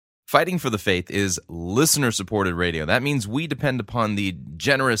Fighting for the Faith is listener-supported radio. That means we depend upon the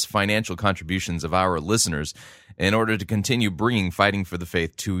generous financial contributions of our listeners in order to continue bringing Fighting for the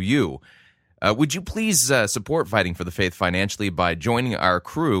Faith to you. Would you please support Fighting for the Faith financially by joining our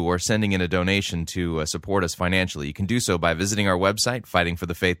crew or sending in a donation to support us financially? You can do so by visiting our website,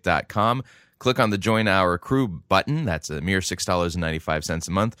 fightingforthefaith.com. Click on the Join Our Crew button. That's a mere $6.95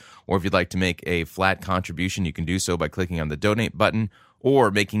 a month. Or if you'd like to make a flat contribution, you can do so by clicking on the Donate button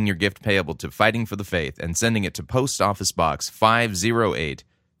or making your gift payable to Fighting for the Faith and sending it to Post Office Box 508,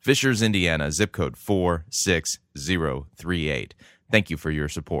 Fishers, Indiana, zip code 46038. Thank you for your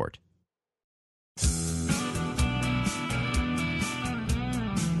support.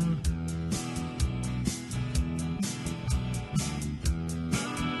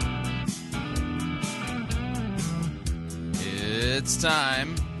 It's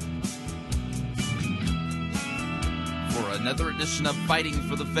time for another edition of Fighting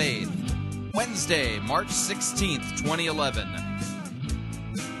for the Faith, Wednesday, March 16th, 2011.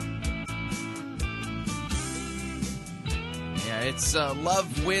 Yeah, it's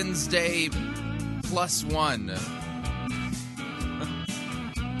Love Wednesday +1.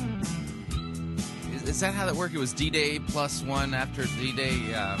 Is that how that worked? It was D-Day +1 after D-Day,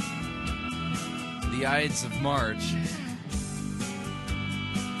 the Ides of March.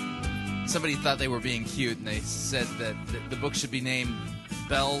 Somebody thought they were being cute, and they said that the book should be named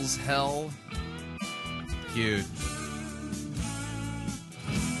Bell's Hell. Cute.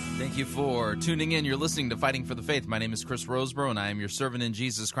 Thank you for tuning in. You're listening to Fighting for the Faith. My name is Chris Roseborough, and I am your servant in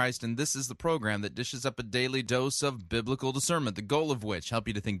Jesus Christ, and this is the program that dishes up a daily dose of biblical discernment, the goal of which help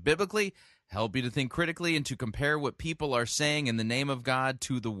you to think biblically, help you to think critically, and to compare what people are saying in the name of God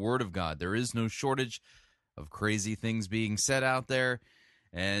to the Word of God. There is no shortage of crazy things being said out there.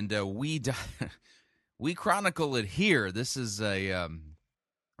 And we chronicle it here. This is a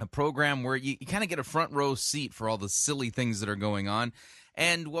program where you kind of get a front row seat for all the silly things that are going on.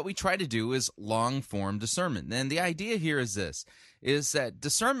 And what we try to do is long-form discernment. And the idea here is this, is that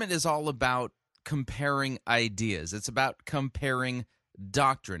discernment is all about comparing ideas. It's about comparing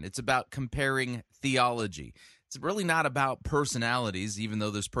doctrine. It's about comparing theology. It's really not about personalities, even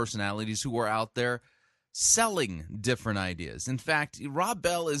though there's personalities who are out there selling different ideas. In fact, Rob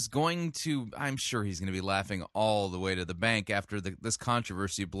Bell is going to, I'm sure he's going to be laughing all the way to the bank after this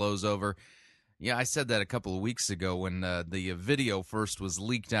controversy blows over. Yeah, I said that a couple of weeks ago when the video first was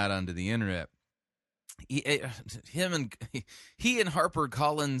leaked out onto the internet. He and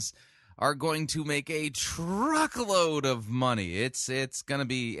HarperCollins are going to make a truckload of money. It's going to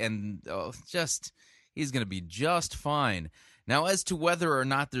be, and he's going to be just fine. Now, as to whether or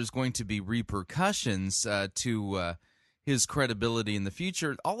not there's going to be repercussions to his credibility in the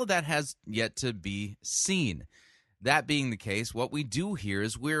future, all of that has yet to be seen. That being the case, what we do here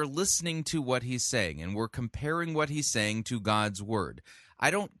is we're listening to what he's saying, and we're comparing what he's saying to God's Word. I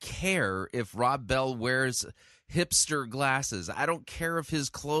don't care if Rob Bell wears hipster glasses. I don't care if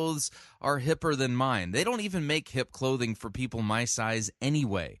his clothes are hipper than mine. They don't even make hip clothing for people my size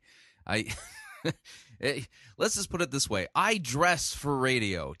anyway. Let's just put it this way. I dress for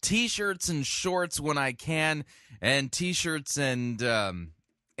radio. T-shirts and shorts when I can, and T-shirts and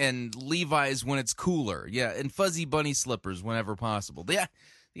Levi's when it's cooler. Yeah, and fuzzy bunny slippers whenever possible. The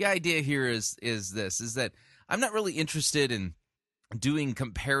idea here is that I'm not really interested in doing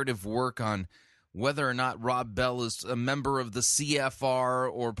comparative work on whether or not Rob Bell is a member of the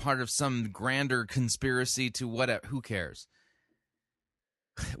CFR or part of some grander conspiracy to whatever. Who cares?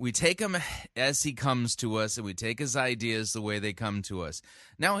 We take him as he comes to us, and we take his ideas the way they come to us.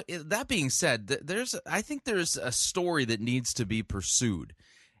 Now, that being said, I think there's a story that needs to be pursued,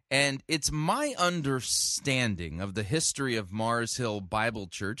 and it's my understanding of the history of Mars Hill Bible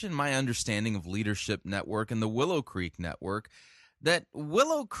Church and my understanding of Leadership Network and the Willow Creek Network that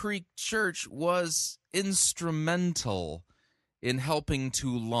Willow Creek Church was instrumental in helping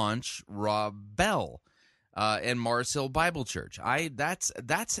to launch Rob Bell. And Mars Hill Bible Church. That's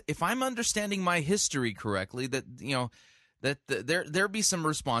if I'm understanding my history correctly, that there be some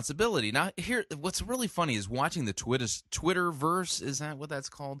responsibility. Now, here, what's really funny is watching the Twitterverse. Is that what that's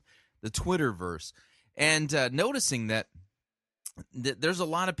called? The Twitterverse, and noticing that there's a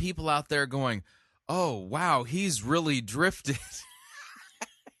lot of people out there going, "Oh, wow, he's really drifted,"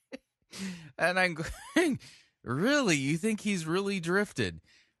 and I'm going, "Really? You think he's really drifted?"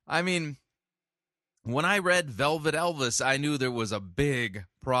 I mean, when I read Velvet Elvis, I knew there was a big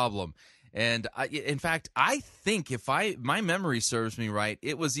problem. And in fact, I think if my memory serves me right,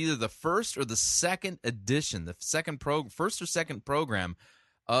 it was either the first or the second edition, first or second program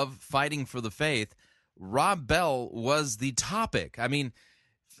of Fighting for the Faith. Rob Bell was the topic. I mean,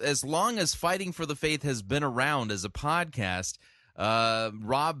 as long as Fighting for the Faith has been around as a podcast,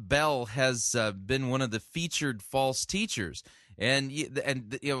 Rob Bell has been one of the featured false teachers. And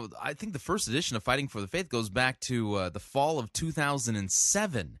I think the first edition of Fighting for the Faith goes back to the fall of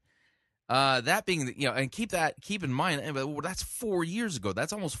 2007. That being, and keep in mind, that's 4 years ago.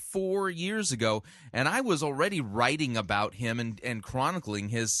 That's almost 4 years ago, and I was already writing about him and chronicling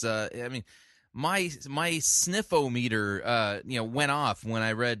his. My sniffometer, went off when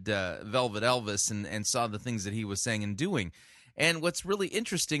I read Velvet Elvis and saw the things that he was saying and doing. And what's really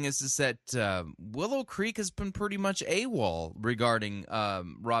interesting is that Willow Creek has been pretty much AWOL regarding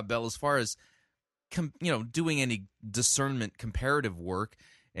Rob Bell as far as doing any discernment comparative work.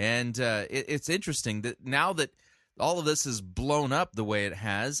 And it's interesting that now that all of this is blown up the way it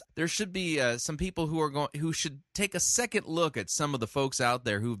has, there should be some people who should take a second look at some of the folks out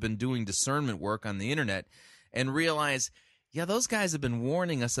there who've been doing discernment work on the internet and realize, yeah, those guys have been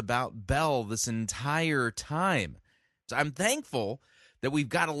warning us about Bell this entire time. So I'm thankful that we've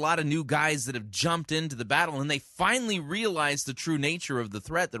got a lot of new guys that have jumped into the battle and they finally realize the true nature of the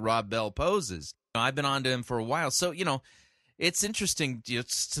threat that Rob Bell poses. I've been on to him for a while, so it's interesting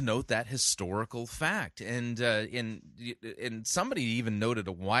just to note that historical fact, and somebody even noted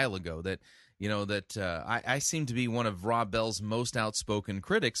a while ago that I seem to be one of Rob Bell's most outspoken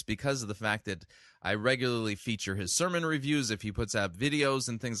critics because of the fact that I regularly feature his sermon reviews. If he puts out videos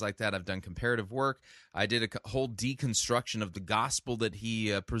and things like that, I've done comparative work. I did a whole deconstruction of the gospel that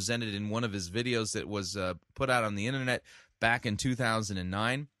he presented in one of his videos that was put out on the internet back in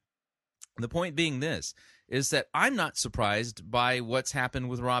 2009. The point being this, is that I'm not surprised by what's happened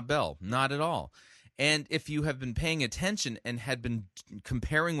with Rob Bell. Not at all. And if you have been paying attention and had been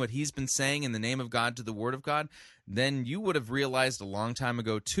comparing what he's been saying in the name of God to the Word of God, then you would have realized a long time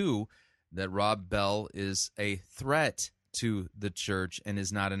ago, too, that Rob Bell is a threat to the church and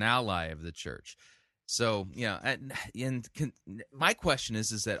is not an ally of the church. So, my question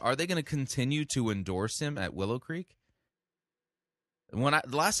is that are they going to continue to endorse him at Willow Creek? The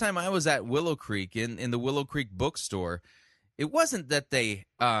last time I was at Willow Creek in the Willow Creek bookstore, it wasn't that they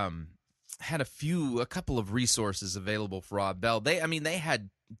had a couple of resources available for Rob Bell. They had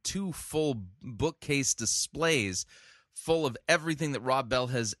 2 full bookcase displays full of everything that Rob Bell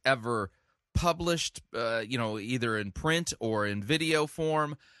has ever published, either in print or in video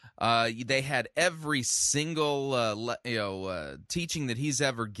form. They had every single teaching that he's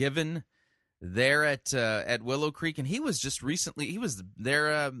ever given there at Willow Creek, and he was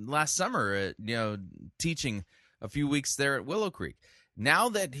there last summer, teaching a few weeks there at Willow Creek. Now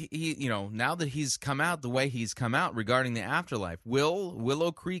that he's come out the way he's come out regarding the afterlife, will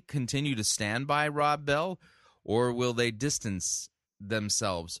Willow Creek continue to stand by Rob Bell, or will they distance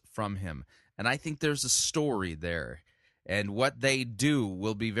themselves from him? And I think there's a story there, and what they do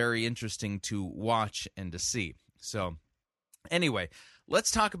will be very interesting to watch and to see. So, anyway,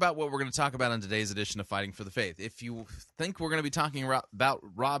 let's talk about what we're going to talk about on today's edition of Fighting for the Faith. If you think we're going to be talking about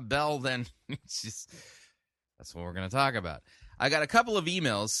Rob Bell, then that's what we're going to talk about. I got a couple of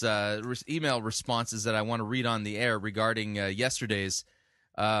email responses that I want to read on the air regarding yesterday's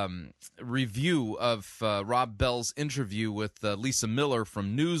review of Rob Bell's interview with Lisa Miller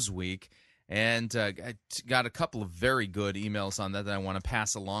from Newsweek. And I got a couple of very good emails on that I want to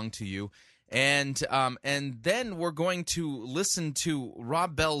pass along to you. And then we're going to listen to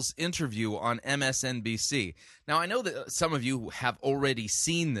Rob Bell's interview on MSNBC. Now, I know that some of you have already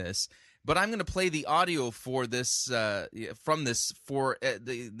seen this, but I'm going to play the audio for this from this for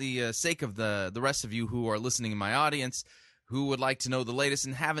the sake of the rest of you who are listening in my audience who would like to know the latest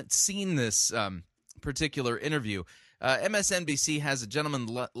and haven't seen this particular interview. MSNBC has a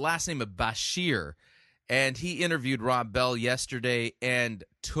gentleman last name of Bashir, and he interviewed Rob Bell yesterday and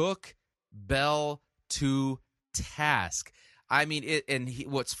took Bell to task. I mean,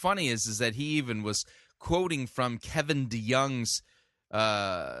 what's funny is that he even was quoting from Kevin DeYoung's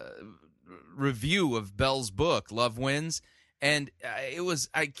review of Bell's book, Love Wins, and I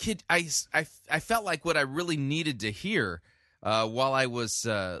felt like what I really needed to hear while I was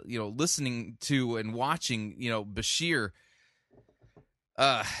listening to and watching Bashir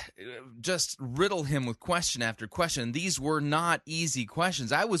just riddle him with question after question. These were not easy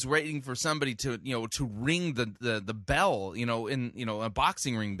questions. I was waiting for somebody to ring the bell, in a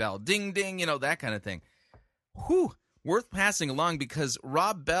boxing ring bell, ding ding, that kind of thing. Whew, worth passing along because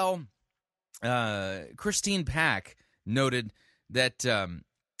Rob Bell, Christine Pack noted that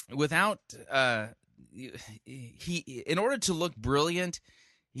without he in order to look brilliant,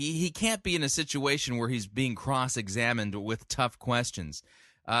 he can't be in a situation where he's being cross-examined with tough questions.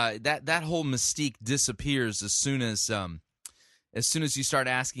 That whole mystique disappears as soon as as soon as you start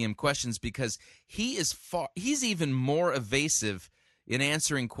asking him questions, because he's even more evasive in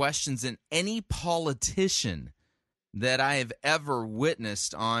answering questions than any politician that I have ever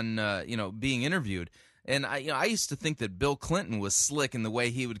witnessed on being interviewed. And I used to think that Bill Clinton was slick in the way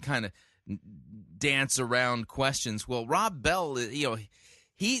he would kind of dance around questions. Well, Rob Bell,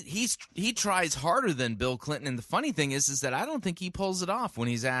 he tries harder than Bill Clinton, and the funny thing is that I don't think he pulls it off when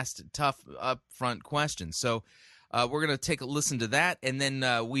he's asked tough upfront questions. So we're going to take a listen to that, and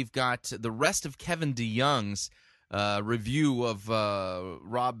then we've got the rest of Kevin DeYoung's review of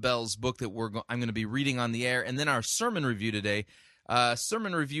Rob Bell's book that I'm going to be reading on the air, and then our sermon review today.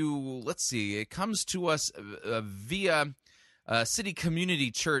 Sermon review, let's see, it comes to us via City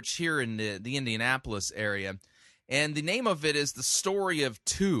Community Church here in the Indianapolis area, and the name of it is The Story of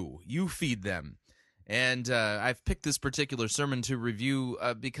Two, You Feed Them. And I've picked this particular sermon to review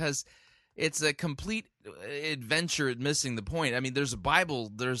because it's a complete adventure at missing the point. I mean, there's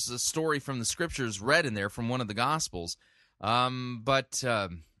a story from the Scriptures read in there from one of the Gospels, but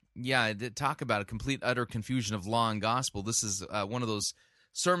talk about a complete, utter confusion of law and gospel. This is one of those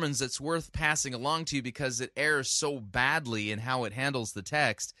sermons that's worth passing along to you because it errs so badly in how it handles the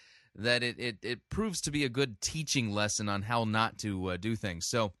text that it proves to be a good teaching lesson on how not to do things.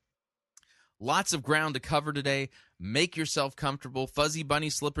 So lots of ground to cover today. Make yourself comfortable. Fuzzy bunny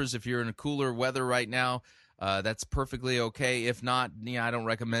slippers if you're in a cooler weather right now. That's perfectly okay. If not, I don't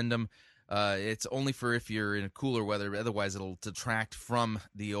recommend them. It's only for if you're in cooler weather. Otherwise, it'll detract from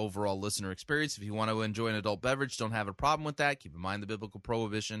the overall listener experience. If you want to enjoy an adult beverage, don't have a problem with that. Keep in mind the biblical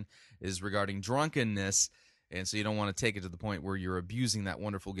prohibition is regarding drunkenness, and so you don't want to take it to the point where you're abusing that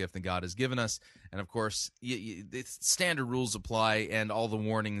wonderful gift that God has given us. And, of course, the standard rules apply, and all the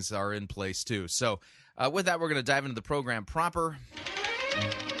warnings are in place, too. So with that, we're going to dive into the program proper.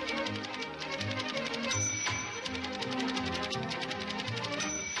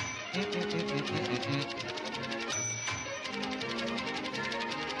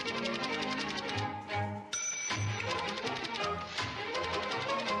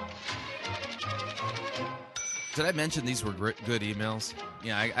 Did I mention these were good emails?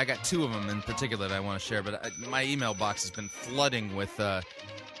 Yeah, I got two of them in particular that I want to share, but my email box has been flooding with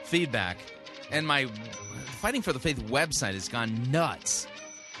feedback, and my Fighting for the Faith website has gone nuts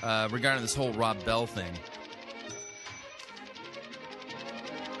regarding this whole Rob Bell thing.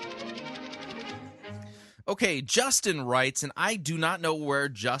 Okay, Justin writes, and I do not know where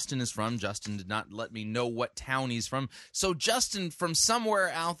Justin is from. Justin did not let me know what town he's from. So Justin, from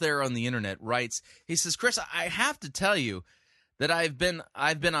somewhere out there on the internet, writes, he says, Chris, I have to tell you that I've been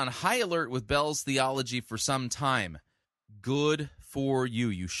on high alert with Bell's theology for some time. Good for you.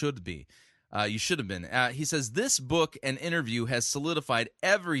 You should be. You should have been. He says, this book and interview has solidified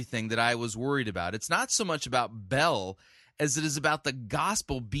everything that I was worried about. It's not so much about Bell as it is about the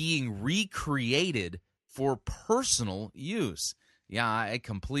gospel being recreated for personal use. Yeah, I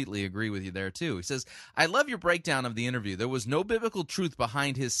completely agree with you there, too. He says, I love your breakdown of the interview. There was no biblical truth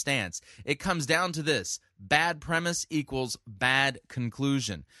behind his stance. It comes down to this: bad premise equals bad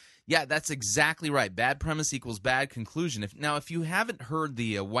conclusion. Yeah, that's exactly right. Bad premise equals bad conclusion. If you haven't heard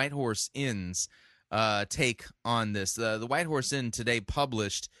the White Horse Inn's take on this, the White Horse Inn today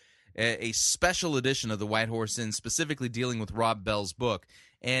published a special edition of the White Horse Inn specifically dealing with Rob Bell's book.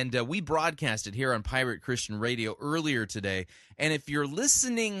 And we broadcast it here on Pirate Christian Radio earlier today. And if you're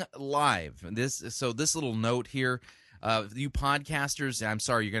listening live, this little note here, you podcasters, I'm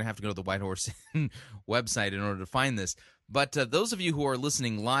sorry, you're going to have to go to the White Horse Inn website in order to find this. But those of you who are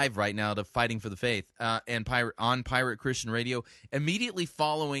listening live right now to Fighting for the Faith and on Pirate Christian Radio, immediately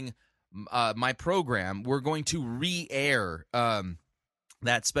following my program, we're going to re-air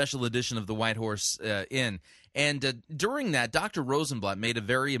that special edition of the White Horse Inn. And during that, Dr. Rosenblatt made a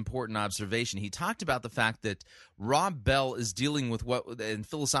very important observation. He talked about the fact that Rob Bell is dealing with what, in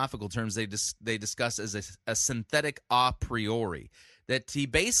philosophical terms, they discuss as a synthetic a priori. That he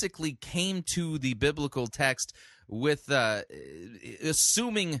basically came to the biblical text with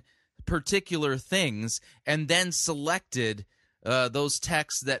assuming particular things and then selected those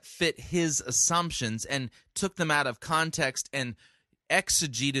texts that fit his assumptions and took them out of context and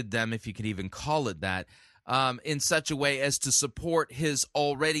exegeted them, if you could even call it that, in such a way as to support his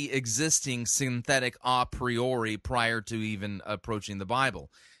already existing synthetic a priori prior to even approaching the Bible.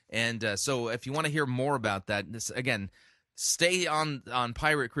 And so if you want to hear more about that, again, stay on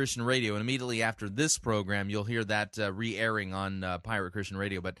Pirate Christian Radio, and immediately after this program, you'll hear that re-airing on Pirate Christian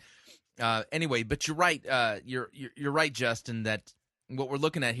Radio. But anyway, but you're right. You're right, Justin, that what we're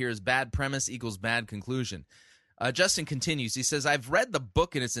looking at here is bad premise equals bad conclusion. Justin continues. He says, I've read the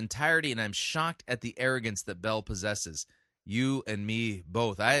book in its entirety, and I'm shocked at the arrogance that Bell possesses. You and me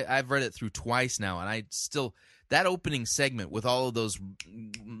both. I've read it through twice now, and I still, that opening segment with all of those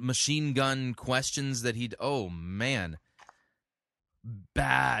machine gun questions that oh man,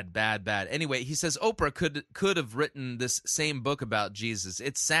 bad, bad, bad. Anyway, he says Oprah could have written this same book about Jesus.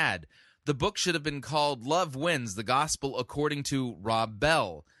 It's sad. The book should have been called Love Wins, the Gospel According to Rob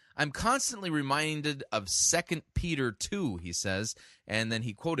Bell. I'm constantly reminded of 2 Peter 2, he says, and then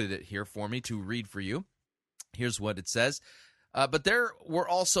he quoted it here for me to read for you. Here's what it says. But there were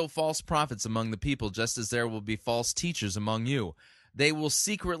also false prophets among the people, just as there will be false teachers among you. They will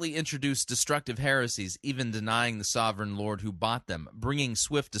secretly introduce destructive heresies, even denying the sovereign Lord who bought them, bringing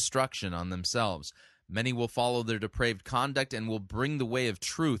swift destruction on themselves. Many will follow their depraved conduct and will bring the way of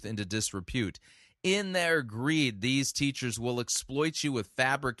truth into disrepute. In their greed, these teachers will exploit you with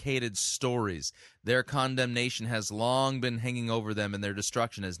fabricated stories. Their condemnation has long been hanging over them, and their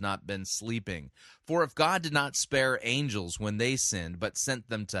destruction has not been sleeping. For if God did not spare angels when they sinned, but sent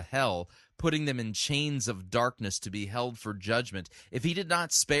them to hell, putting them in chains of darkness to be held for judgment, if he did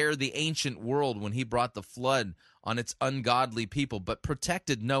not spare the ancient world when he brought the flood on its ungodly people, but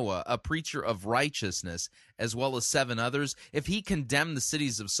protected Noah, a preacher of righteousness, as well as 7 others, if he condemned the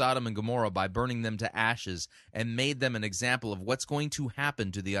cities of Sodom and Gomorrah by burning them to ashes and made them an example of what's going to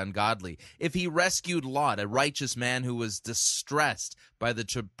happen to the ungodly, if he rescued Lot, a righteous man who was distressed by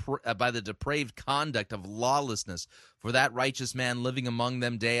the depraved conduct of lawlessness, for that righteous man living among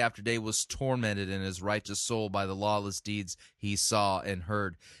them day after day was tormented in his righteous soul by the lawless deeds he saw and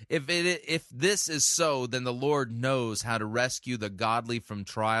heard. If this is so, then the Lord knows how to rescue the godly from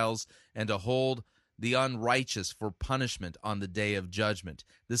trials and to hold the unrighteous for punishment on the day of judgment.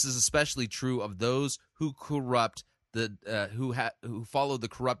 This is especially true of those who who follow the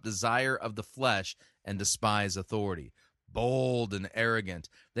corrupt desire of the flesh and despise authority. Bold and arrogant,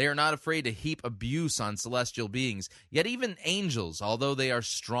 they are not afraid to heap abuse on celestial beings. Yet even angels, although they are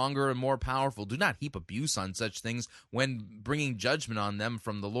stronger and more powerful, do not heap abuse on such things when bringing judgment on them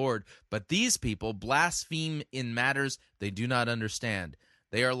from the Lord. But these people blaspheme in matters they do not understand.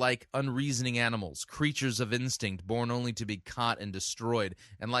 They are like unreasoning animals, creatures of instinct, born only to be caught and destroyed,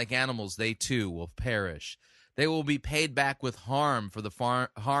 and like animals they too will perish. They will be paid back with harm for the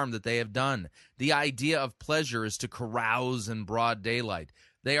harm that they have done. The idea of pleasure is to carouse in broad daylight.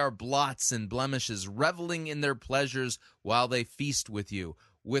 They are blots and blemishes, reveling in their pleasures while they feast with you.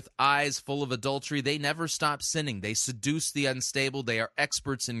 With eyes full of adultery, they never stop sinning. They seduce the unstable. They are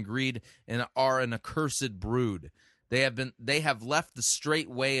experts in greed and are an accursed brood. They have left the straight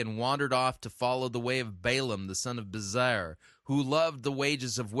way and wandered off to follow the way of Balaam, the son of Bashir, who loved the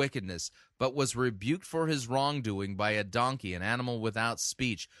wages of wickedness, but was rebuked for his wrongdoing by a donkey, an animal without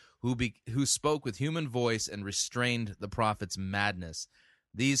speech, who spoke with human voice and restrained the prophet's madness.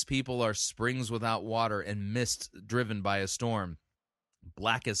 These people are springs without water and mist driven by a storm.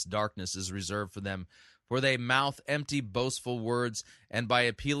 Blackest darkness is reserved for them, for they mouth empty, boastful words, and by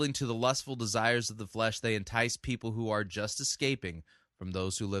appealing to the lustful desires of the flesh, they entice people who are just escaping from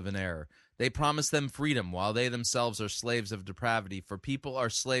those who live in error. They promise them freedom, while they themselves are slaves of depravity, for people are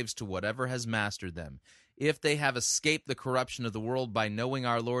slaves to whatever has mastered them. If they have escaped the corruption of the world by knowing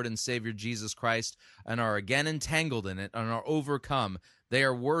our Lord and Savior Jesus Christ, and are again entangled in it, and are overcome, they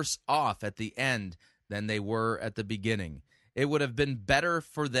are worse off at the end than they were at the beginning. It would have been better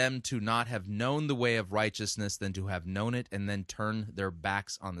for them to not have known the way of righteousness than to have known it and then turn their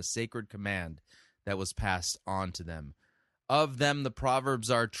backs on the sacred command that was passed on to them. Of them the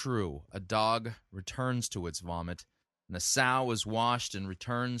proverbs are true. A dog returns to its vomit, and a sow is washed and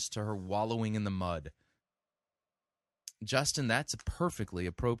returns to her wallowing in the mud. Justin, that's a perfectly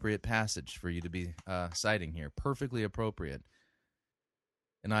appropriate passage for you to be citing here. Perfectly appropriate.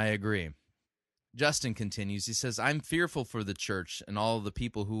 And I agree. Justin continues, he says, I'm fearful for the church and all of the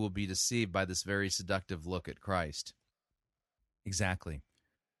people who will be deceived by this very seductive look at Christ. Exactly.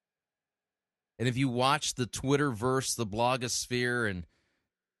 And if you watch the Twitterverse, the blogosphere,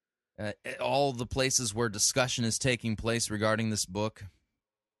 and all the places where discussion is taking place regarding this book,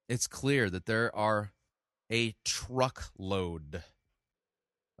 it's clear that there are a truckload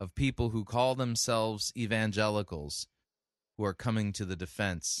of people who call themselves evangelicals who are coming to the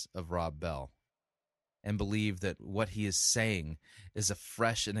defense of Rob Bell, and believe that what he is saying is a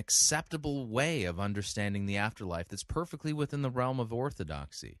fresh and acceptable way of understanding the afterlife that's perfectly within the realm of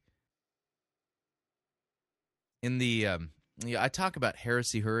orthodoxy. I talk about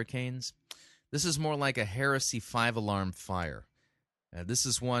heresy hurricanes. This is more like a heresy 5-alarm fire. This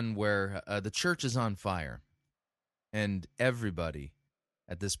is one where the church is on fire, and everybody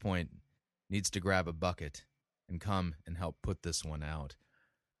at this point needs to grab a bucket and come and help put this one out.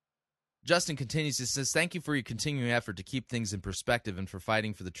 Justin continues, he says, thank you for your continuing effort to keep things in perspective and for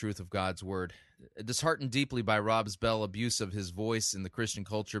fighting for the truth of God's word. Disheartened deeply by Rob Bell's abuse of his voice in the Christian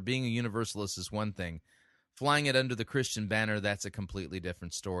culture, being a universalist is one thing. Flying it under the Christian banner, that's a completely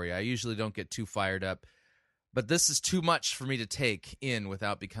different story. I usually don't get too fired up, but this is too much for me to take in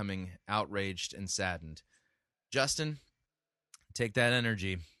without becoming outraged and saddened. Justin, take that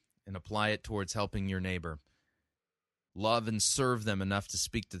energy and apply it towards helping your neighbor. Love and serve them enough to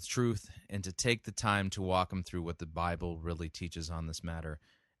speak the truth and to take the time to walk them through what the Bible really teaches on this matter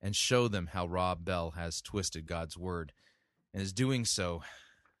and show them how Rob Bell has twisted God's word and is doing so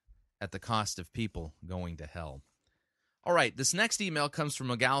at the cost of people going to hell. All right, this next email comes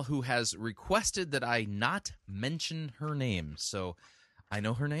from a gal who has requested that I not mention her name. So I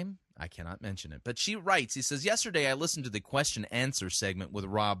know her name. I cannot mention it. But she writes, he says, yesterday I listened to the question-answer segment with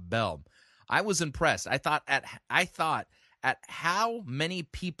Rob Bell. I was impressed. I thought at how many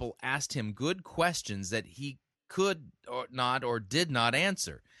people asked him good questions that he could or not or did not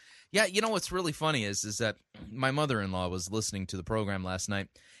answer. Yeah, you know what's really funny is that my mother-in-law was listening to the program last night,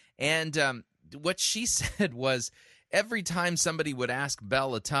 and what she said was every time somebody would ask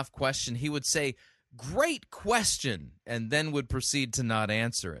Bell a tough question, he would say, "Great question," and then would proceed to not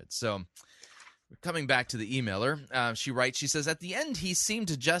answer it. So coming back to the emailer, she writes, she says, at the end, he seemed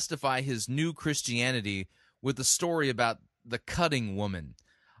to justify his new Christianity with the story about the cutting woman.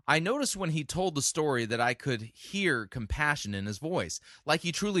 I noticed when he told the story that I could hear compassion in his voice, like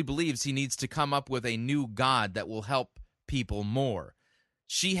he truly believes he needs to come up with a new God that will help people more.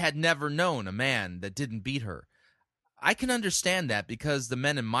 She had never known a man that didn't beat her. I can understand that because the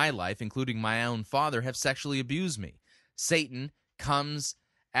men in my life, including my own father, have sexually abused me. Satan comes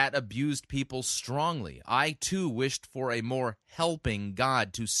at abused people strongly. I, too, wished for a more helping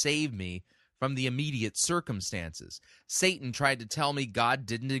God to save me from the immediate circumstances. Satan tried to tell me God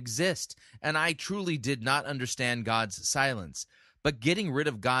didn't exist, and I truly did not understand God's silence. But getting rid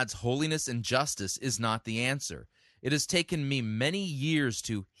of God's holiness and justice is not the answer. It has taken me many years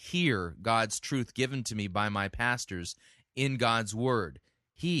to hear God's truth given to me by my pastors in God's word.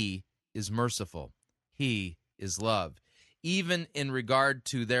 He is merciful. He is love. Even in regard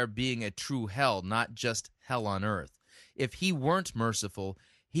to there being a true hell, not just hell on earth. If he weren't merciful,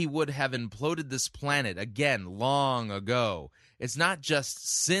 he would have imploded this planet again long ago. It's not just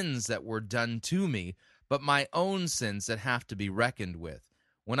sins that were done to me, but my own sins that have to be reckoned with.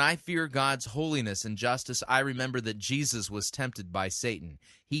 When I fear God's holiness and justice, I remember that Jesus was tempted by Satan.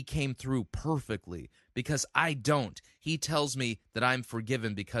 He came through perfectly because I don't. He tells me that I'm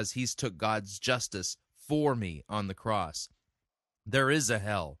forgiven because he's took God's justice for me on the cross. There is a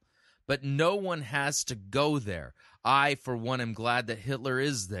hell, but no one has to go there. I, for one, am glad that Hitler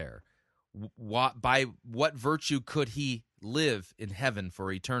is there. By what virtue could he live in heaven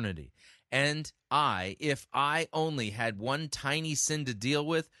for eternity? And I, if I only had one tiny sin to deal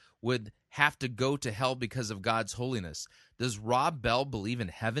with, would have to go to hell because of God's holiness. Does Rob Bell believe in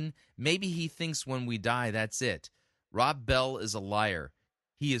heaven? Maybe he thinks when we die, that's it. Rob Bell is a liar.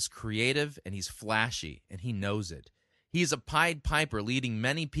 He is creative and he's flashy, and he knows it. He is a Pied Piper leading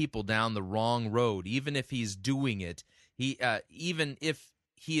many people down the wrong road, even if he's doing it. He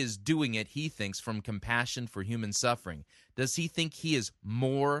thinks from compassion for human suffering. Does he think he is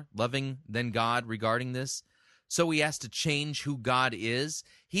more loving than God regarding this? So he has to change who God is?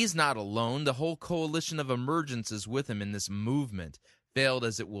 He's not alone. The whole coalition of emergence is with him in this movement. Failed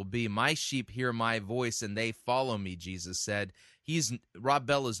as it will be, my sheep hear my voice and they follow me, Jesus said. Rob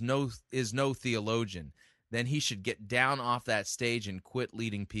Bell is no theologian. Then he should get down off that stage and quit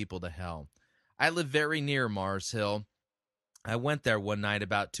leading people to hell. I live very near Mars Hill. I went there one night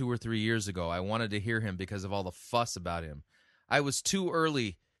about 2 or 3 years ago. I wanted to hear him because of all the fuss about him. I was too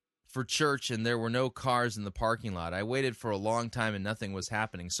early for church and there were no cars in the parking lot. I waited for a long time and nothing was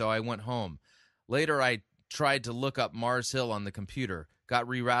happening, so I went home. Later I tried to look up Mars Hill on the computer, got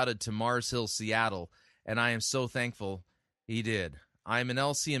rerouted to Mars Hill, Seattle, and I am so thankful he did. I am an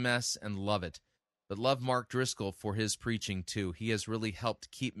LCMS and love it. But love Mark Driscoll for his preaching, too. He has really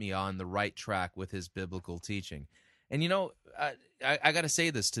helped keep me on the right track with his biblical teaching. And, you know, I got to say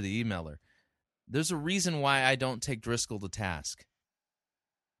this to the emailer. There's a reason why I don't take Driscoll to task.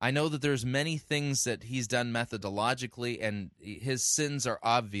 I know that there's many things that he's done methodologically, and his sins are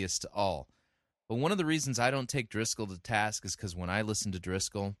obvious to all. But one of the reasons I don't take Driscoll to task is because when I listen to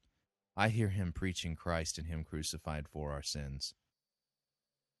Driscoll, I hear him preaching Christ and him crucified for our sins.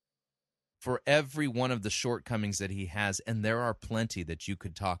 For every one of the shortcomings that he has, and there are plenty that you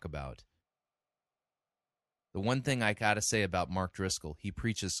could talk about. The one thing I got to say about Mark Driscoll, he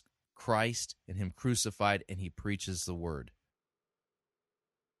preaches Christ and him crucified, and he preaches the word.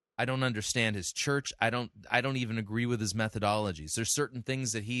 I don't understand his church. I don't even agree with his methodologies. There's certain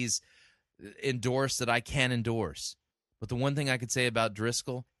things that he's endorsed that I can't endorse. But the one thing I could say about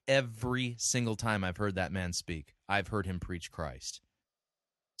Driscoll, every single time I've heard that man speak, I've heard him preach Christ.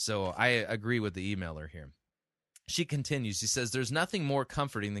 So I agree with the emailer here. She continues, she says, there's nothing more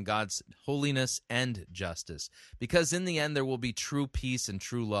comforting than God's holiness and justice, because in the end there will be true peace and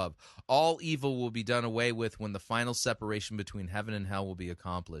true love. All evil will be done away with when the final separation between heaven and hell will be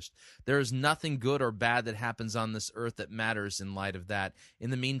accomplished. There is nothing good or bad that happens on this earth that matters in light of that. In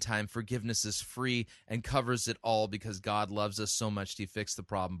the meantime, forgiveness is free and covers it all because God loves us so much he fixed the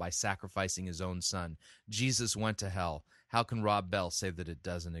problem by sacrificing his own son. Jesus went to hell. How can Rob Bell say that it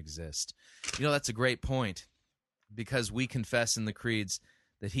doesn't exist? You know, that's a great point. Because we confess in the creeds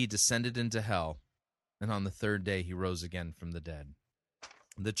that he descended into hell, and on the third day he rose again from the dead.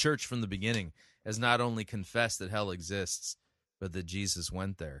 The church from the beginning has not only confessed that hell exists, but that Jesus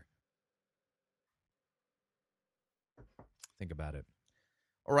went there. Think about it.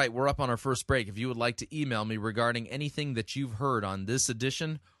 All right, we're up on our first break. If you would like to email me regarding anything that you've heard on this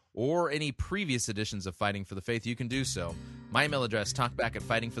edition or any previous editions of Fighting for the Faith, you can do so. My email address,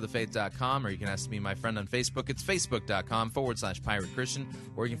 talkback@fightingforthefaith.com, or you can ask me, my friend, on Facebook. It's facebook.com/Pirate Christian,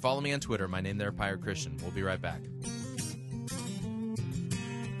 or you can follow me on Twitter. My name there, Pirate Christian. We'll be right back.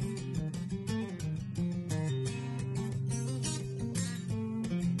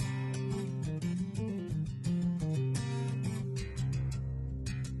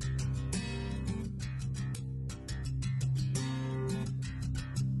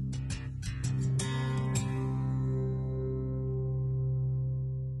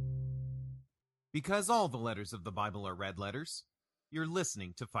 Because all the letters of the Bible are red letters, you're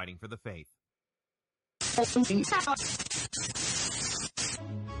listening to Fighting for the Faith. You're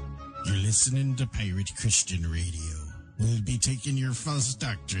listening to Pirate Christian Radio. We'll be taking your false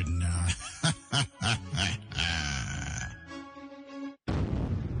doctrine now.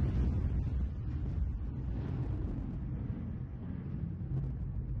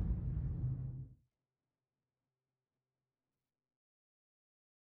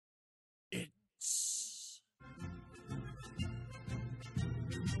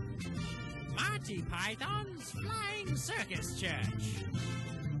 Monty Python's Flying Circus Church.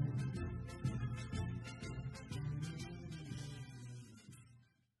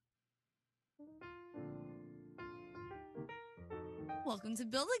 Welcome to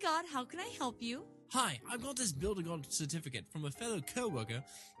Build a God. How can I help you? Hi, I got this Build a God certificate from a fellow co-worker,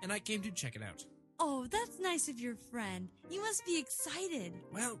 and I came to check it out. Oh, that's nice of your friend. You must be excited.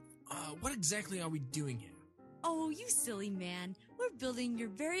 Well, what exactly are we doing here? Oh, you silly man. We're building your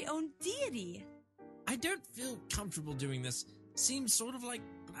very own deity. I don't feel comfortable doing this. Seems sort of like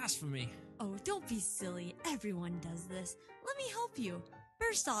blasphemy. Oh, don't be silly. Everyone does this. Let me help you.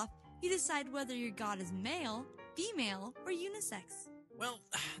 First off, you decide whether your God is male, female, or unisex. Well,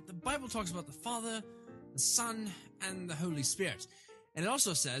 the Bible talks about the Father, the Son, and the Holy Spirit. And it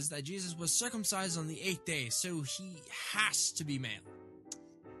also says that Jesus was circumcised on the 8th day, so he has to be male.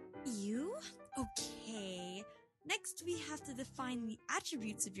 You? Okay. Next, we have to define the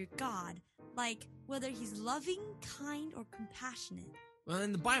attributes of your God, like whether he's loving, kind, or compassionate. Well,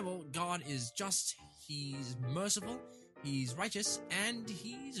 in the Bible, God is just, he's merciful, he's righteous, and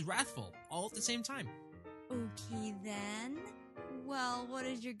he's wrathful, all at the same time. Okay, then. Well, what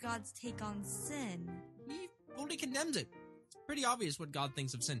is your God's take on sin? He fully condemns it. It's pretty obvious what God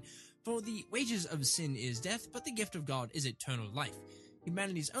thinks of sin. For the wages of sin is death, but the gift of God is eternal life.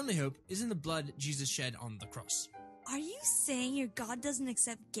 Humanity's only hope is in the blood Jesus shed on the cross. Are you saying your God doesn't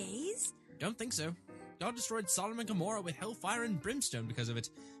accept gays? Don't think so. God destroyed Sodom and Gomorrah with hellfire and brimstone because of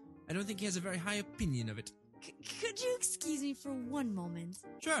it. I don't think he has a very high opinion of it. Could you excuse me for one moment?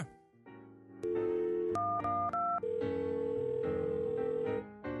 Sure.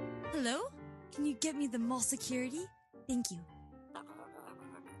 Hello? Can you get me the mall security? Thank you.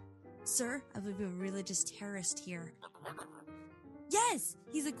 Sir, I believe a religious terrorist here. Yes!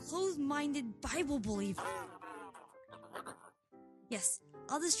 He's a closed-minded Bible believer. Yes,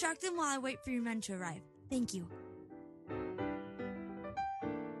 I'll distract him while I wait for your men to arrive. Thank you.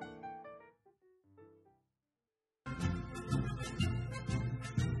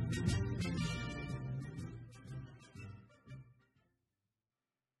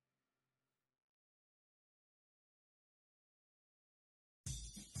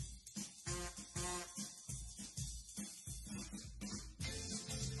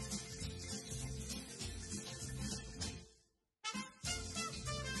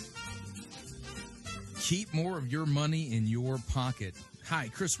 Keep more of your money in your pocket. Hi,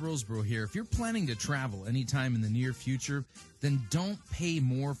 Chris Roseborough here. If you're planning to travel anytime in the near future, then don't pay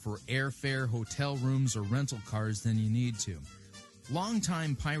more for airfare, hotel rooms, or rental cars than you need to.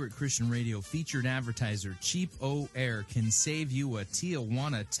 Longtime Pirate Christian Radio featured advertiser Cheap O Air can save you a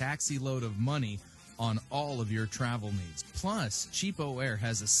Tijuana taxi load of money on all of your travel needs. Plus, Cheap O Air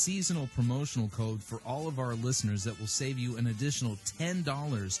has a seasonal promotional code for all of our listeners that will save you an additional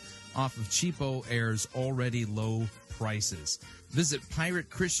 $10 off of Cheap O Air's already low prices. Visit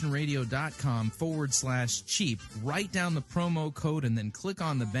piratechristianradio.com/cheap, write down the promo code, and then click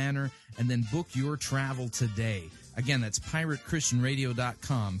on the banner, and then book your travel today. Again, that's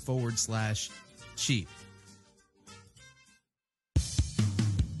piratechristianradio.com/cheap.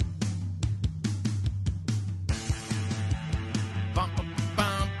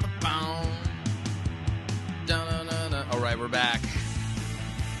 All right, we're back.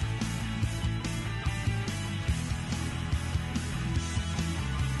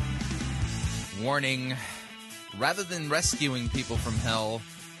 Warning, rather than rescuing people from hell,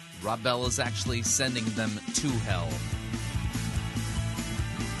 Rob Bell is actually sending them to hell.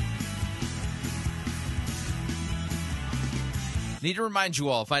 Need to remind you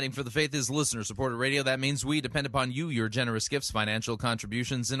all, Fighting for the Faith is listener-supported radio. That means we depend upon you, your generous gifts, financial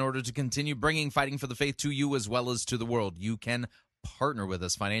contributions, in order to continue bringing Fighting for the Faith to you as well as to the world. You can partner with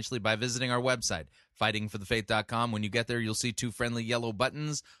us financially by visiting our website, fightingforthefaith.com. When you get there, you'll see two friendly yellow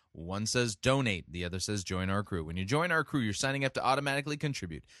buttons. One says donate, the other says join our crew. When you join our crew, you're signing up to automatically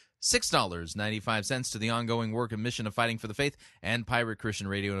contribute $6.95 to the ongoing work and mission of Fighting for the Faith and Pirate Christian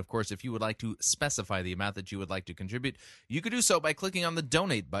Radio. And, of course, if you would like to specify the amount that you would like to contribute, you could do so by clicking on the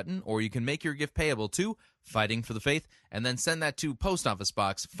donate button, or you can make your gift payable to Fighting for the Faith and then send that to Post Office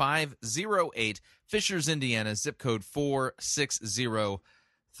Box 508, Fishers, Indiana, zip code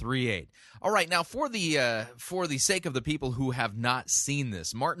 46038. All right, now for the sake of the people who have not seen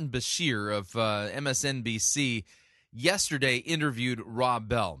this, Martin Bashir of MSNBC yesterday interviewed Rob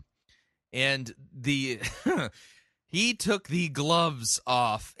Bell. And he took the gloves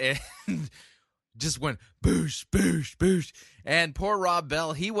off and just went boosh, boosh, boosh. And poor Rob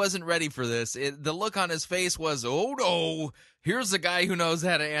Bell, he wasn't ready for this. The look on his face was, oh no, here's a guy who knows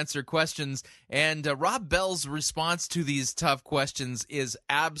how to answer questions. And Rob Bell's response to these tough questions is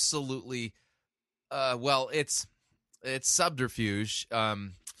absolutely, it's subterfuge.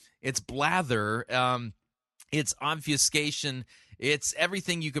 It's blather. It's obfuscation. It's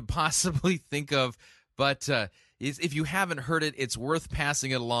everything you could possibly think of, but if you haven't heard it, it's worth passing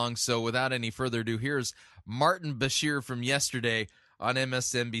it along. So without any further ado, here's Martin Bashir from yesterday on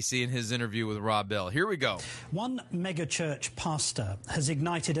MSNBC in his interview with Rob Bell. Here we go. One megachurch pastor has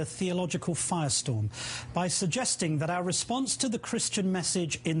ignited a theological firestorm by suggesting that our response to the Christian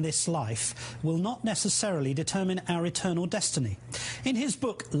message in this life will not necessarily determine our eternal destiny. In his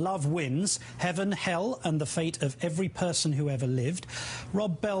book, Love Wins, Heaven, Hell, and the Fate of Every Person Who Ever Lived,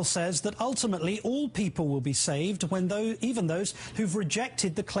 Rob Bell says that ultimately all people will be saved, even those who've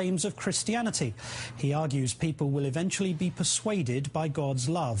rejected the claims of Christianity. He argues people will eventually be persuaded by God's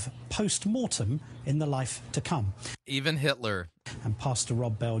love post-mortem in the life to come. Even Hitler. And Pastor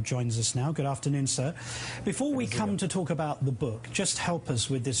Rob Bell joins us now. Good afternoon, sir. Before we come to talk about the book, just help us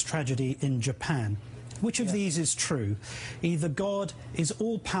with this tragedy in Japan. Which of these is true? Either God is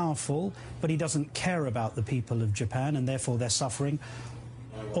all-powerful, but he doesn't care about the people of Japan and therefore they're suffering,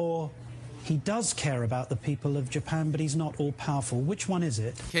 or he does care about the people of Japan, but he's not all-powerful. Which one is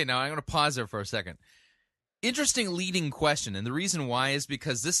it? Okay, now I'm going to pause there for a second. Interesting leading question, and the reason why is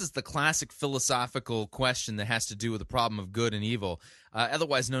because this is the classic philosophical question that has to do with the problem of good and evil,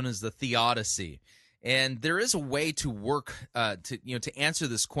 otherwise known as the theodicy. And there is a way to work to answer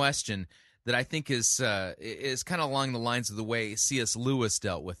this question that I think is kind of along the lines of the way C.S. Lewis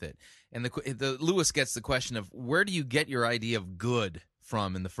dealt with it. And the Lewis gets the question of where do you get your idea of good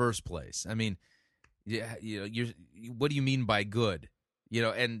from in the first place? I mean, what do you mean by good?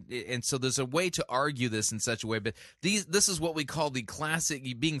 And so there's a way to argue this in such a way, but this is what we call the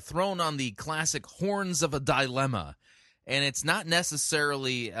classic, being thrown on the classic horns of a dilemma, and it's not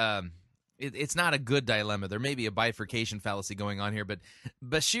necessarily, it's not a good dilemma. There may be a bifurcation fallacy going on here, but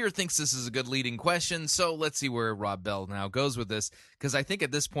Bashir thinks this is a good leading question, so let's see where Rob Bell now goes with this, because I think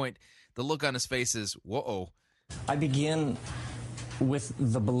at this point, the look on his face is, whoa. I begin with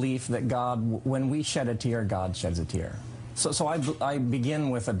the belief that God, when we shed a tear, God sheds a tear. So I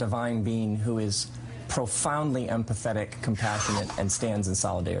begin with a divine being who is profoundly empathetic, compassionate, and stands in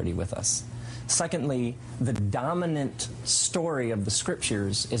solidarity with us. Secondly, the dominant story of the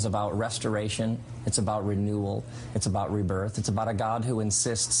Scriptures is about restoration. It's about renewal. It's about rebirth. It's about a God who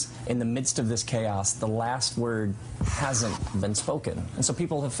insists in the midst of this chaos, the last word hasn't been spoken. And so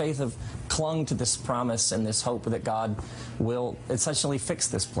people of faith have clung to this promise and this hope that God will essentially fix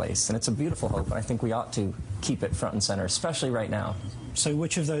this place. And it's a beautiful hope, and I think we ought to keep it front and center, especially right now. So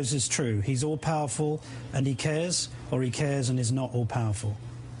which of those is true? He's all-powerful and he cares, or he cares and is not all-powerful?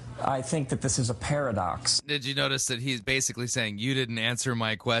 I think that this is a paradox. Did you notice that he's basically saying, you didn't answer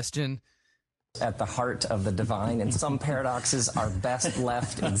my question? At the heart of the divine, and some paradoxes are best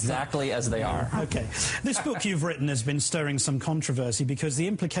left exactly as they are. Okay. This book you've written has been stirring some controversy because the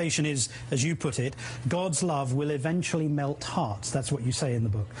implication is, as you put it, God's love will eventually melt hearts. That's what you say in the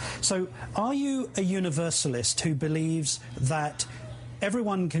book. So are you a universalist who believes that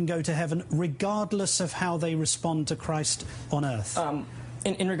everyone can go to heaven regardless of how they respond to Christ on earth?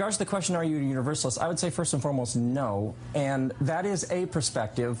 In regards to the question, are you a universalist, I would say first and foremost, no. And that is a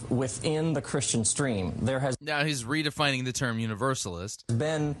perspective within the Christian stream. There has Now he's redefining the term universalist.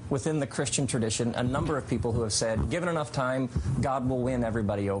 been, within the Christian tradition, a number of people who have said, given enough time, God will win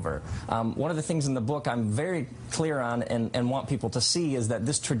everybody over. One of the things in the book I'm very clear on and want people to see is that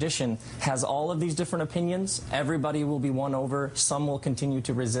this tradition has all of these different opinions. Everybody will be won over. Some will continue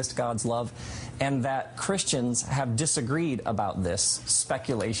to resist God's love. And that Christians have disagreed about this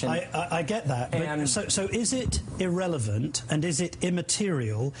speculation. I get that. But so is it irrelevant and is it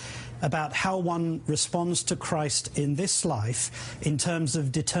immaterial about how one responds to Christ in this life in terms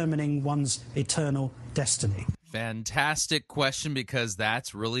of determining one's eternal destiny? Fantastic question, because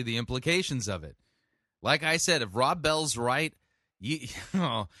that's really the implications of it. Like I said, if Rob Bell's right,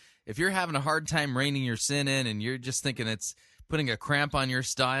 if you're having a hard time reining your sin in and you're just thinking it's putting a cramp on your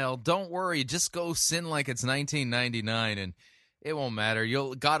style, don't worry. Just go sin like it's 1999 and it won't matter.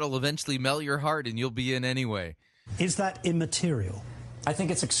 God will eventually melt your heart and you'll be in anyway. Is that immaterial? I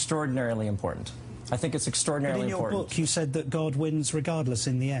think it's extraordinarily important. I think it's extraordinarily important. In your book, you said that God wins regardless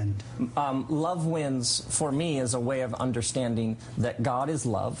in the end. Love wins, for me, is a way of understanding that God is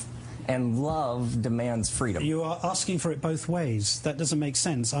love, and love demands freedom. You are asking for it both ways. That doesn't make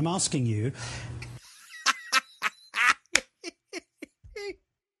sense. I'm asking you...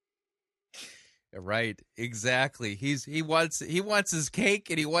 Right, exactly. He wants his cake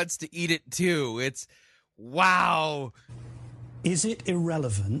and he wants to eat it too. It's wow. Is it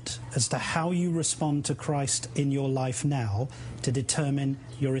irrelevant as to how you respond to Christ in your life now to determine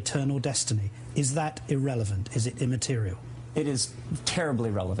your eternal destiny? Is that irrelevant? Is it immaterial? It is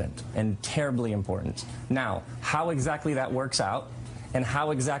terribly relevant and terribly important. Now, how exactly that works out and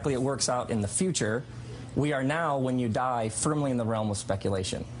how exactly it works out in the future, we are now, when you die, firmly in the realm of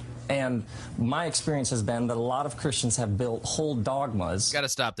speculation. And my experience has been that a lot of Christians have built whole dogmas. Got to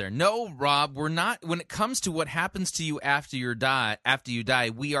stop there. No, Rob, we're not. When it comes to what happens to you after you die,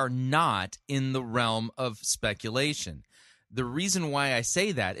 we are not in the realm of speculation. The reason why I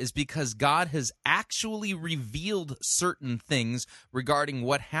say that is because God has actually revealed certain things regarding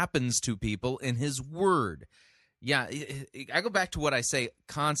what happens to people in His Word. Yeah, I go back to what I say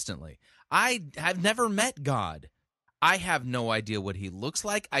constantly. I have never met God. I have no idea what He looks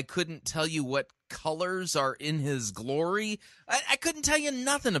like. I couldn't tell you what colors are in His glory. I couldn't tell you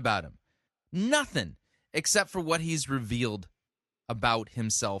nothing about Him. Nothing, except for what He's revealed about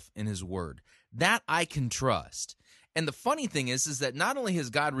Himself in His Word. That I can trust. And the funny thing is that not only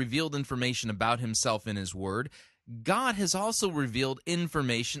has God revealed information about Himself in His Word, God has also revealed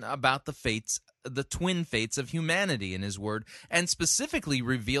information about the twin fates of humanity in His Word, and specifically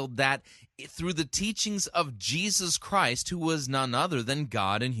revealed that through the teachings of Jesus Christ, who was none other than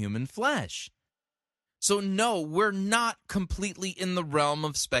God in human flesh. So no, we're not completely in the realm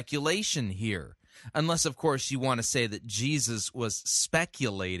of speculation here, unless, of course, you want to say that Jesus was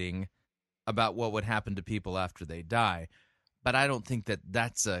speculating about what would happen to people after they die. But I don't think that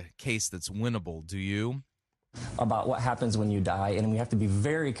that's a case that's winnable, do you? About what happens when you die, and we have to be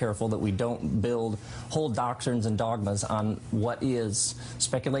very careful that we don't build whole doctrines and dogmas on what is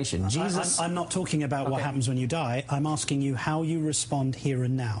speculation. I'm not talking about what happens when you die. I'm asking you how you respond here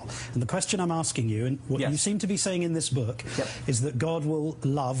and now. And the question I'm asking you, and what you seem to be saying in this book, is that God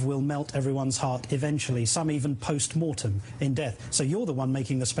will melt everyone's heart eventually, some even post-mortem in death. So you're the one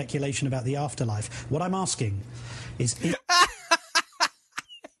making the speculation about the afterlife. What I'm asking is...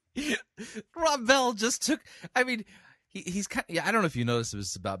 Rob Bell just took. I mean, he's kind. Yeah, I don't know if you noticed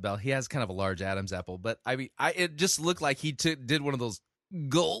this about Bell. He has kind of a large Adam's apple, but I mean, it just looked like he did one of those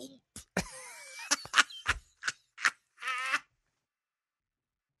gulp.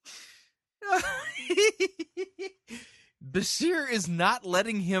 Bashir is not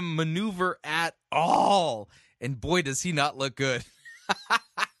letting him maneuver at all. And boy, does he not look good.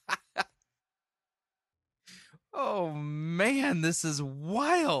 Oh, man, this is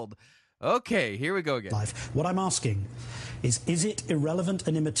wild. Okay, here we go again. Life. What I'm asking is it irrelevant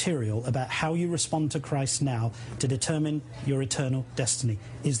and immaterial about how you respond to Christ now to determine your eternal destiny?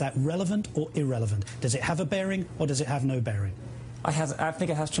 Is that relevant or irrelevant? Does it have a bearing or does it have no bearing? I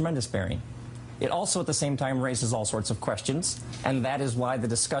think it has tremendous bearing. It also at the same time raises all sorts of questions, and that is why the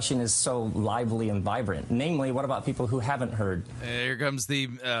discussion is so lively and vibrant. Namely, what about people who haven't heard? Here comes the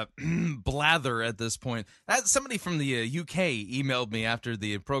blather at this point. Somebody from the UK emailed me after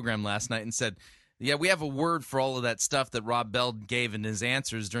the program last night and said, yeah, we have a word for all of that stuff that Rob Bell gave in his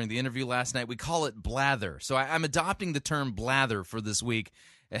answers during the interview last night. We call it blather. So I'm adopting the term blather for this week.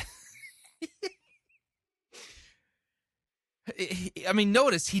 I mean,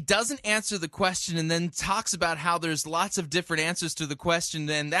 notice he doesn't answer the question and then talks about how there's lots of different answers to the question,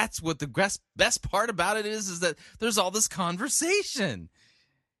 and that's what the best part about it is that there's all this conversation.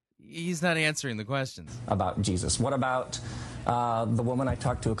 He's not answering the questions. About Jesus. What about the woman I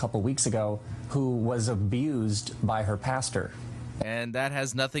talked to a couple weeks ago who was abused by her pastor? And that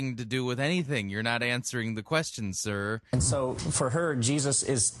has nothing to do with anything. You're not answering the question, sir. And so for her, Jesus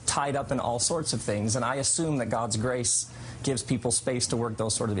is tied up in all sorts of things, and I assume that God's grace gives people space to work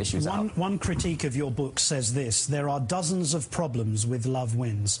those sort of issues out. One critique of your book says this: there are dozens of problems with Love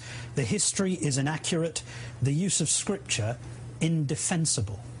Wins. The history is inaccurate, the use of scripture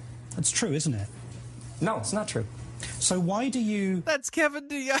indefensible. That's true, isn't it? No, it's not true. So why do you... That's Kevin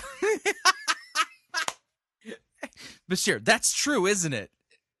DeYoung. Bashir, that's true, isn't it?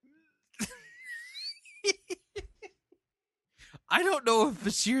 I don't know if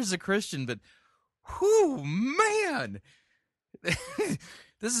Bashir's a Christian, but whew, man.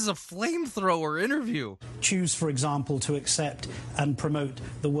 This is a flamethrower interview. Choose, for example, to accept and promote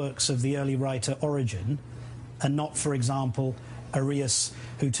the works of the early writer Origen, and not, for example, Arius,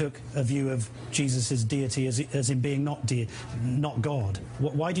 who took a view of Jesus' deity as in being not God.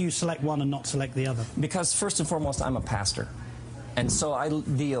 Why do you select one and not select the other? Because first and foremost, I'm a pastor. And so I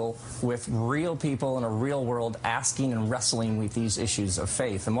deal with real people in a real world asking and wrestling with these issues of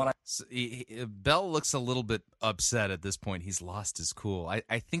faith. And what Bell looks a little bit upset at this point. He's lost his cool.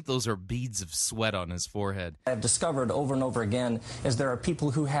 I think those are beads of sweat on his forehead. I've discovered over and over again is there are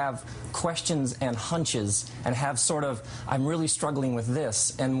people who have questions and hunches and have sort of, I'm really struggling with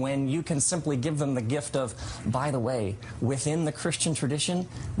this. And when you can simply give them the gift of, by the way, within the Christian tradition,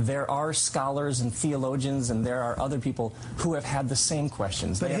 there are scholars and theologians and there are other people who have had the same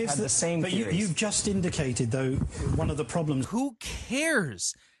questions. They have had the same theories. But you've just indicated, though, one of the problems... Who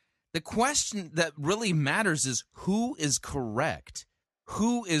cares? The question that really matters is who is correct,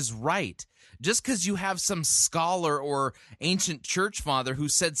 who is right. Just because you have some scholar or ancient church father who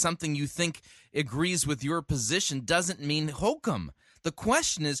said something you think agrees with your position doesn't mean hokum. The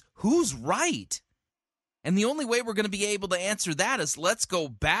question is who's right. And the only way we're going to be able to answer that is let's go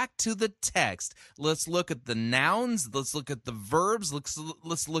back to the text. Let's look at the nouns. Let's look at the verbs.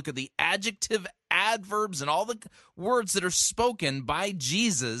 Let's look at the adjective, adverbs, and all the words that are spoken by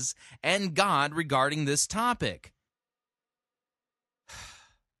Jesus and God regarding this topic.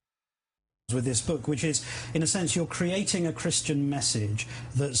 With this book, which is, in a sense, you're creating a Christian message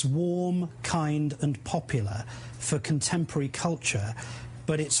that's warm, kind, and popular for contemporary culture,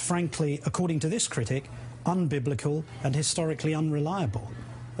 but it's frankly, according to this critic, unbiblical and historically unreliable.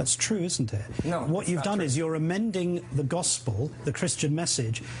 That's true, isn't it? No. What you've done is you're amending the gospel, the Christian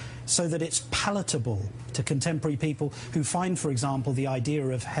message, so that it's palatable to contemporary people who find, for example, the idea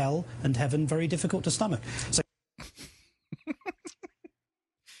of hell and heaven very difficult to stomach. So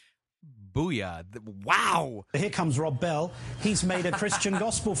Booyah. Wow. here comes Rob Bell. He's made a Christian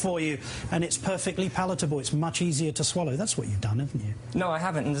gospel for you, and it's perfectly palatable. It's much easier to swallow. That's what you've done, haven't you? No, I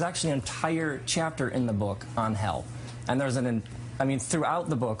haven't. And there's actually an entire chapter in the book on hell. And there's throughout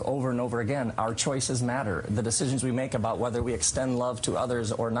the book, over and over again, our choices matter. The decisions we make about whether we extend love to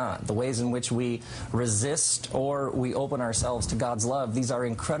others or not, the ways in which we resist or we open ourselves to God's love, these are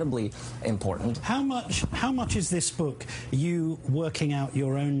incredibly important. How much is this book you working out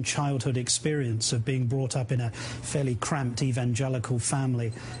your own childhood experience of being brought up in a fairly cramped evangelical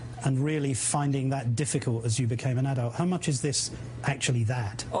family and really finding that difficult as you became an adult? How much is this actually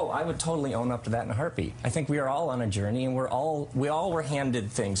that? Oh, I would totally own up to that in a heartbeat. I think we are all on a journey, and we all were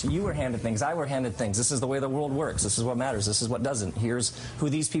handed things. You were handed things. I were handed things. This is the way the world works. This is what matters. This is what doesn't. Here's who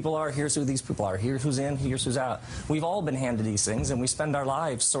these people are. Here's who these people are. Here's who's in. Here's who's out. We've all been handed these things, and we spend our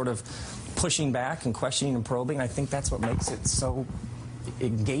lives sort of pushing back and questioning and probing. I think that's what makes it so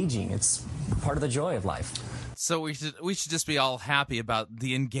engaging. It's part of the joy of life. So we should just be all happy about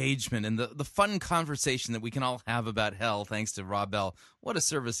the engagement and the fun conversation that we can all have about hell, thanks to Rob Bell. What a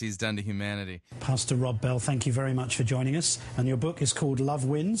service he's done to humanity. Pastor Rob Bell, thank you very much for joining us. And your book is called Love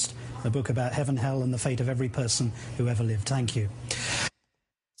Wins, a book about heaven, hell, and the fate of every person who ever lived. Thank you.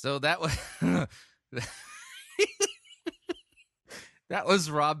 So that was that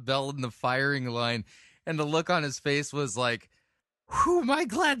was Rob Bell in the firing line, and the look on his face was like, "Whew, am I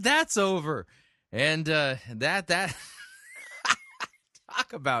glad that's over." And that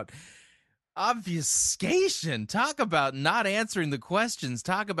talk about obfuscation, talk about not answering the questions,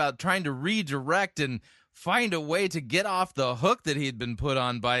 talk about trying to redirect and find a way to get off the hook that he'd been put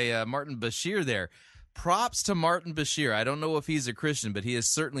on by Martin Bashir there. Props to Martin Bashir. I don't know if he's a Christian, but he has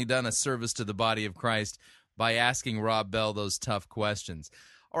certainly done a service to the body of Christ by asking Rob Bell those tough questions.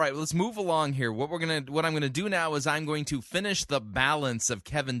 All right, let's move along here. What I'm gonna do now is I'm going to finish the balance of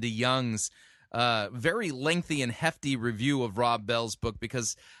Kevin DeYoung's very lengthy and hefty review of Rob Bell's book,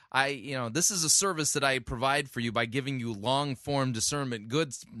 because this is a service that I provide for you by giving you long-form discernment,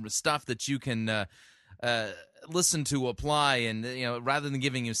 good stuff that you can listen to, apply, and rather than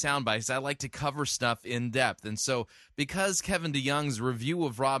giving you sound bites, I like to cover stuff in depth. And so, because Kevin DeYoung's review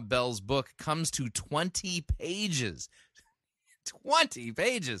of Rob Bell's book comes to 20 pages, 20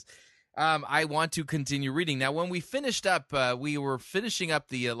 pages. I want to continue reading. Now, when we finished up, we were finishing up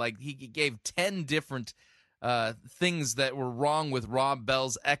the, he gave 10 different things that were wrong with Rob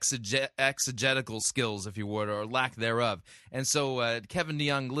Bell's exegetical skills, if you would, or lack thereof. And so Kevin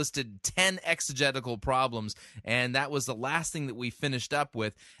DeYoung listed 10 exegetical problems, and that was the last thing that we finished up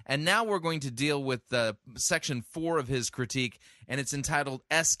with. And now we're going to deal with section 4 of his critique, and it's entitled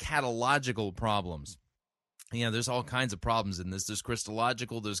Eschatological Problems. There's all kinds of problems in this. There's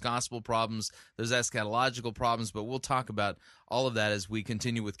Christological, there's gospel problems, there's eschatological problems, but we'll talk about all of that as we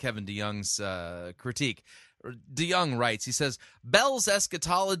continue with Kevin DeYoung's critique. DeYoung writes, he says, Bell's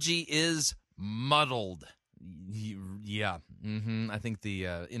eschatology is muddled. Yeah, I think the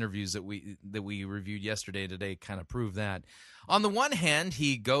interviews that we reviewed yesterday and today kind of prove that. On the one hand,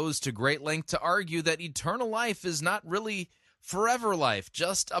 he goes to great length to argue that eternal life is not really forever life,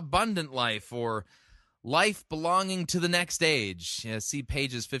 just abundant life, or life belonging to the next age. See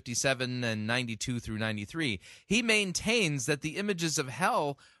pages 57 and 92 through 93. He maintains that the images of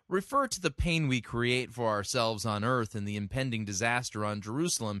hell refer to the pain we create for ourselves on earth and the impending disaster on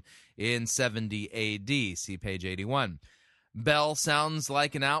Jerusalem in 70 AD. See page 81. Bell sounds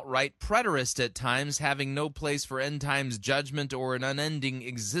like an outright preterist at times, having no place for end times judgment or an unending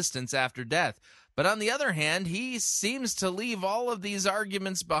existence after death. But on the other hand, he seems to leave all of these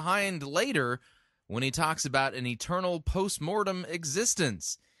arguments behind later when he talks about an eternal post-mortem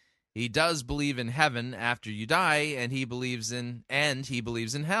existence. He does believe in heaven after you die, and he believes in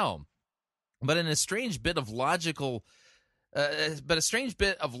hell. But a strange bit of logic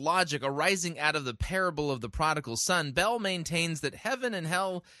arising out of the parable of the prodigal son, Bell maintains that heaven and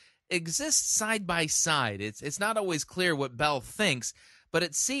hell exist side by side. It's not always clear what Bell thinks, but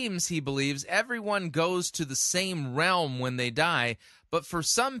it seems he believes everyone goes to the same realm when they die, but for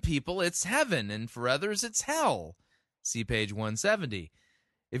some people it's heaven, and for others it's hell. See page 170.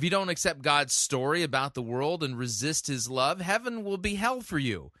 If you don't accept God's story about the world and resist his love, heaven will be hell for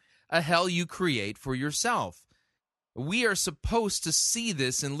you, a hell you create for yourself. We are supposed to see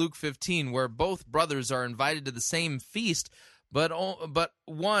this in Luke 15, where both brothers are invited to the same feast, but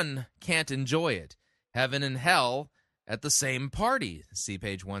one can't enjoy it. Heaven and hell at the same party. See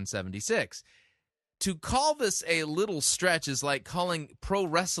page 176. To call this a little stretch is like calling pro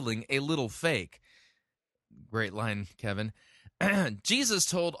wrestling a little fake. Great line, Kevin. Jesus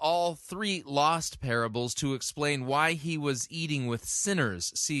told all 3 lost parables to explain why he was eating with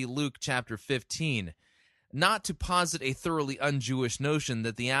sinners. See Luke chapter 15. Not to posit a thoroughly un-Jewish notion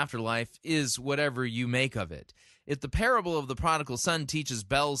that the afterlife is whatever you make of it. If the parable of the prodigal son teaches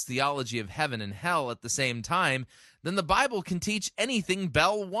Bell's theology of heaven and hell at the same time, then the Bible can teach anything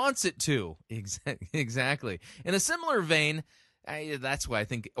Bell wants it to. Exactly. In a similar vein, that's why I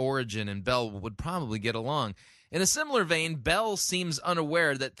think Origen and Bell would probably get along. In a similar vein, Bell seems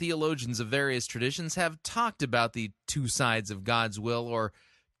unaware that theologians of various traditions have talked about the 2 sides of God's will, or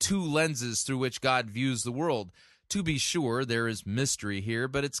 2 lenses through which God views the world. To be sure, there is mystery here,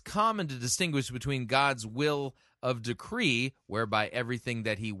 but it's common to distinguish between God's will of decree, whereby everything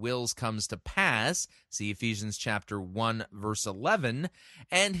that he wills comes to pass, see Ephesians chapter 1, verse 11,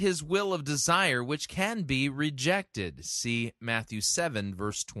 and his will of desire, which can be rejected, see Matthew 7,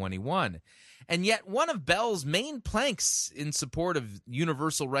 verse 21. And yet one of Bell's main planks in support of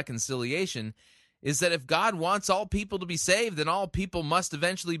universal reconciliation is that if God wants all people to be saved, then all people must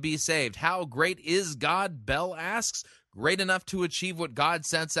eventually be saved. How great is God, Bell asks? Great enough to achieve what God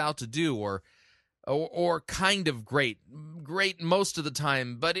sets out to do, or kind of great most of the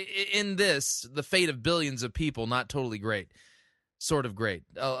time, but in this, the fate of billions of people, not totally great, sort of great,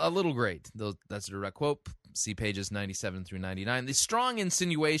 a little great. That's a direct quote. See pages 97 through 99. The strong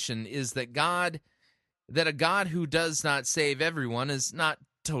insinuation is that a God who does not save everyone is not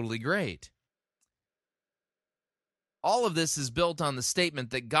totally great. All of this is built on the statement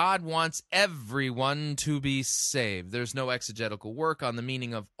that God wants everyone to be saved. There's no exegetical work on the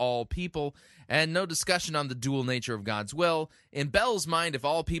meaning of all people, and no discussion on the dual nature of God's will. In Bell's mind, if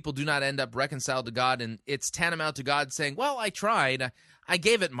all people do not end up reconciled to God, and it's tantamount to God saying, well, I tried, I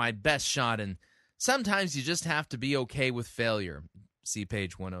gave it my best shot, and sometimes you just have to be okay with failure. See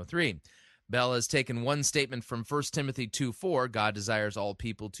page 103. Bell has taken one statement from 1 Timothy 2:4, God desires all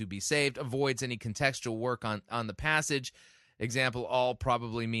people to be saved, avoids any contextual work on the passage. Example, all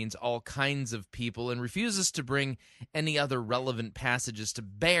probably means all kinds of people, and refuses to bring any other relevant passages to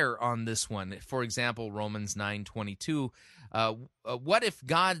bear on this one. For example, Romans 9:22. What if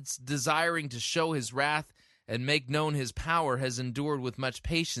God's desiring to show his wrath and make known his power has endured with much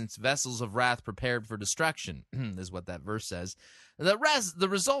patience vessels of wrath prepared for destruction? Is what that verse says. The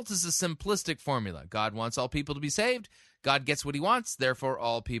result is a simplistic formula. God wants all people to be saved. God gets what he wants. Therefore,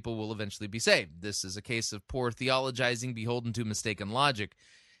 all people will eventually be saved. This is a case of poor theologizing beholden to mistaken logic.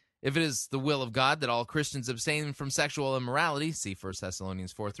 If it is the will of God that all Christians abstain from sexual immorality, see 1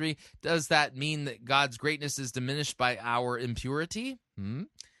 Thessalonians 4:3, does that mean that God's greatness is diminished by our impurity?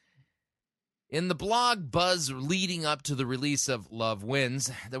 In the blog buzz leading up to the release of Love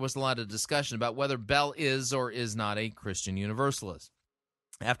Wins, there was a lot of discussion about whether Bell is or is not a Christian universalist.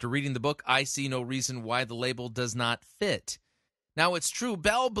 After reading the book, I see no reason why the label does not fit. Now, it's true,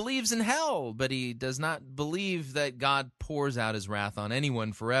 Bell believes in hell, but he does not believe that God pours out his wrath on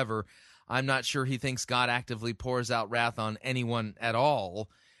anyone forever. I'm not sure he thinks God actively pours out wrath on anyone at all.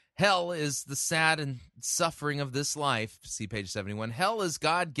 Hell is the sad and suffering of this life. See page 71. Hell is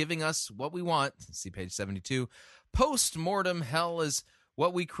God giving us what we want. See page 72. Post-mortem, hell is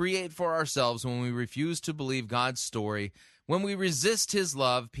what we create for ourselves when we refuse to believe God's story, when we resist his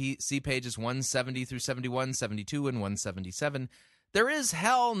love. See pages 170 through 71, 72, and 177. There is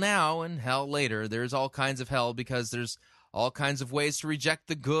hell now and hell later. There's all kinds of hell because there's all kinds of ways to reject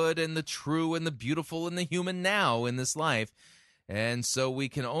the good and the true and the beautiful and the human now in this life. And so we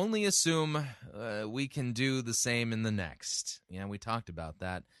can only assume we can do the same in the next. Yeah, we talked about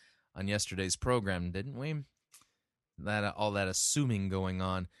that on yesterday's program, didn't we? All that assuming going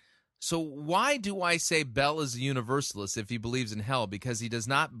on. So why do I say Bell is a universalist if he believes in hell? Because he does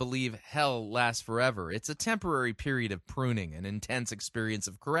not believe hell lasts forever. It's a temporary period of pruning, an intense experience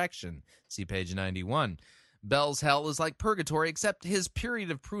of correction. See page 91. Bell's hell is like purgatory, except his period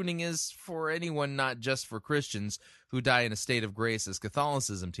of pruning is for anyone, not just for Christians who die in a state of grace, as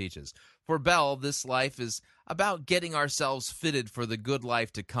Catholicism teaches. For Bell, this life is about getting ourselves fitted for the good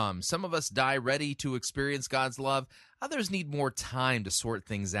life to come. Some of us die ready to experience God's love. Others need more time to sort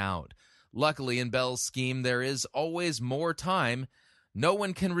things out. Luckily, in Bell's scheme, there is always more time. No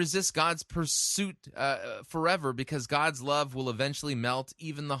one can resist God's pursuit forever, because God's love will eventually melt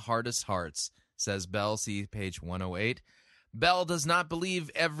even the hardest hearts, says Bell. See page 108. Bell does not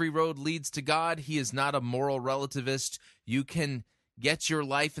believe every road leads to God. He is not a moral relativist. You can get your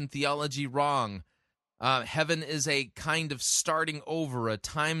life and theology wrong. Heaven is a kind of starting over, a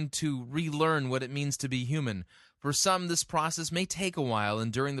time to relearn what it means to be human. For some, this process may take a while,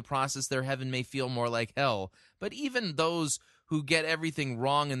 and during the process, their heaven may feel more like hell. But even those who get everything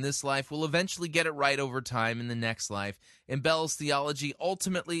wrong in this life will eventually get it right over time in the next life. In Bell's theology,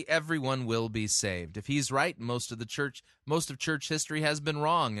 ultimately everyone will be saved. If he's right, most of church history has been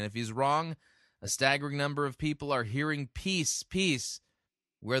wrong. And if he's wrong, a staggering number of people are hearing peace, peace,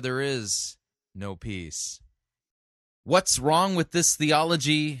 where there is no peace. What's wrong with this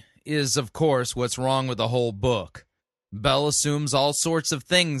theology is, of course, what's wrong with the whole book. Bell assumes all sorts of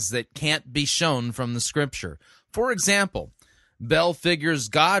things that can't be shown from the Scripture. For example, Bell figures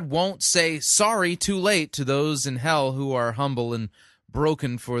God won't say sorry too late to those in hell who are humble and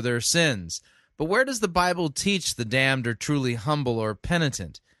broken for their sins. But where does the Bible teach the damned are truly humble or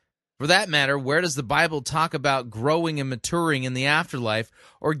penitent? For that matter, where does the Bible talk about growing and maturing in the afterlife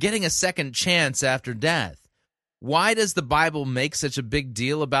or getting a second chance after death? Why does the Bible make such a big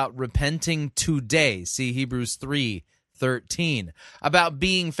deal about repenting today? See Hebrews 3:13. About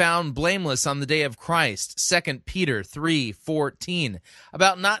being found blameless on the day of Christ, 2 Peter 3:14.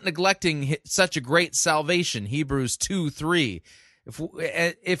 About not neglecting such a great salvation, Hebrews 2:3.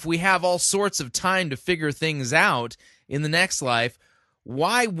 if we have all sorts of time to figure things out in the next life,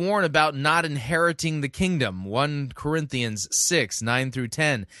 why warn about not inheriting the kingdom? 1 Corinthians 6, 9 through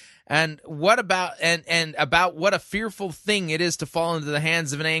 10. And what about and about what a fearful thing it is to fall into the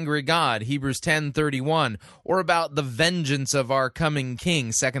hands of an angry God, Hebrews 10:31, or about the vengeance of our coming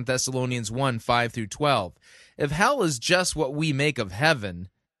King, 2 Thessalonians 1, 5 through 12. If hell is just what we make of heaven,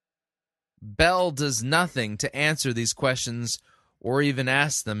 Bell does nothing to answer these questions or even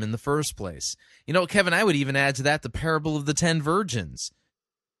ask them in the first place. You know, Kevin, I would even add to that the parable of the 10 virgins.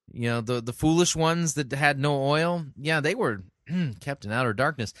 You know, the foolish ones that had no oil, yeah, they were kept in outer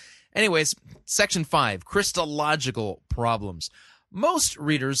darkness. Anyways, Section 5, Christological Problems. Most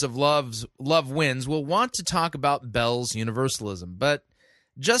readers of Love Wins will want to talk about Bell's universalism, but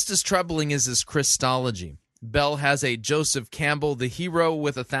just as troubling is his Christology. Bell has a Joseph Campbell, the hero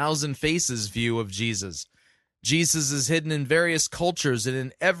with 1,000 faces view of Jesus. Jesus is hidden in various cultures and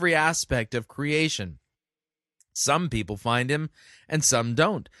in every aspect of creation. Some people find him, and some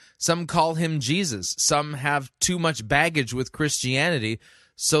don't. Some call him Jesus. Some have too much baggage with Christianity,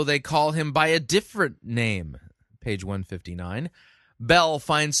 so they call him by a different name. Page 159. Bell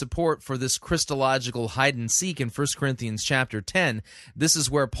finds support for this Christological hide-and-seek in 1 Corinthians chapter 10. This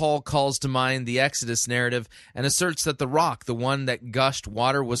is where Paul calls to mind the Exodus narrative and asserts that the rock, the one that gushed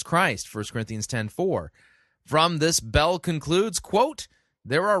water, was Christ, 1 Corinthians 10:4. From this, Bell concludes, quote,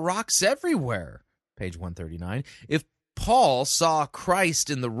 there are rocks everywhere, page 139. If Paul saw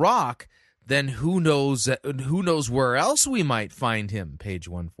Christ in the rock, then who knows where else we might find him, page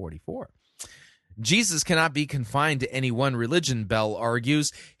 144. Jesus cannot be confined to any one religion, Bell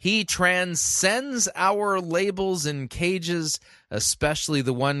argues. He transcends our labels and cages, especially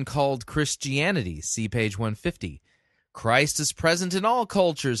the one called Christianity, see page 150. Christ is present in all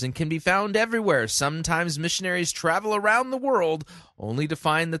cultures and can be found everywhere. Sometimes missionaries travel around the world only to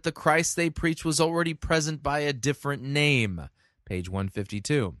find that the Christ they preach was already present by a different name. Page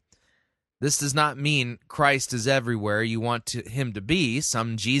 152. This does not mean Christ is everywhere you want him to be.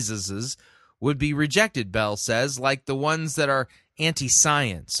 Some Jesuses would be rejected, Bell says, like the ones that are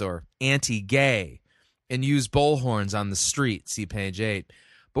anti-science or anti-gay and use bullhorns on the street. See page 8.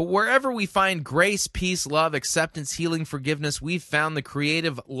 But wherever we find grace, peace, love, acceptance, healing, forgiveness, we've found the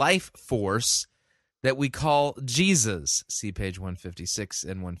creative life force that we call Jesus. See page 156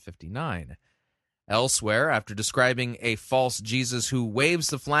 and 159. Elsewhere, after describing a false Jesus who waves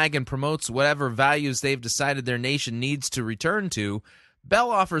the flag and promotes whatever values they've decided their nation needs to return to,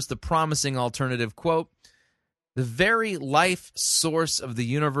 Bell offers the promising alternative, quote, the very life source of the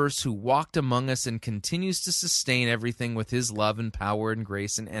universe who walked among us and continues to sustain everything with his love and power and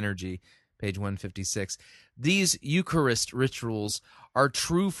grace and energy, page 156. These Eucharist rituals are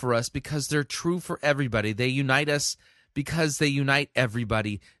true for us because they're true for everybody. They unite us because they unite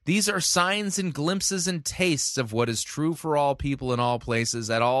everybody. These are signs and glimpses and tastes of what is true for all people in all places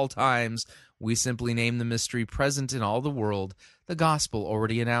at all times. We simply name the mystery present in all the world, the gospel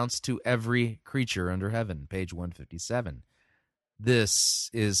already announced to every creature under heaven, page 157.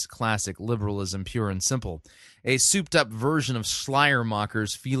 This is classic liberalism, pure and simple, a souped-up version of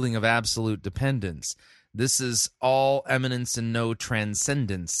Schleiermacher's feeling of absolute dependence. This is all eminence and no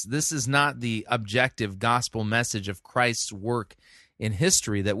transcendence. This is not the objective gospel message of Christ's work in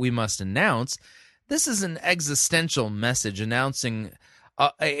history that we must announce. This is an existential message announcing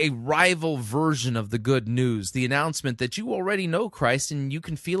a rival version of the good news, the announcement that you already know Christ and you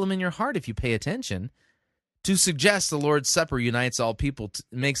can feel him in your heart if you pay attention. To suggest the Lord's Supper unites all people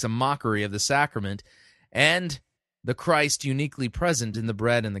makes a mockery of the sacrament and the Christ uniquely present in the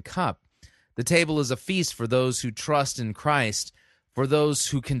bread and the cup. The table is a feast for those who trust in Christ, for those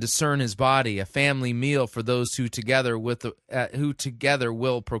who can discern his body, a family meal for those who together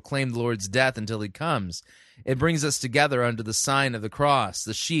will proclaim the Lord's death until he comes. It brings us together under the sign of the cross.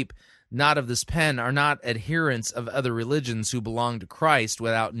 The sheep, not of this pen, are not adherents of other religions who belong to Christ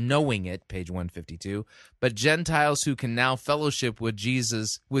without knowing it, page 152, but Gentiles who can now fellowship with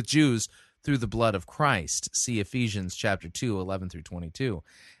Jews through the blood of Christ. See Ephesians chapter 2, 11 through 22.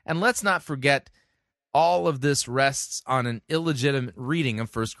 And let's not forget, all of this rests on an illegitimate reading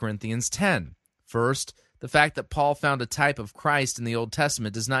of 1 Corinthians 10. First, the fact that Paul found a type of Christ in the Old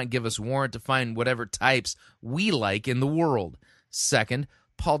Testament does not give us warrant to find whatever types we like in the world. Second,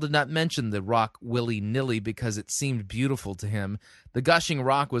 Paul did not mention the rock willy-nilly because it seemed beautiful to him. The gushing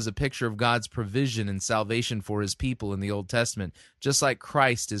rock was a picture of God's provision and salvation for his people in the Old Testament, just like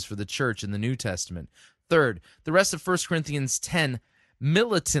Christ is for the church in the New Testament. Third, the rest of 1 Corinthians 10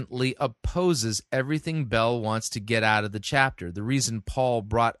 militantly opposes everything Bell wants to get out of the chapter. The reason Paul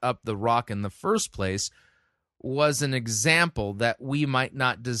brought up the rock in the first place was an example that we might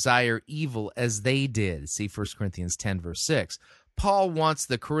not desire evil as they did. See 1 Corinthians 10, verse 6. Paul wants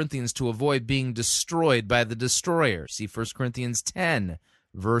the Corinthians to avoid being destroyed by the destroyer. See 1 Corinthians 10,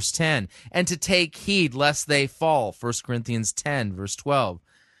 verse 10. And to take heed lest they fall. 1 Corinthians 10, verse 12.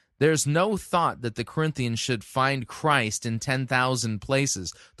 There's no thought that the Corinthians should find Christ in 10,000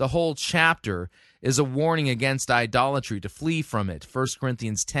 places. The whole chapter is a warning against idolatry, to flee from it. 1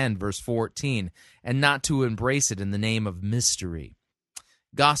 Corinthians 10, verse 14. And not to embrace it in the name of mystery.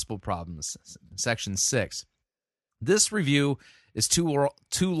 Gospel problems, section 6. This review is too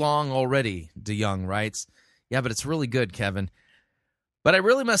long already, DeYoung writes. Yeah, but it's really good, Kevin. But I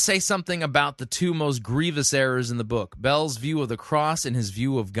really must say something about the two most grievous errors in the book, Bell's view of the cross and his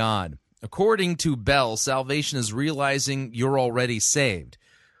view of God. According to Bell, salvation is realizing you're already saved.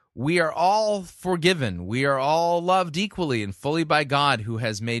 We are all forgiven. We are all loved equally and fully by God, who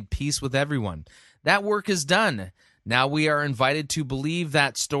has made peace with everyone. That work is done. Now we are invited to believe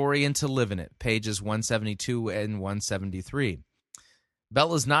that story and to live in it. Pages 172 and 173.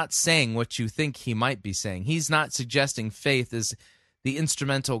 Bell is not saying what you think he might be saying. He's not suggesting faith is the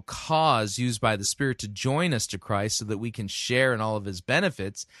instrumental cause used by the Spirit to join us to Christ so that we can share in all of his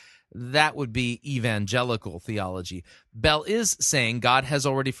benefits. That would be evangelical theology. Bell is saying God has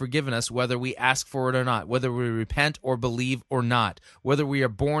already forgiven us whether we ask for it or not, whether we repent or believe or not, whether we are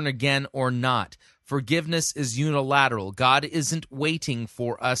born again or not. Forgiveness is unilateral. God isn't waiting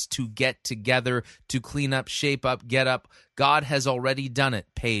for us to get together, to clean up, shape up, get up. God has already done it.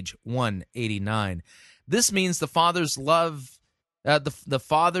 Page 189. This means the Father's love, the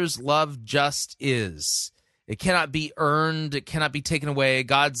Father's love just is. It cannot be earned. It cannot be taken away.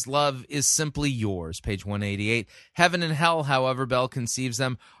 God's love is simply yours. Page 188. Heaven and hell, however Bell conceives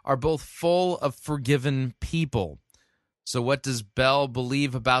them, are both full of forgiven people. So what does Bell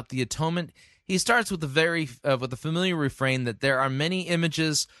believe about the atonement? He starts with the familiar refrain that there are many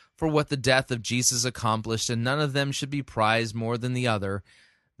images for what the death of Jesus accomplished, and none of them should be prized more than the other.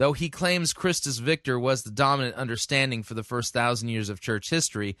 Though he claims Christus Victor was the dominant understanding for the first 1,000 years of church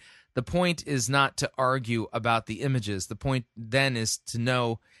history, the point is not to argue about the images. The point then is to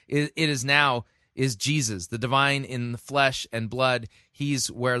know it is Jesus, the divine in the flesh and blood.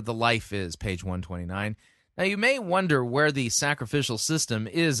 He's where the life is, page 129. Now, you may wonder where the sacrificial system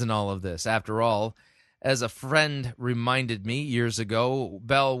is in all of this. After all, as a friend reminded me years ago,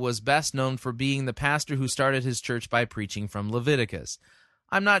 Bell was best known for being the pastor who started his church by preaching from Leviticus.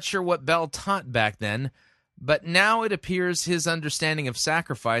 I'm not sure what Bell taught back then, but now it appears his understanding of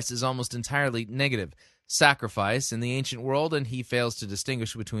sacrifice is almost entirely negative. Sacrifice in the ancient world, and he fails to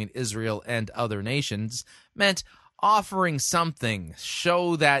distinguish between Israel and other nations, meant offering something,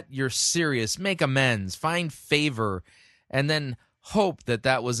 show that you're serious, make amends, find favor, and then hope that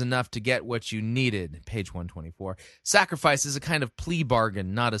that was enough to get what you needed. Page 124. Sacrifice is a kind of plea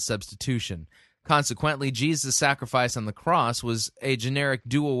bargain, not a substitution. Consequently, Jesus' sacrifice on the cross was a generic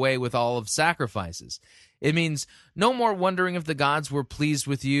do-away with all of sacrifices. It means no more wondering if the gods were pleased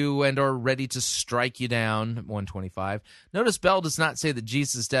with you and are ready to strike you down, 125. Notice Bell does not say that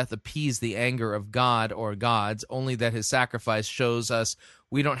Jesus' death appeased the anger of God or gods, only that his sacrifice shows us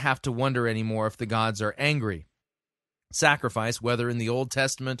we don't have to wonder anymore if the gods are angry. Sacrifice, whether in the Old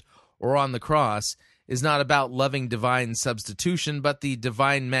Testament or on the cross, is not about loving divine substitution, but the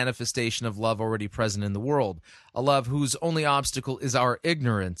divine manifestation of love already present in the world, a love whose only obstacle is our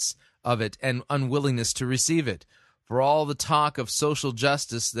ignorance of it and unwillingness to receive it. For all the talk of social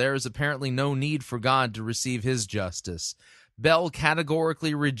justice, there is apparently no need for God to receive his justice. Bell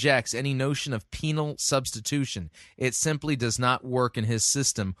categorically rejects any notion of penal substitution. It simply does not work in his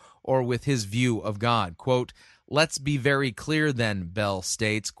system or with his view of God. Quote, "Let's be very clear then," Bell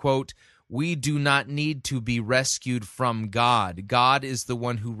states, quote, "we do not need to be rescued from God. God is the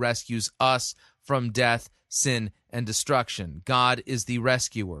one who rescues us from death, sin, and destruction. God is the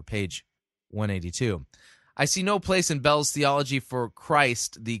rescuer." Page 182. I see no place in Bell's theology for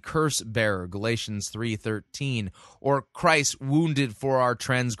Christ, the curse-bearer, Galatians 3:13, or Christ wounded for our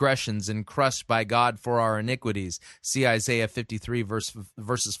transgressions and crushed by God for our iniquities, see Isaiah 53,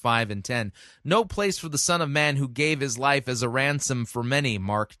 verses 5 and 10. No place for the Son of Man who gave his life as a ransom for many,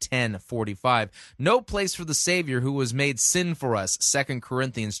 Mark 10:45. No place for the Savior who was made sin for us, 2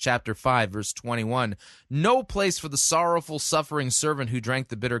 Corinthians chapter 5, verse 21. No place for the sorrowful, suffering servant who drank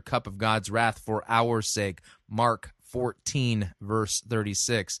the bitter cup of God's wrath for our sake, Mark 14, verse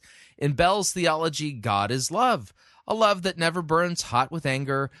 36. In Bell's theology, God is love. a love that never burns hot with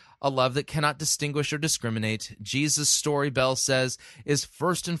anger, a love that cannot distinguish or discriminate. Jesus' story, Bell says, is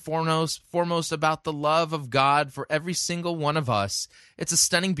first and foremost about the love of God for every single one of us. It's a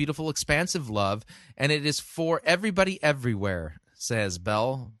stunning, beautiful, expansive love, and it is for everybody everywhere, says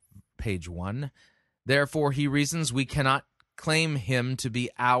Bell, page 1. Therefore, he reasons we cannot claim him to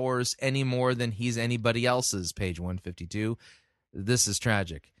be ours any more than he's anybody else's, page 152. This is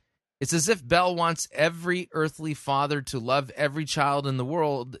tragic. It's as if Bell wants every earthly father to love every child in the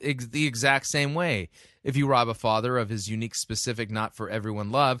world the exact same way. If you rob a father of his unique, specific,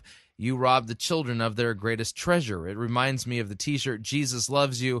 not-for-everyone love, you rob the children of their greatest treasure. It reminds me of the t-shirt, Jesus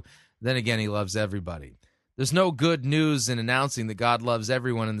loves you, then again he loves everybody. There's no good news in announcing that God loves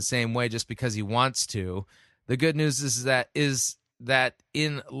everyone in the same way just because he wants to. The good news is that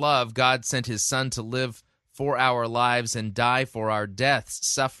in love, God sent his Son to live for our lives and die for our deaths,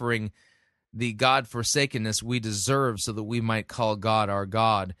 suffering the God-forsakenness we deserve so that we might call God our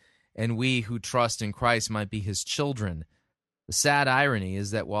God, and we who trust in Christ might be his children. The sad irony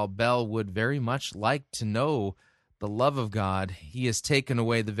is that while Bell would very much like to know the love of God, he has taken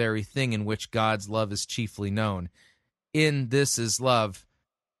away the very thing in which God's love is chiefly known. In this is love,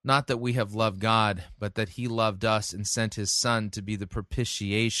 not that we have loved God, but that he loved us and sent his Son to be the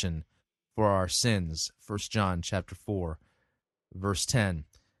propitiation for our sins. 1 John chapter 4, verse 10.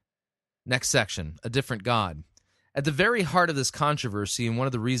 Next section, a different God. At the very heart of this controversy, and one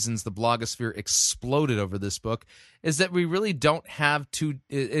of the reasons the blogosphere exploded over this book, is that we really do have two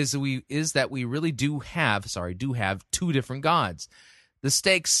different gods. The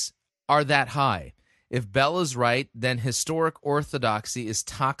stakes are that high. If Bell is right, then historic orthodoxy is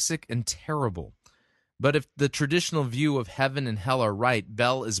toxic and terrible. But if the traditional view of heaven and hell are right,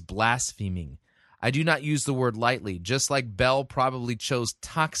 Bell is blaspheming. I do not use the word lightly, just like Bell probably chose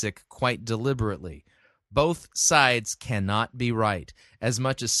toxic quite deliberately. Both sides cannot be right. As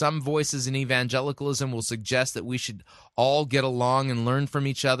much as some voices in evangelicalism will suggest that we should all get along and learn from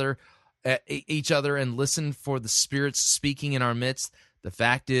each other and listen for the Spirit's speaking in our midst, the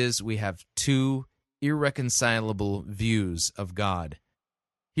fact is we have two irreconcilable views of God.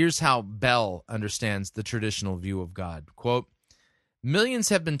 Here's how Bell understands the traditional view of God. Quote, millions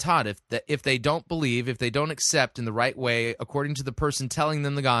have been taught if they don't believe, if they don't accept in the right way according to the person telling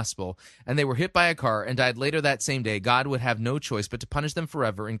them the gospel, and they were hit by a car and died later that same day, God would have no choice but to punish them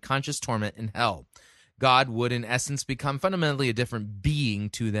forever in conscious torment in hell. God would, in essence, become fundamentally a different being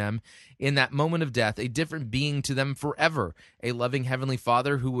to them in that moment of death, a different being to them forever. A loving Heavenly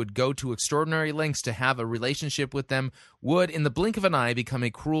Father who would go to extraordinary lengths to have a relationship with them would, in the blink of an eye, become a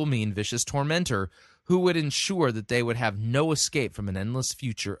cruel, mean, vicious tormentor who would ensure that they would have no escape from an endless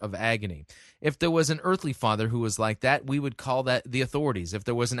future of agony. If there was an earthly father who was like that, we would call that the authorities. If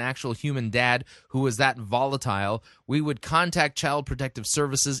there was an actual human dad who was that volatile, we would contact Child Protective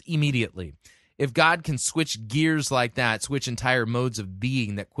Services immediately. If God can switch gears like that, switch entire modes of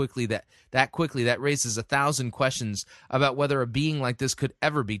being that quickly, that raises 1,000 questions about whether a being like this could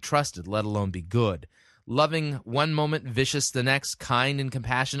ever be trusted, let alone be good. Loving one moment, vicious the next, kind and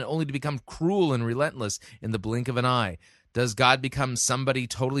compassionate, only to become cruel and relentless in the blink of an eye. Does God become somebody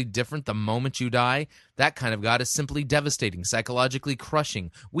totally different the moment you die? That kind of God is simply devastating, psychologically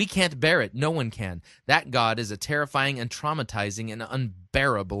crushing. We can't bear it. No one can. That God is a terrifying and traumatizing and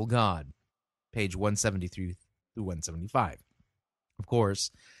unbearable God. Page 173 through 175. Of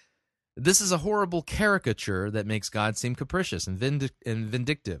course, this is a horrible caricature that makes God seem capricious and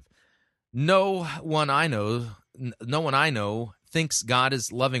vindictive. No one I know thinks God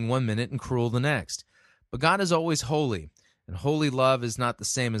is loving one minute and cruel the next. But God is always holy, and holy love is not the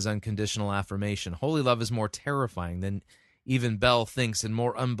same as unconditional affirmation. Holy love is more terrifying than even Bell thinks and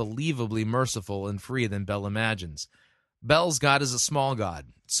more unbelievably merciful and free than Bell imagines. Bell's God is a small God,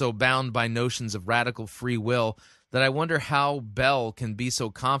 so bound by notions of radical free will that I wonder how Bell can be so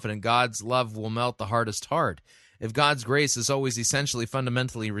confident God's love will melt the hardest heart. If God's grace is always essentially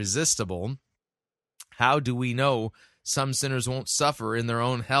fundamentally resistible, how do we know some sinners won't suffer in their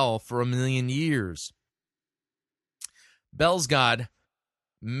own hell for 1,000,000 years? Bell's God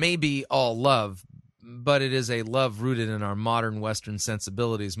may be all love, but it is a love rooted in our modern Western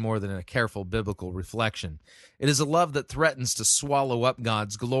sensibilities more than a careful biblical reflection. It is a love that threatens to swallow up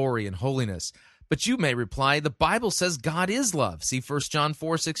God's glory and holiness. But you may reply, the Bible says God is love. See 1 John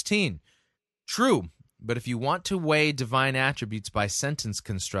 4:16. True, but if you want to weigh divine attributes by sentence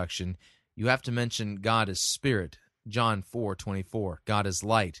construction, you have to mention God is spirit, John 4:24. God is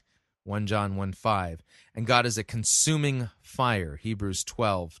light, 1 John 1:5. And God is a consuming fire, Hebrews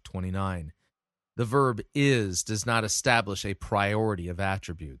 12:29. The verb is does not establish a priority of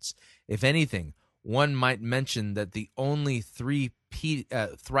attributes. If anything, one might mention that the only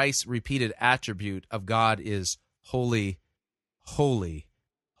thrice repeated attribute of God is holy, holy,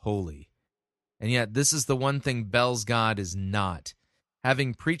 holy. And yet this is the one thing Bel's God is not.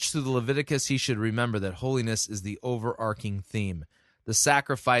 Having preached through the Leviticus, he should remember that holiness is the overarching theme. The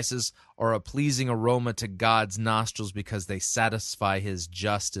sacrifices are a pleasing aroma to God's nostrils because they satisfy his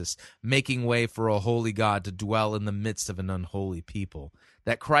justice, making way for a holy God to dwell in the midst of an unholy people.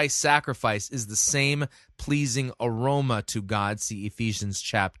 That Christ's sacrifice is the same pleasing aroma to God, see Ephesians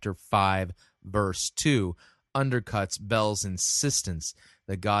chapter 5, verse 2, undercuts Bel's insistence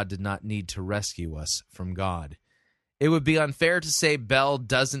that God did not need to rescue us from God. It would be unfair to say Bel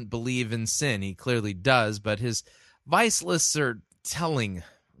doesn't believe in sin. He clearly does, but his vice lists are telling.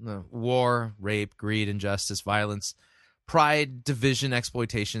 War, rape, greed, injustice, violence, pride, division,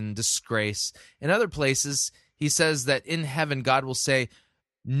 exploitation, disgrace. In other places, he says that in heaven God will say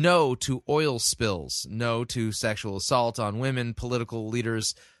no to oil spills, no to sexual assault on women, political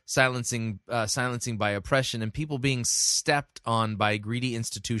leaders silencing by oppression, and people being stepped on by greedy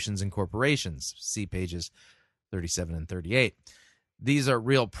institutions and corporations. See pages 37 and 38. These are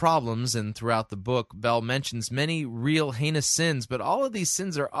real problems, and throughout the book, Bel mentions many real heinous sins, but all of these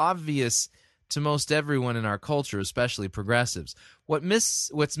sins are obvious to most everyone in our culture, especially progressives.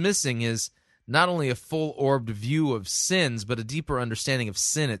 What's missing is not only a full-orbed view of sins, but a deeper understanding of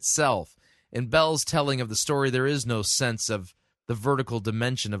sin itself. In Bel's telling of the story, there is no sense of the vertical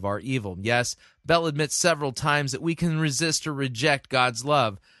dimension of our evil. Yes, Bel admits several times that we can resist or reject God's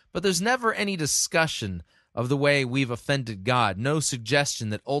love, but there's never any discussion of the way we've offended God. No suggestion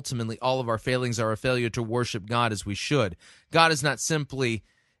that ultimately all of our failings are a failure to worship God as we should. God is not simply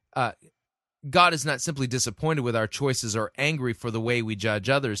disappointed with our choices or angry for the way we judge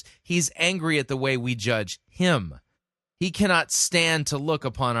others. He's angry at the way we judge him. He cannot stand to look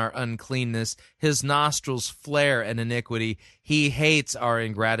upon our uncleanness. His nostrils flare at iniquity. He hates our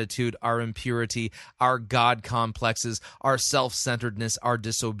ingratitude, our impurity, our God complexes, our self-centeredness, our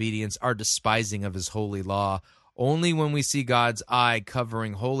disobedience, our despising of his holy law. Only when we see God's eye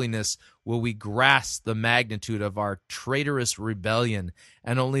covering holiness will we grasp the magnitude of our traitorous rebellion,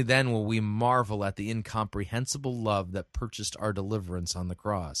 and only then will we marvel at the incomprehensible love that purchased our deliverance on the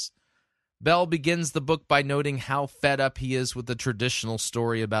cross. Bel begins the book by noting how fed up he is with the traditional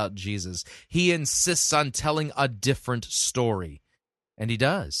story about Jesus. He insists on telling a different story, and he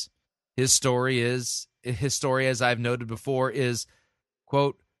does. His story, as I've noted before, is,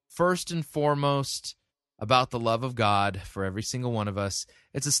 quote, first and foremost about the love of God for every single one of us.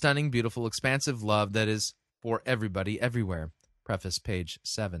 It's a stunning, beautiful, expansive love that is for everybody, everywhere. Preface, page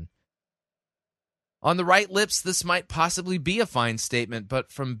 7. On the right lips, this might possibly be a fine statement,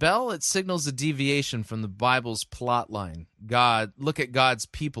 but from Bel, it signals a deviation from the Bible's plot line. Look at God's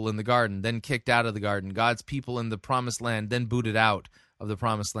people in the garden, then kicked out of the garden. God's people in the promised land, then booted out of the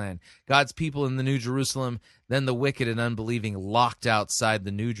promised land. God's people in the New Jerusalem, then the wicked and unbelieving locked outside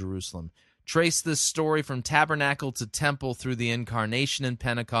the New Jerusalem. Trace this story from tabernacle to temple through the incarnation and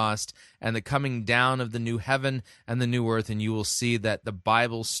Pentecost and the coming down of the new heaven and the new earth, and you will see that the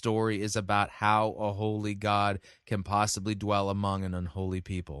Bible story is about how a holy God can possibly dwell among an unholy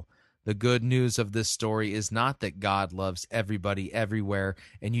people. The good news of this story is not that God loves everybody everywhere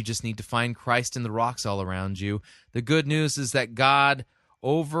and you just need to find Christ in the rocks all around you. The good news is that God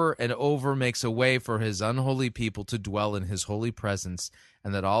over and over makes a way for his unholy people to dwell in his holy presence,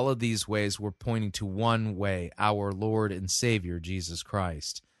 and that all of these ways were pointing to one way, our Lord and Savior, Jesus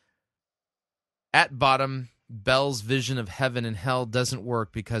Christ. At bottom, Bel's vision of heaven and hell doesn't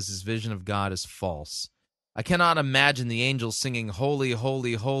work because his vision of God is false. I cannot imagine the angels singing, "Holy,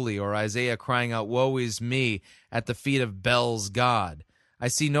 holy, holy," or Isaiah crying out, "Woe is me," at the feet of Bel's God. I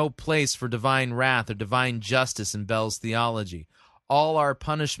see no place for divine wrath or divine justice in Bel's theology. All our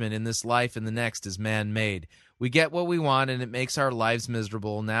punishment in this life and the next is man-made. We get what we want, and it makes our lives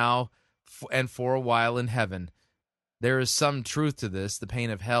miserable now and for a while in heaven. There is some truth to this. The pain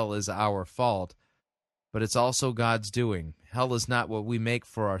of hell is our fault, but it's also God's doing. Hell is not what we make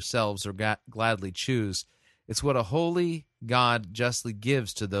for ourselves or gladly choose. It's what a holy God justly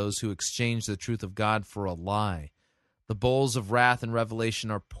gives to those who exchange the truth of God for a lie. The bowls of wrath and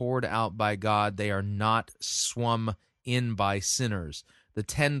revelation are poured out by God. They are not swum in by sinners. The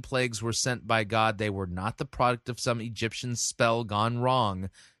 10 plagues were sent by God. They were not the product of some Egyptian spell gone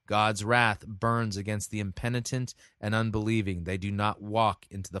wrong. God's wrath burns against the impenitent and unbelieving. They do not walk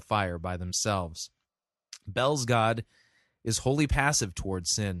into the fire by themselves. Bel's God is wholly passive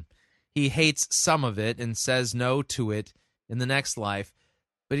towards sin. He hates some of it and says no to it in the next life,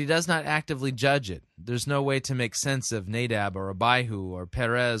 but he does not actively judge it. There's no way to make sense of Nadab or Abihu or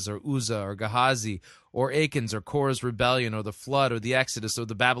Perez or Uzzah or Gehazi or Achan's or Korah's rebellion or the flood or the Exodus or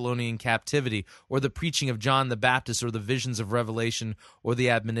the Babylonian captivity or the preaching of John the Baptist or the visions of Revelation or the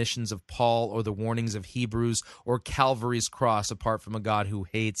admonitions of Paul or the warnings of Hebrews or Calvary's cross apart from a God who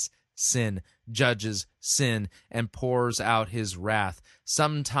hates sin, judges sin, and pours out his wrath,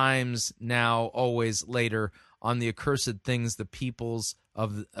 sometimes now, always later, on the accursed things, the peoples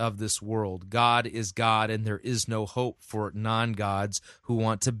of this world. God is God, and there is no hope for non-gods who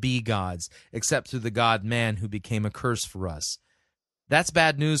want to be gods, except through the God-man who became a curse for us. That's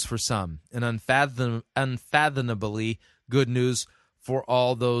bad news for some, and unfathomably good news for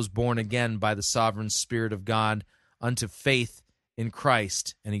all those born again by the sovereign Spirit of God unto faith in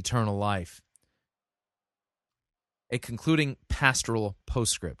Christ and eternal life. A concluding pastoral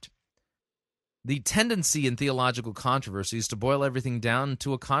postscript. The tendency in theological controversy is to boil everything down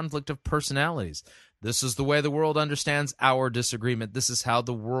to a conflict of personalities. This is the way the world understands our disagreement. This is how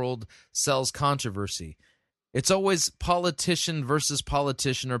the world sells controversy. It's always politician versus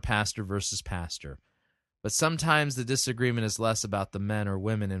politician or pastor versus pastor. But sometimes the disagreement is less about the men or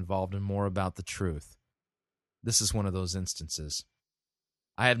women involved and more about the truth. This is one of those instances.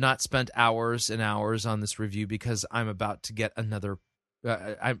 I have not spent hours and hours on this review because I'm about to get another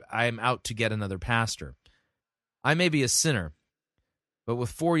I am out to get another pastor. I may be a sinner, but with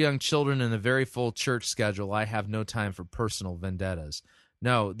 4 young children and a very full church schedule, I have no time for personal vendettas.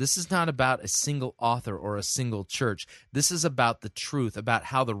 No, this is not about a single author or a single church. This is about the truth, about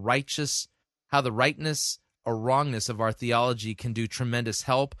how the rightness or wrongness of our theology can do tremendous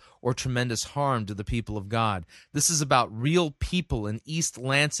help or tremendous harm to the people of God. This is about real people in East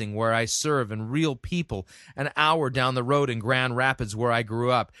Lansing, where I serve, and real people an hour down the road in Grand Rapids, where I grew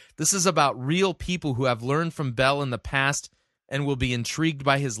up. This is about real people who have learned from Bell in the past and will be intrigued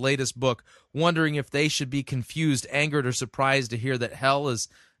by his latest book, wondering if they should be confused, angered, or surprised to hear that hell is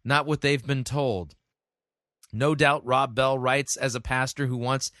not what they've been told. No doubt Rob Bell writes as a pastor who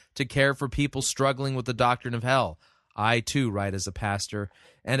wants to care for people struggling with the doctrine of hell. I, too, write as a pastor,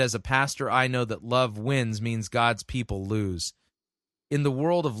 and as a pastor I know that love wins means God's people lose. In the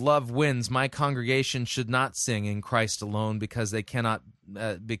world of love wins, my congregation should not sing in Christ alone because they cannot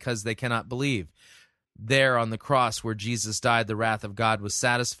believe. There on the cross where Jesus died, the wrath of God was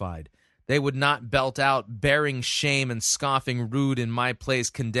satisfied. They would not belt out, bearing shame and scoffing rude, in my place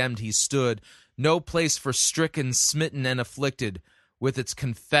condemned he stood. No place for stricken, smitten, and afflicted. With its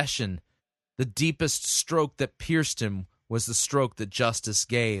confession, the deepest stroke that pierced him was the stroke that justice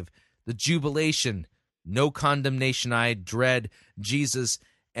gave. The jubilation, no condemnation I dread. Jesus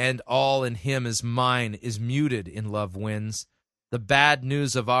and all in him is mine, is muted in love wins. The bad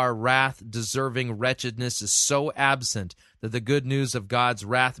news of our wrath-deserving wretchedness is so absent that the good news of God's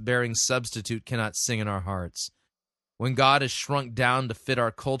wrath-bearing substitute cannot sing in our hearts. When God is shrunk down to fit our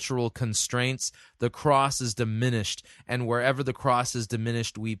cultural constraints, the cross is diminished, and wherever the cross is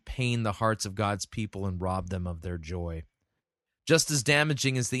diminished, we pain the hearts of God's people and rob them of their joy. Just as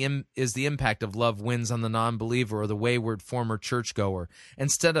damaging is the impact of love wins on the non-believer or the wayward former churchgoer.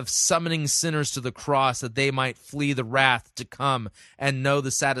 Instead of summoning sinners to the cross that they might flee the wrath to come and know the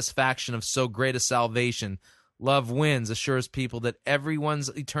satisfaction of so great a salvation, love wins assures people that everyone's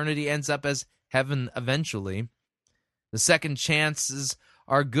eternity ends up as heaven eventually. The second chances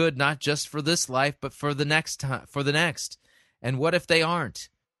are good not just for this life, but for the next. And what if they aren't?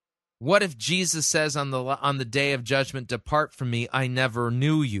 What if Jesus says on the day of judgment, "Depart from me, I never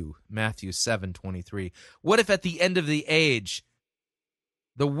knew you," Matthew 7:23. What if at the end of the age,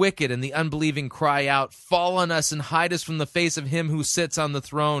 the wicked and the unbelieving cry out, "Fall on us and hide us from the face of him who sits on the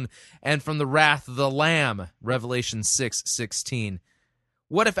throne and from the wrath of the Lamb," Revelation 6:16.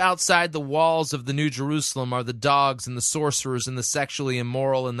 What if outside the walls of the New Jerusalem are the dogs and the sorcerers and the sexually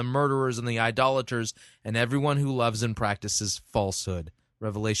immoral and the murderers and the idolaters and everyone who loves and practices falsehood?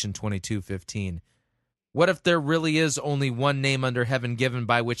 Revelation 22:15. What if there really is only one name under heaven given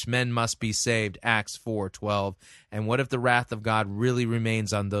by which men must be saved? Acts 4:12. And what if the wrath of God really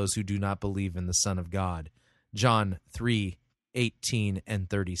remains on those who do not believe in the Son of God? John 3:18 and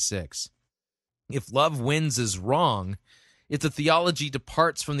 36. If love wins is wrong, if the theology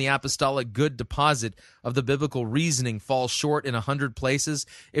departs from the apostolic good deposit of the biblical reasoning, falls short in 100 places,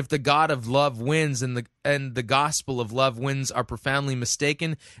 if the God of love wins and the gospel of love wins are profoundly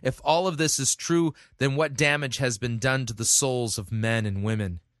mistaken, if all of this is true, then what damage has been done to the souls of men and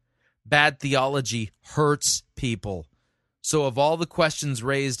women? Bad theology hurts people. So of all the questions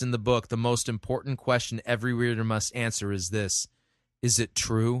raised in the book, the most important question every reader must answer is this: is it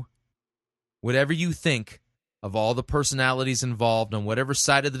true? Whatever you think, Of all the personalities involved on whatever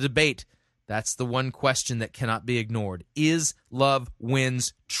side of the debate, that's the one question that cannot be ignored. Is love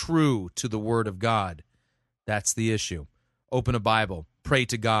wins true to the Word of God? That's the issue. Open a Bible, pray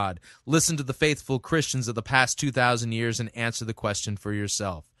to God, listen to the faithful Christians of the past 2,000 years, and answer the question for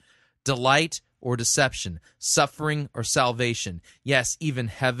yourself. Delight or deception, suffering or salvation, yes, even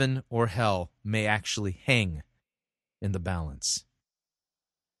heaven or hell may actually hang in the balance.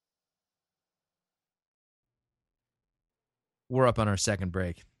 We're up on our second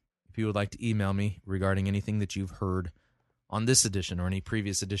break. If you would like to email me regarding anything that you've heard on this edition or any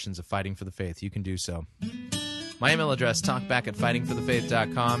previous editions of Fighting for the Faith, you can do so. My email address,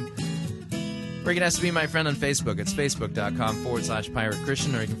 talkback@fightingforthefaith.com. Or you can ask to be my friend on Facebook. It's facebook.com/Pirate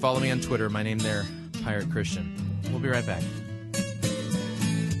Christian, or you can follow me on Twitter. My name there, Pirate Christian. We'll be right back.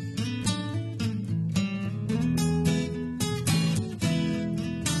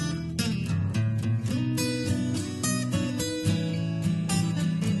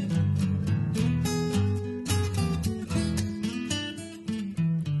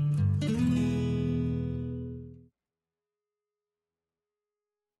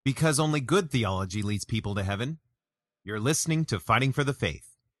 Because only good theology leads people to heaven. You're listening to Fighting for the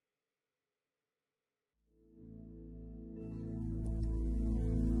Faith.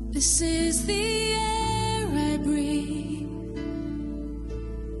 This is the air I breathe.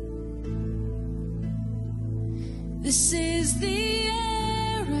 This is the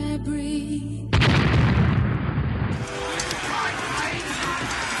air I breathe.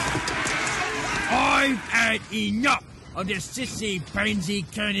 I've had enough of this sissy, pansy,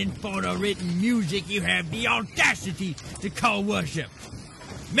 cannon, photo-written music you have the audacity to call worship.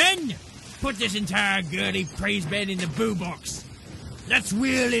 Men, put this entire girly praise band in the boombox. Let's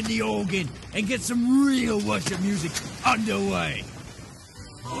wheel in the organ and get some real worship music underway.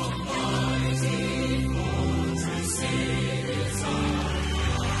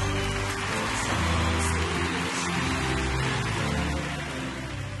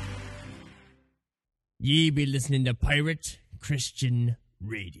 Ye be listening to Pirate Christian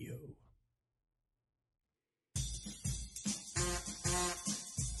Radio.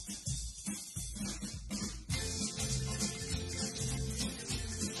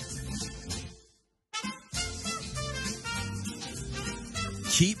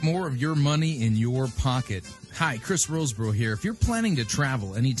 Keep more of your money in your pocket. Hi, Chris Roseborough here. If you're planning to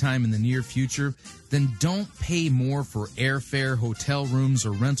travel anytime in the near future, then don't pay more for airfare, hotel rooms,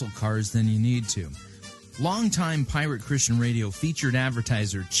 or rental cars than you need to. Longtime Pirate Christian Radio featured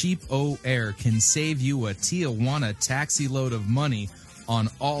advertiser Cheap O Air can save you a Tijuana taxi load of money on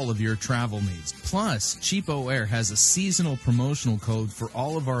all of your travel needs. Plus, Cheap O Air has a seasonal promotional code for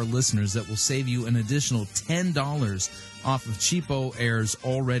all of our listeners that will save you an additional $10 off of Cheap O Air's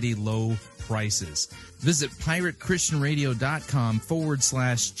already low prices. Visit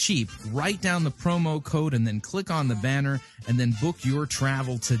piratechristianradio.com/cheap, write down the promo code, and then click on the banner, and then book your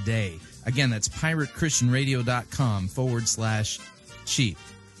travel today. Again, that's piratechristianradio.com/cheap.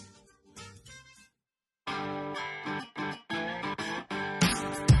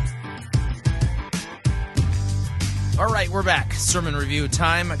 All right, we're back. Sermon review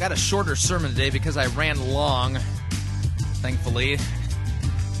time. I got a shorter sermon today because I ran long. Thankfully,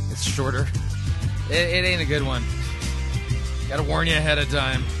 it's shorter. It ain't a good one. Got to warn you ahead of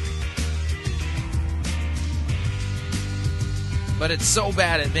time. But it's so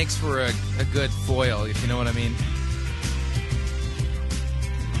bad it makes for a good foil, if you know what I mean.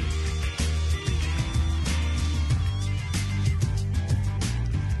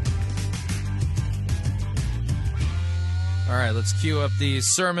 All right, let's cue up the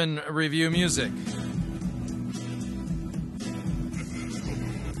sermon review music.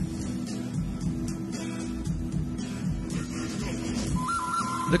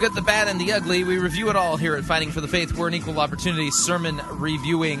 The good, the bad, and the ugly, we review it all here at Fighting for the Faith. We're an equal opportunity sermon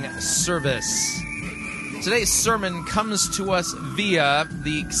reviewing service. Today's sermon comes to us via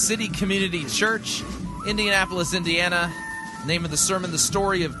the City Community Church, Indianapolis, Indiana. Name of the sermon, The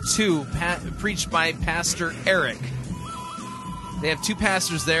Story of Two, preached by Pastor Eric. They have two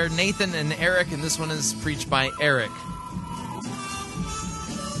pastors there, Nathan and Eric, and this one is preached by Eric.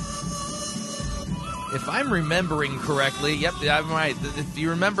 If I'm remembering correctly, yep, I'm right. If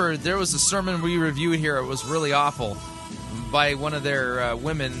you remember, there was a sermon we reviewed here. It was really awful by one of their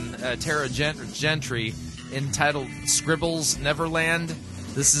women, Tara Gentry, entitled Scribbles Neverland.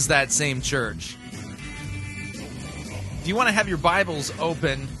 This is that same church. If you want to have your Bibles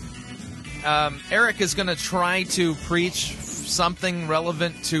open, Eric is going to try to preach something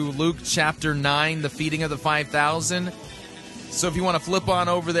relevant to Luke chapter 9, the feeding of the 5,000. So if you want to flip on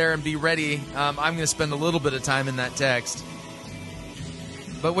over there and be ready, I'm going to spend a little bit of time in that text.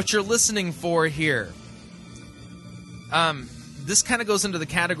 But what you're listening for here, this kind of goes into the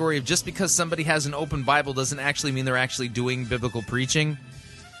category of just because somebody has an open Bible doesn't actually mean they're actually doing biblical preaching.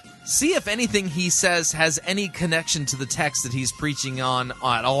 See if anything he says has any connection to the text that he's preaching on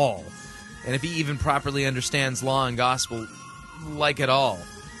at all. And if he even properly understands law and gospel like at all.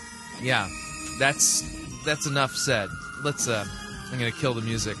 Yeah, that's enough said. Let's, I'm going to kill the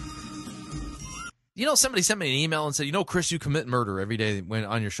music. You know, somebody sent me an email and said, you know, Chris, you commit murder every day when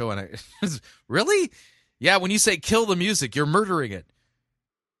on your show. And I, really? Yeah, when you say kill the music, you're murdering it.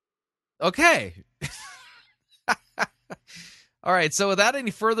 Okay. All right, so without any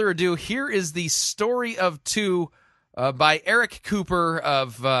further ado, here is the story of two by Eric Cooper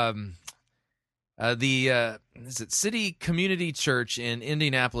of City Community Church in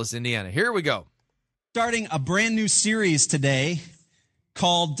Indianapolis, Indiana. Here we go. Starting a brand new series today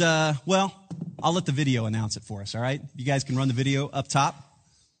called, well, I'll let the video announce it for us, all right? You guys can run the video up top.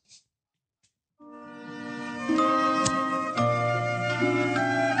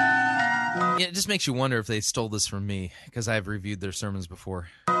 Yeah, it just makes you wonder if they stole this from me, because I've reviewed their sermons before.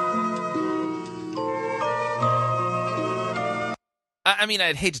 I mean,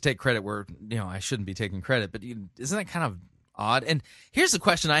 I'd hate to take credit where, I shouldn't be taking credit, but isn't that kind of odd? And here's the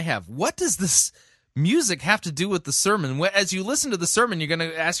question I have. What does this music have to do with the sermon? As you listen to the sermon, you're going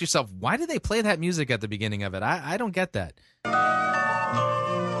to ask yourself, why did they play that music at the beginning of it? I don't get that.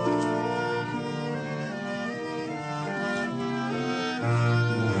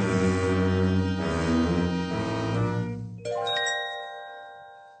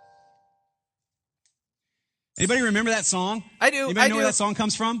 Anybody remember that song? I do. Anybody know where that song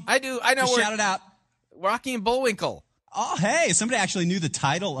comes from? I do. I know. Just shout it out. Rocky and Bullwinkle. Oh, hey, somebody actually knew the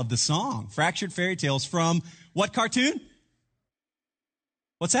title of the song. Fractured Fairy Tales from what cartoon?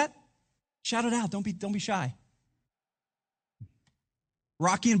 What's that? Shout it out. Don't be shy.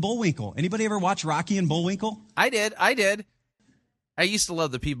 Rocky and Bullwinkle. Anybody ever watch Rocky and Bullwinkle? I did. I used to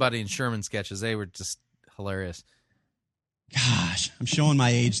love the Peabody and Sherman sketches. They were just hilarious. Gosh, I'm showing my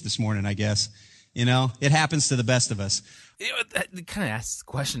age this morning, I guess. It happens to the best of us. It kind of asks the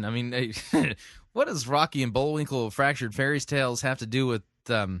question. I mean, what does Rocky and Bullwinkle Fractured Fairy Tales have to do with,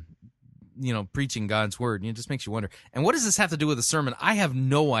 preaching God's word? It just makes you wonder. And what does this have to do with the sermon? I have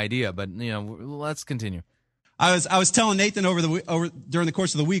no idea, but, let's continue. I was telling Nathan during the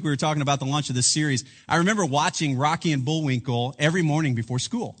course of the week, we were talking about the launch of this series. I remember watching Rocky and Bullwinkle every morning before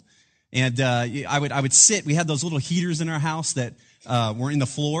school. And I would sit. We had those little heaters in our house that were in the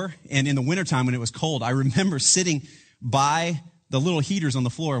floor. And in the wintertime when it was cold, I remember sitting by the little heaters on the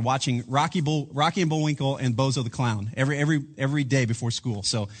floor and watching Rocky and Bullwinkle and Bozo the Clown every day before school.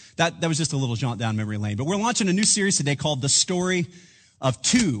 So that was just a little jaunt down memory lane. But we're launching a new series today called The Story of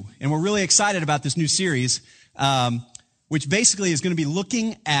Two. And we're really excited about this new series, which basically is going to be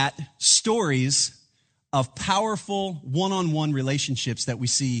looking at stories of powerful one-on-one relationships that we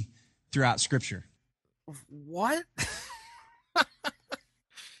see throughout Scripture. What?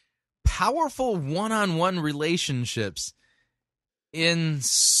 Powerful one-on-one relationships in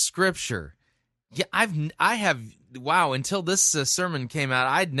Scripture. Yeah, I have. Wow! Until this sermon came out,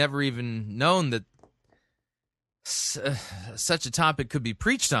 I'd never even known that such a topic could be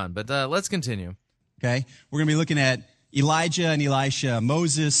preached on. But let's continue. Okay, we're going to be looking at Elijah and Elisha,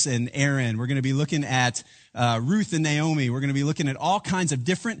 Moses and Aaron. We're going to be looking at Ruth and Naomi. We're going to be looking at all kinds of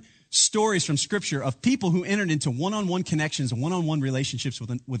different stories from Scripture of people who entered into one-on-one connections and one-on-one relationships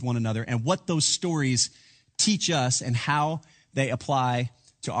with one another, and what those stories teach us and how they apply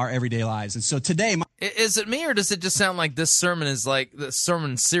to our everyday lives. And so today... Is it me, or does it just sound like this sermon is like, the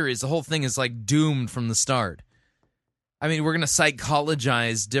sermon series, the whole thing is like doomed from the start? I mean, we're going to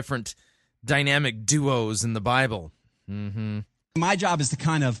psychologize different dynamic duos in the Bible. Mm-hmm. My job is to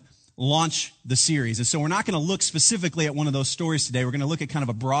kind of launch the series. And so we're not going to look specifically at one of those stories today. We're going to look at kind of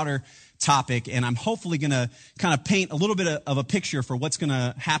a broader topic, and I'm hopefully going to kind of paint a little bit of a picture for what's going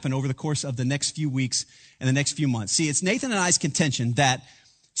to happen over the course of the next few weeks and the next few months. See, it's Nathan and I's contention that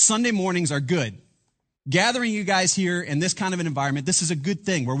Sunday mornings are good. Gathering you guys here in this kind of an environment, this is a good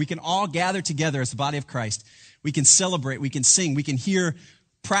thing where we can all gather together as the body of Christ. We can celebrate, we can sing, we can hear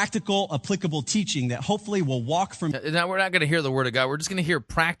practical, applicable teaching that hopefully will walk from... Now, we're not going to hear the Word of God. We're just going to hear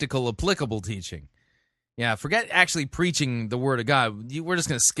practical, applicable teaching. Yeah, forget actually preaching the Word of God. We're just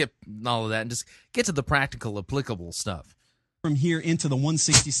going to skip all of that and just get to the practical, applicable stuff. From here into the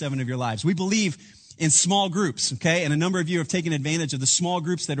 167 of your lives. We believe in small groups, okay? And a number of you have taken advantage of the small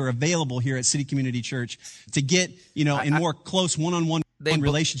groups that are available here at City Community Church to get, in more close one-on-one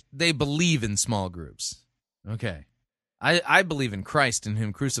relationships. They believe in small groups. Okay. I believe in Christ and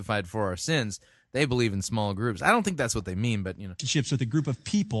Him crucified for our sins. They believe in small groups. I don't think that's what they mean, but relationships with a group of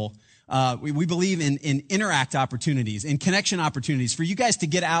people. We believe in interact opportunities, in connection opportunities for you guys to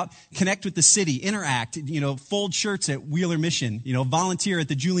get out, connect with the city, interact, fold shirts at Wheeler Mission, volunteer at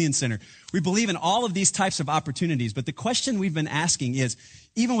the Julian Center. We believe in all of these types of opportunities. But the question we've been asking is,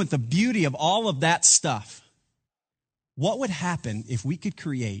 even with the beauty of all of that stuff, what would happen if we could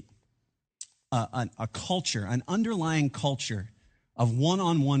create a culture, an underlying culture of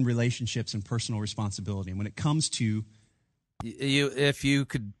one-on-one relationships and personal responsibility? And when it comes to if you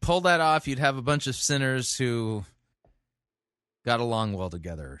could pull that off, you'd have a bunch of sinners who got along well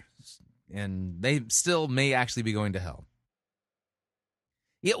together, and they still may actually be going to hell.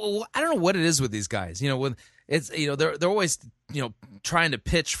 Yeah, well, I don't know what it is with these guys. When it's they're always trying to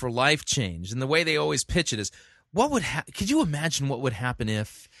pitch for life change, and the way they always pitch it is, could you imagine what would happen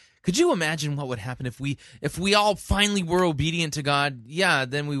if? Could you imagine what would happen if we all finally were obedient to God? Yeah,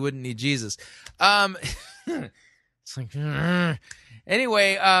 then we wouldn't need Jesus. It's like,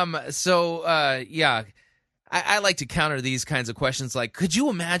 anyway, yeah, I like to counter these kinds of questions like, could you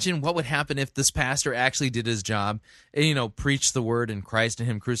imagine what would happen if this pastor actually did his job and, preached the word in Christ and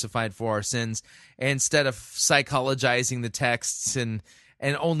Him crucified for our sins, instead of psychologizing the texts and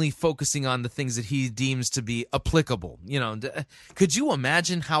only focusing on the things that he deems to be applicable? Could you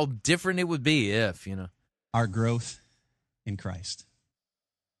imagine how different it would be if, our growth in Christ?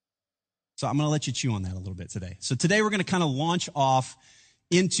 So I'm going to let you chew on that a little bit today. So today we're going to kind of launch off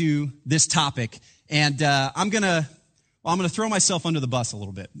into this topic, and I'm going to throw myself under the bus a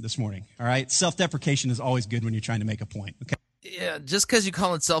little bit this morning. All right, self-deprecation is always good when you're trying to make a point. Okay. Yeah, just because you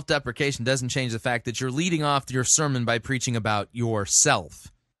call it self-deprecation doesn't change the fact that you're leading off your sermon by preaching about yourself.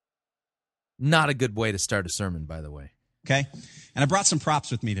 Not a good way to start a sermon, by the way. Okay, and I brought some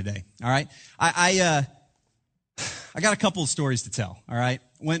props with me today. All right, I got a couple of stories to tell. All right,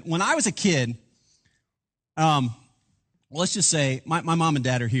 when I was a kid, let's just say my mom and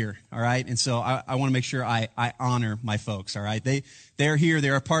dad are here. All right, and so I want to make sure I honor my folks. All right, they're here.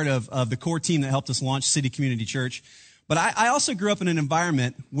 They're a part of the core team that helped us launch City Community Church. But I also grew up in an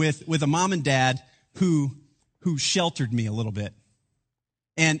environment with a mom and dad who sheltered me a little bit.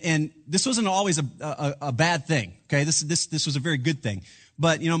 And this wasn't always a bad thing. Okay, this was a very good thing.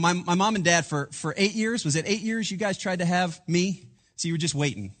 But my mom and dad for 8 years, was it 8 years you guys tried to have me? So you were just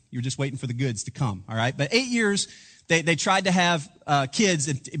waiting. You were just waiting for the goods to come. All right, but 8 years they tried to have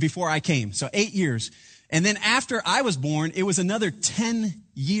kids before I came. So 8 years, and then after I was born, it was another 10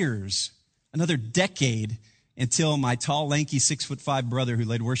 years, another decade, until my tall, lanky, 6'5" brother who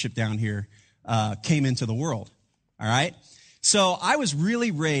led worship down here came into the world. All right, so I was really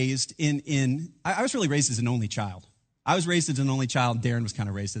raised I was really raised as an only child. I was raised as an only child. Darren was kind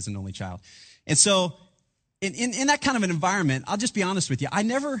of raised as an only child, and so in that kind of an environment, I'll just be honest with you, I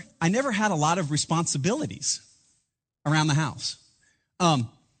never had a lot of responsibilities around the house.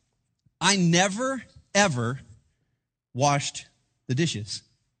 I never ever washed the dishes,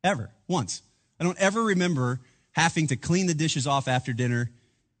 ever, once. I don't ever remember having to clean the dishes off after dinner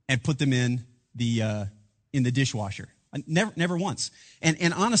and put them in the dishwasher. Never once.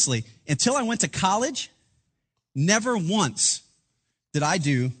 And honestly, until I went to college, never once did I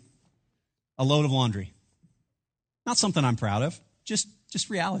do a load of laundry. Not something I'm proud of, just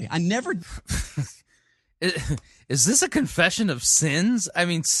reality. I never. Is this a confession of sins? I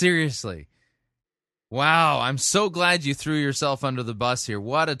mean, seriously. Wow, I'm so glad you threw yourself under the bus here.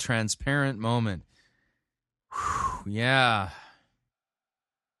 What a transparent moment. Whew, yeah.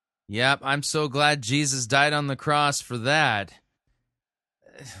 Yep, I'm so glad Jesus died on the cross for that.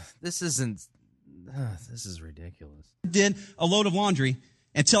 This is ridiculous. Did a load of laundry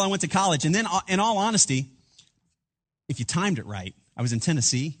until I went to college. And then, in all honesty, if you timed it right, I was in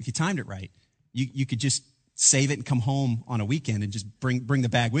Tennessee. If you timed it right, you could just save it and come home on a weekend and just bring the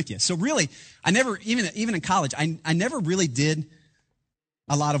bag with you. So really, I never, even in college, I never really did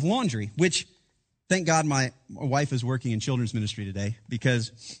a lot of laundry, which, thank God my wife is working in children's ministry today,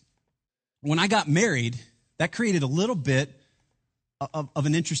 because when I got married, that created a little bit of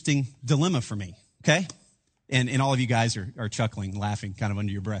an interesting dilemma for me, okay? And all of you guys are chuckling, laughing kind of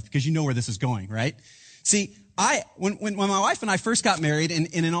under your breath, because you know where this is going, right? See, when my wife and I first got married, and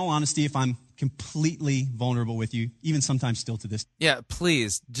in all honesty, if I'm completely vulnerable with you, even sometimes still to this. Yeah,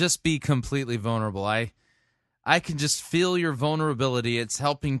 please, just be completely vulnerable. I can just feel your vulnerability. It's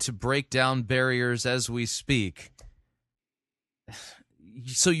helping to break down barriers as we speak.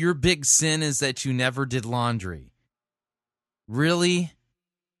 So your big sin is that you never did laundry. Really?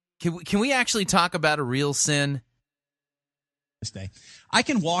 Can we actually talk about a real sin? This day, I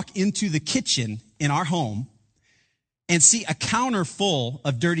can walk into the kitchen in our home and see a counter full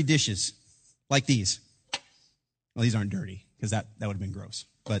of dirty dishes like these. Well, these aren't dirty because that would have been gross.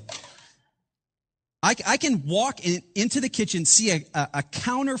 But I can walk into the kitchen, see a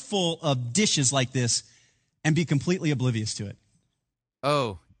counter full of dishes like this, and be completely oblivious to it.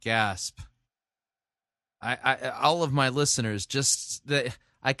 Oh, gasp. I all of my listeners,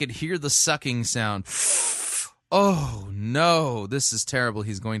 I could hear the sucking sound. Oh, no, this is terrible.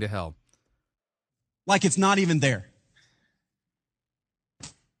 He's going to hell. Like it's not even there.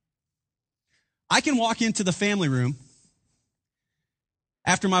 I can walk into the family room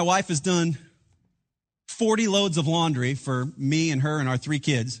after my wife has done 40 loads of laundry for me and her and our 3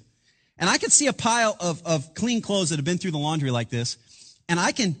 kids, and I can see a pile of clean clothes that have been through the laundry like this, and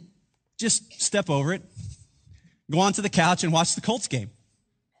I can just step over it, go onto the couch and watch the Colts game.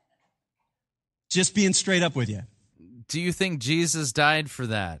 Just being straight up with you. Do you think Jesus died for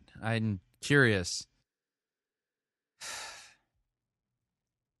that? I'm curious.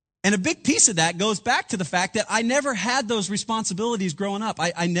 And a big piece of that goes back to the fact that I never had those responsibilities growing up.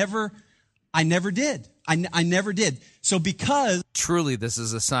 I never did. I never did. So because... Truly, this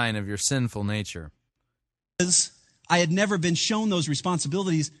is a sign of your sinful nature. Because I had never been shown those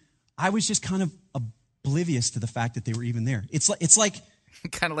responsibilities, I was just kind of oblivious to the fact that they were even there. It's like...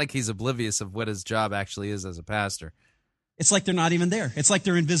 kind of like he's oblivious of what his job actually is as a pastor. It's like they're not even there. It's like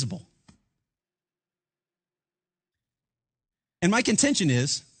they're invisible. And my contention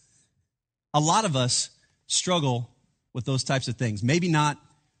is, a lot of us struggle with those types of things. Maybe not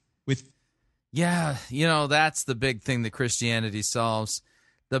with... Yeah, that's the big thing that Christianity solves.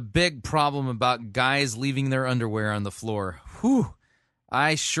 The big problem about guys leaving their underwear on the floor. Whew.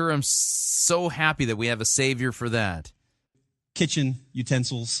 I sure am so happy that we have a savior for that. Kitchen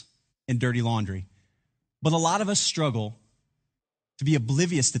utensils and dirty laundry. But a lot of us struggle to be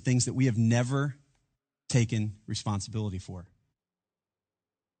oblivious to things that we have never taken responsibility for.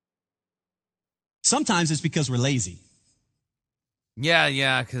 Sometimes it's because we're lazy.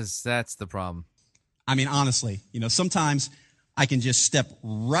 Yeah, because that's the problem. I mean, honestly, sometimes I can just step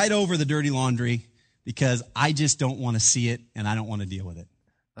right over the dirty laundry because I just don't want to see it and I don't want to deal with it.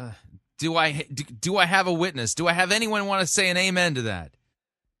 Do I have a witness? Do I have anyone want to say an amen to that?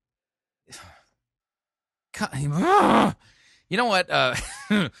 You know what?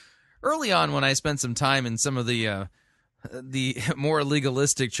 Early on, when I spent some time in some of the more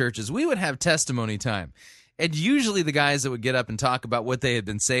legalistic churches, we would have testimony time. And usually the guys that would get up and talk about what they had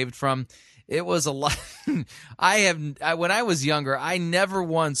been saved from, it was a lot. When I was younger, I never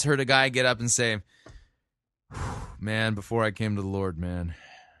once heard a guy get up and say, man, before I came to the Lord, man,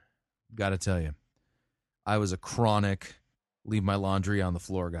 got to tell you, I was a chronic leave my laundry on the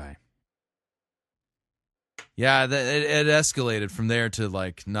floor guy. Yeah, it escalated from there to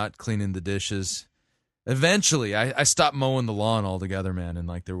like not cleaning the dishes. Eventually, I stopped mowing the lawn altogether, man, and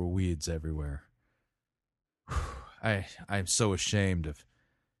like there were weeds everywhere. I'm so ashamed of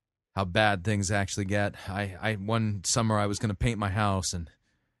how bad things actually get. One summer I was going to paint my house and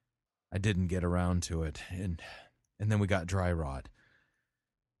I didn't get around to it, and then we got dry rot.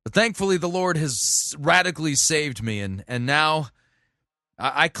 But thankfully, the Lord has radically saved me, and now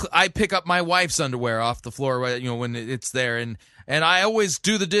I pick up my wife's underwear off the floor, when it's there, and I always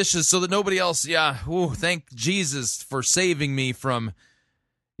do the dishes so that nobody else. Yeah, thank Jesus for saving me from,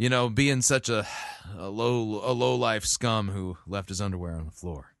 being such a low life scum who left his underwear on the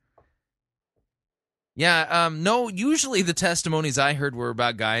floor. Yeah, no. Usually the testimonies I heard were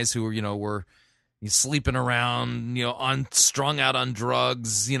about guys who were sleeping around, strung out on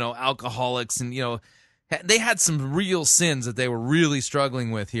drugs, alcoholics, and they had some real sins that they were really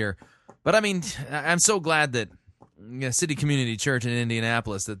struggling with here. But I mean, I'm so glad that City Community Church in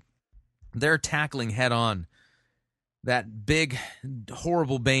Indianapolis, that they're tackling head on that big,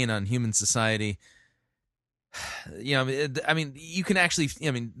 horrible bane on human society. I mean, you can actually,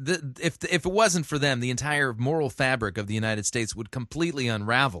 if it wasn't for them, the entire moral fabric of the United States would completely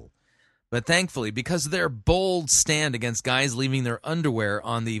unravel. But thankfully, because of their bold stand against guys leaving their underwear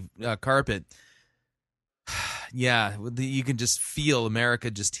on the carpet, yeah, you can just feel America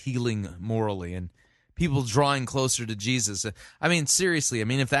just healing morally and people drawing closer to Jesus. I mean, seriously,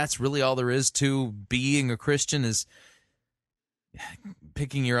 if that's really all there is to being a Christian, is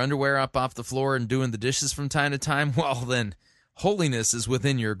picking your underwear up off the floor and doing the dishes from time to time, well, then holiness is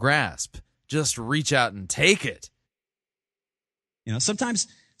within your grasp. Just reach out and take it. Sometimes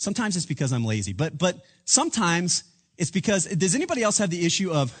it's because I'm lazy, but sometimes it's because, does anybody else have the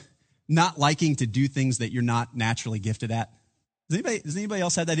issue of not liking to do things that you're not naturally gifted at? Does anybody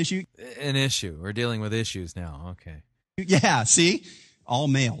else have that issue? An issue. We're dealing with issues now. Okay. Yeah, see? All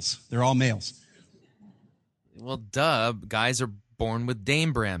males. They're all males. Well, duh. Guys are born with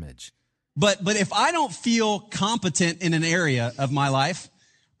Dame Bramage. But if I don't feel competent in an area of my life,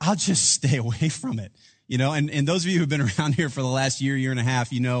 I'll just stay away from it. You know, and those of you who've been around here for the last year and a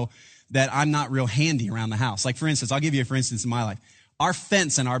half, you know that I'm not real handy around the house. Like, for instance, I'll give you a for instance in my life. Our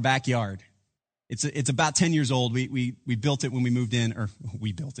fence in our backyard, it's about 10 years old. We built it when we moved in, or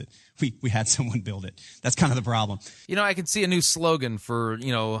we built it. We had someone build it. That's kind of the problem. You know, I can see a new slogan for,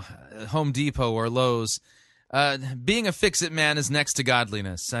 Home Depot or Lowe's. Being a fix-it man is next to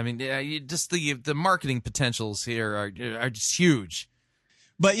godliness. I mean, just the marketing potentials here are just huge.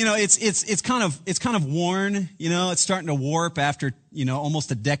 But it's kind of worn. It's starting to warp after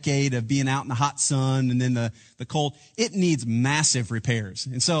almost a decade of being out in the hot sun and then the cold. It needs massive repairs,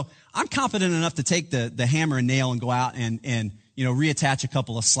 and so I'm confident enough to take the hammer and nail and go out and reattach a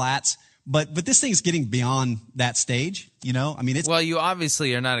couple of slats. But this thing's getting beyond that stage, I mean, it's... Well, you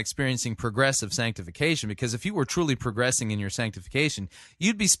obviously are not experiencing progressive sanctification, because if you were truly progressing in your sanctification,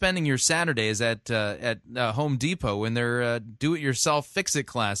 you'd be spending your Saturdays at Home Depot in their do-it-yourself fix-it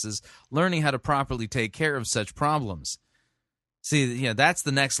classes, learning how to properly take care of such problems. See, that's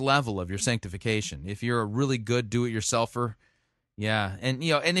the next level of your sanctification. If you're a really good do-it-yourselfer, yeah, and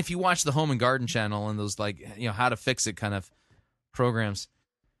if you watch the Home and Garden channel and those how to fix it kind of programs.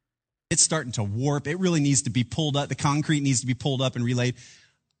 It's starting to warp. It really needs to be pulled up. The concrete needs to be pulled up and relaid.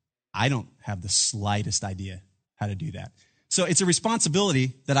 I don't have the slightest idea how to do that. So it's a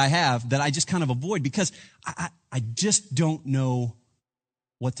responsibility that I have that I just kind of avoid because I just don't know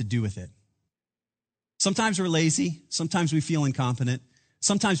what to do with it. Sometimes we're lazy. Sometimes we feel incompetent.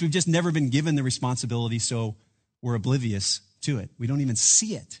 Sometimes we've just never been given the responsibility, so we're oblivious to it. We don't even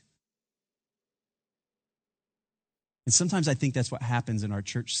see it. And sometimes I think that's what happens in our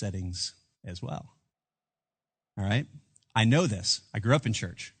church settings as well. All right? I know this. I grew up in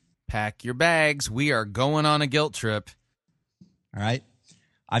church. Pack your bags. We are going on a guilt trip. All right?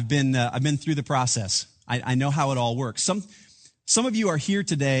 I've been through the process. I know how it all works. Some of you are here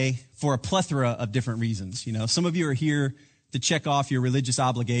today for a plethora of different reasons. Some of you are here to check off your religious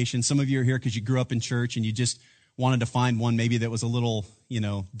obligations. Some of you are here because you grew up in church and you just wanted to find one maybe that was a little,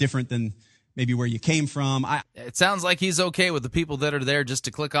 different than maybe where you came from. It sounds like he's okay with the people that are there just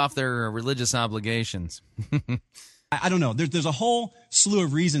to click off their religious obligations. I don't know. There's a whole slew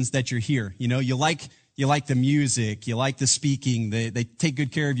of reasons that you're here. You like the music, you like the speaking, they take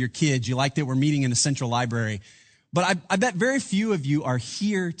good care of your kids, you like that we're meeting in a central library. But I bet very few of you are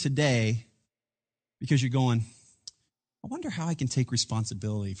here today because you're going, I wonder how I can take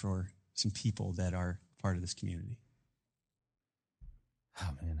responsibility for some people that are part of this community. Oh,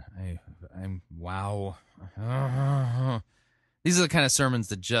 man, I'm wow. These are the kind of sermons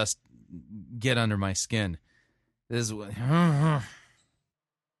that just get under my skin. This is what... Got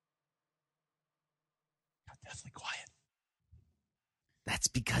deathly quiet. That's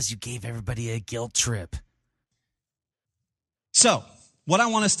because you gave everybody a guilt trip. So, what I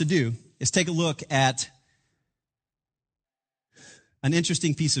want us to do is take a look at an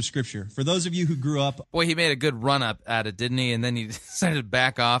interesting piece of scripture. For those of you who grew up... Boy, he made a good run-up at it, didn't he? And then he decided to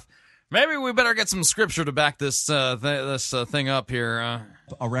back off. Maybe we better get some scripture to back this thing up here.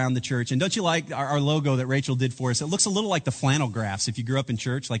 Around the church. And don't you like our logo that Rachel did for us? It looks a little like the flannel graphs. If you grew up in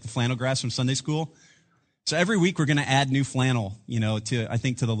church, like the flannel graphs from Sunday school. So every week we're going to add new flannel, to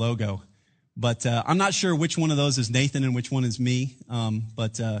the logo. But I'm not sure which one of those is Nathan and which one is me.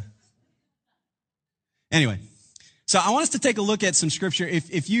 Anyway. So I want us to take a look at some scripture.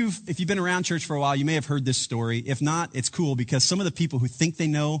 If you've been around church for a while, you may have heard this story. If not, it's cool because some of the people who think they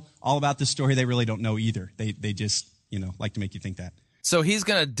know all about this story, they really don't know either. They just, like to make you think that. So he's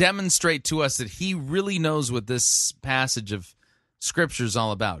going to demonstrate to us that he really knows what this passage of scripture is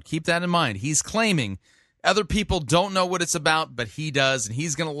all about. Keep that in mind. He's claiming other people don't know what it's about, but he does, and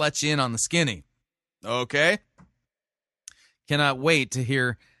he's going to let you in on the skinny. Okay? Cannot wait to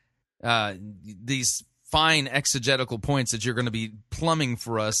hear these fine exegetical points that you're going to be plumbing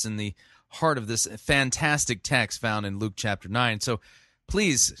for us in the heart of this fantastic text found in Luke chapter 9. So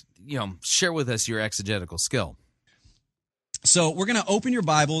please, share with us your exegetical skill. So we're going to open your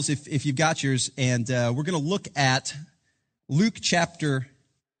Bibles, if you've got yours, and we're going to look at Luke chapter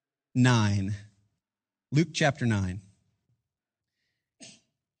 9. Luke chapter 9.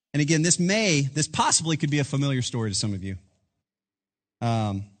 And again, this possibly could be a familiar story to some of you.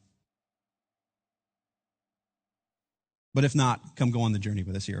 But if not, come go on the journey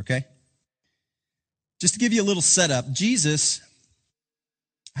with us here, okay? Just to give you a little setup, Jesus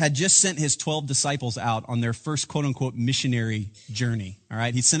had just sent his 12 disciples out on their first quote-unquote missionary journey, all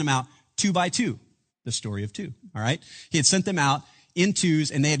right? He sent them out 2 by 2, the story of 2, all right? He had sent them out in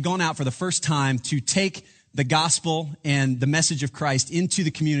twos, and they had gone out for the first time to take the gospel and the message of Christ into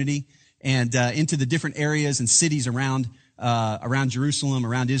the community and into the different areas and cities around Jerusalem,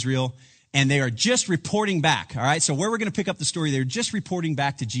 around Israel. And they are just reporting back, all right? So where we're going to pick up the story, they're just reporting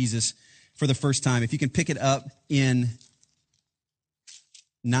back to Jesus for the first time. If you can pick it up in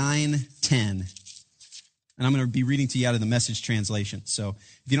 9:10. And I'm going to be reading to you out of the Message translation. So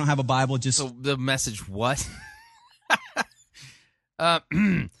if you don't have a Bible, just... So the Message what?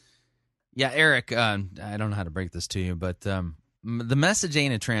 Yeah, Eric, I don't know how to break this to you, but the Message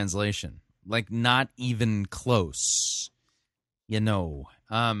ain't a translation. Like, not even close. You know,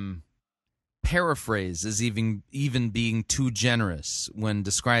 paraphrase is even being too generous when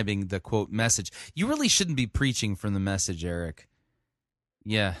describing the, quote, message. You really shouldn't be preaching from the Message, Eric.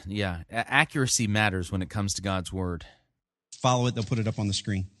 Yeah. Accuracy matters when it comes to God's word. Follow it. They'll put it up on the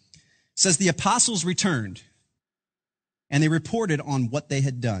screen. It says, the apostles returned, and they reported on what they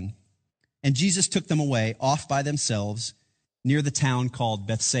had done. And Jesus took them away off by themselves near the town called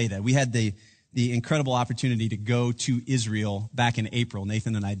Bethsaida. We had the incredible opportunity to go to Israel back in April.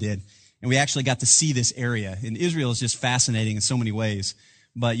 Nathan and I did. And we actually got to see this area. And Israel is just fascinating in so many ways.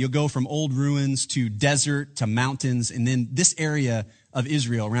 But you'll go from old ruins to desert to mountains. And then this area of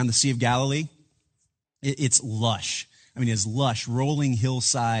Israel around the Sea of Galilee, it's lush. I mean, it's lush, rolling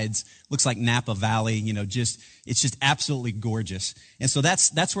hillsides, looks like Napa Valley, it's just absolutely gorgeous. And so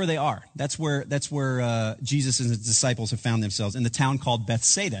that's where they are. That's where Jesus and his disciples have found themselves, in the town called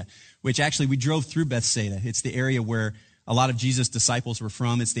Bethsaida, which actually we drove through Bethsaida. It's the area where a lot of Jesus' disciples were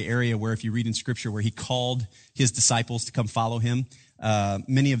from. It's the area where, if you read in Scripture, where he called his disciples to come follow him.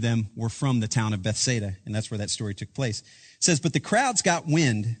 Many of them were from the town of Bethsaida, and that's where that story took place. It says, but the crowds got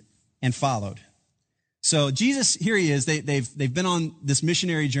wind and followed. So Jesus, here he is. They've been on this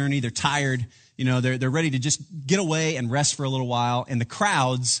missionary journey. They're tired. They're ready to just get away and rest for a little while. And the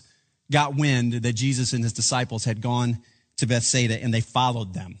crowds got wind that Jesus and his disciples had gone to Bethsaida, and they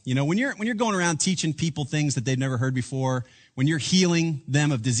followed them. When you're going around teaching people things that they've never heard before, when you're healing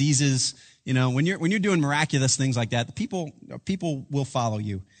them of diseases, when you're doing miraculous things like that, the people will follow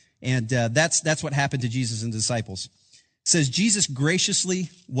you. And that's what happened to Jesus and the disciples. It says, Jesus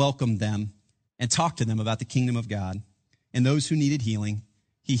graciously welcomed them and talked to them about the kingdom of God, and those who needed healing,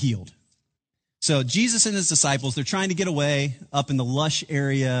 he healed. So Jesus and his disciples, they're trying to get away up in the lush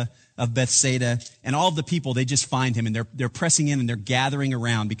area of Bethsaida, and all of the people, they just find him, and they're pressing in, and they're gathering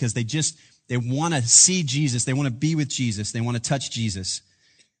around because they want to see Jesus. They want to be with Jesus. They want to touch Jesus.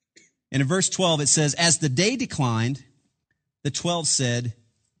 And in verse 12, it says, as the day declined, the 12 said,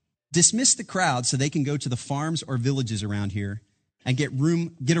 dismiss the crowd so they can go to the farms or villages around here and get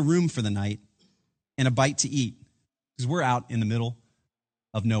a room for the night and a bite to eat, because we're out in the middle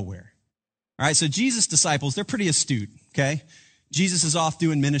of nowhere. All right, so Jesus' disciples, they're pretty astute, okay? Jesus is off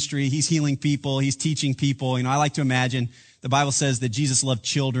doing ministry. He's healing people. He's teaching people. I like to imagine the Bible says that Jesus loved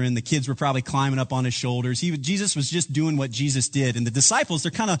children. The kids were probably climbing up on his shoulders. Jesus was just doing what Jesus did. And the disciples,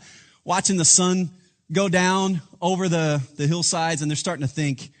 they're kind of watching the sun go down over the hillsides, and they're starting to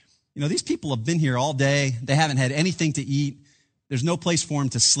think, these people have been here all day. They haven't had anything to eat. There's no place for them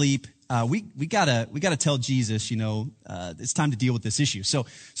to sleep. We gotta tell Jesus, it's time to deal with this issue. So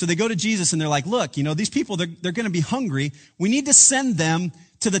they go to Jesus, and they're like, look, these people, they're going to be hungry. We need to send them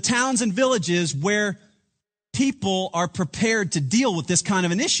to the towns and villages where people are prepared to deal with this kind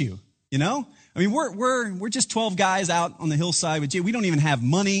of an issue. I mean, we're just 12 guys out on the hillside with you. We don't even have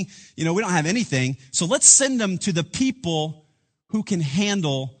money. We don't have anything. So let's send them to the people who can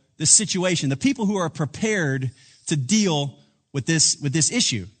handle this situation, the people who are prepared to deal with this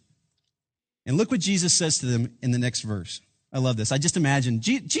issue. And look what Jesus says to them in the next verse. I love this. I just imagine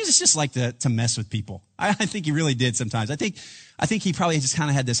Jesus just liked to mess with people. I think he really did sometimes. I think he probably just kind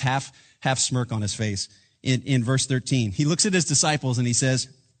of had this half smirk on his face in verse 13. He looks at his disciples and he says,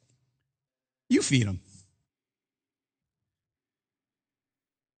 you feed them.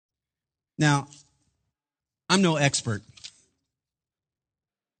 Now, I'm no expert,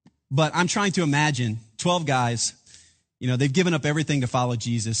 but I'm trying to imagine 12 guys. They've given up everything to follow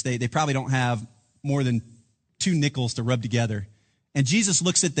Jesus. They probably don't have more than 2 nickels to rub together. And Jesus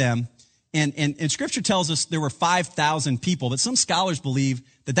looks at them, and Scripture tells us there were 5,000 people, but some scholars believe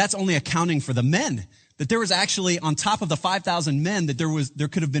that that's only accounting for the men. That there was actually, on top of the 5,000 men, that there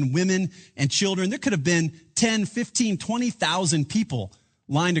could have been women and children. There could have been 10, 15, 20,000 people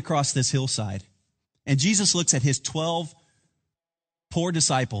lined across this hillside. And Jesus looks at his 12 poor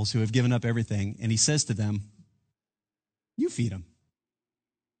disciples who have given up everything, and he says to them, you feed them.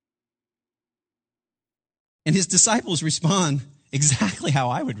 And his disciples respond exactly how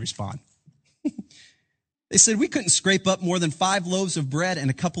I would respond. They said, we couldn't scrape up more than 5 loaves of bread and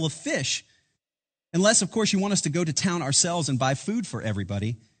a couple of fish. Unless, of course, you want us to go to town ourselves and buy food for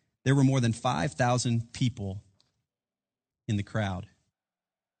everybody. There were more than 5,000 people in the crowd.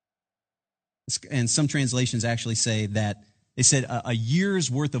 And some translations actually say that they said a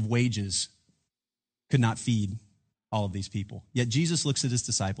year's worth of wages could not feed all of these people. Yet Jesus looks at his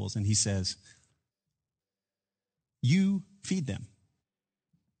disciples and he says, you feed them.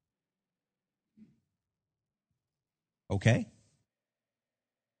 Okay.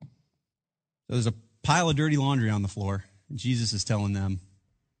 So there's a pile of dirty laundry on the floor, and Jesus is telling them.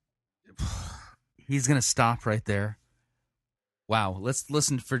 He's going to stop right there. Wow, let's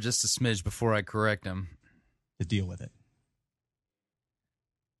listen for just a smidge before I correct him. To deal with it.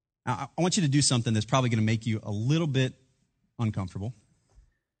 Now, I want you to do something that's probably going to make you a little bit uncomfortable.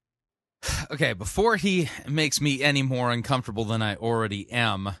 Okay, before he makes me any more uncomfortable than I already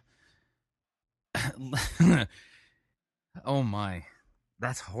am. Oh my,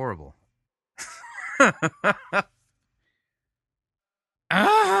 that's horrible.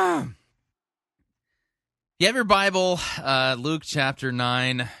 You have your Bible, Luke chapter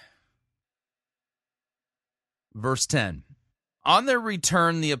 9, verse 10. On their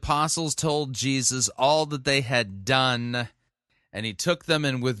return, the apostles told Jesus all that they had done, and he took them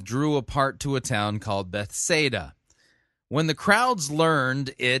and withdrew apart to a town called Bethsaida. When the crowds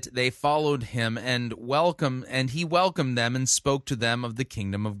learned it, they followed him and he welcomed them and spoke to them of the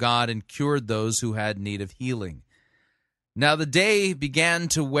kingdom of God and cured those who had need of healing. Now the day began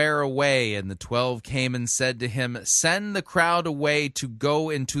to wear away, and the 12 came and said to him, "Send the crowd away to go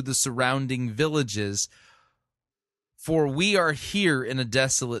into the surrounding villages, for we are here in a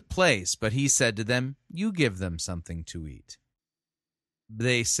desolate place." But he said to them, "You give them something to eat."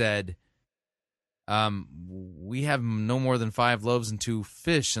 They said, "We have no more than 5 loaves and 2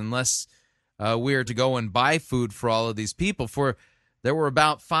 fish, unless we are to go and buy food for all of these people." For there were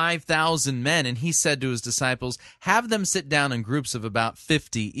about 5,000 men, and he said to his disciples, "Have them sit down in groups of about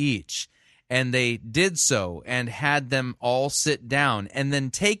 50 each." And they did so, and had them all sit down. And then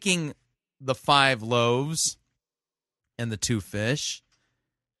taking the 5 loaves and the 2 fish,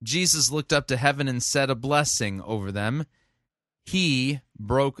 Jesus looked up to heaven and said a blessing over them. He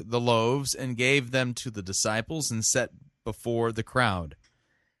broke the loaves and gave them to the disciples and set before the crowd.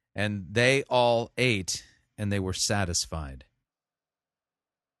 And they all ate, and they were satisfied.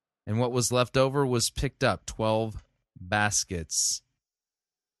 And what was left over was picked up, 12 baskets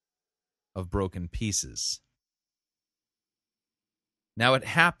of broken pieces. Now it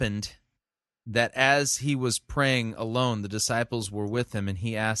happened that as he was praying alone, the disciples were with him, and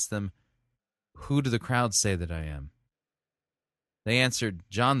he asked them, "Who do the crowd say that I am?" They answered,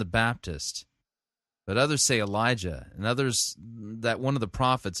 "John the Baptist, but others say Elijah, and others that one of the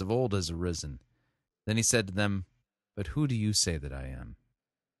prophets of old has arisen." Then he said to them, "But who do you say that I am?"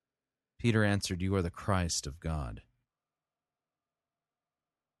 Peter answered, "You are the Christ of God."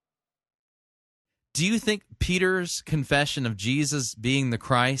 Do you think Peter's confession of Jesus being the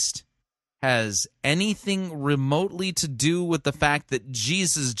Christ has anything remotely to do with the fact that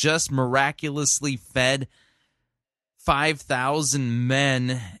Jesus just miraculously fed 5,000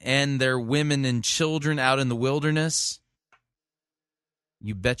 men and their women and children out in the wilderness?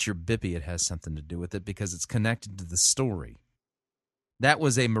 You bet your bippy it has something to do with it, because it's connected to the story. That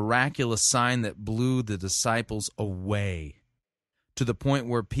was a miraculous sign that blew the disciples away, to the point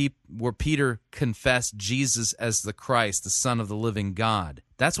where Peter confessed Jesus as the Christ, the Son of the living God.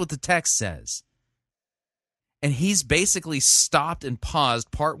 That's what the text says. And he's basically stopped and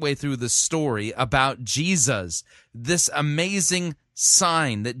paused partway through the story about Jesus, this amazing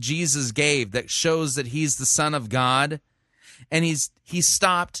sign that Jesus gave that shows that he's the Son of God. And he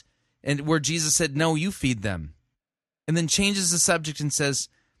stopped, and where Jesus said, "No, you feed them." And then changes the subject and says,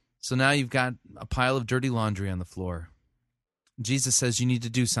 "So now you've got a pile of dirty laundry on the floor." Jesus says you need to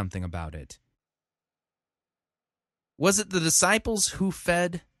do something about it. Was it the disciples who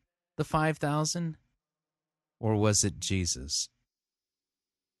fed the 5,000? Or was it Jesus?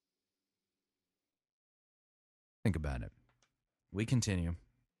 Think about it. We continue.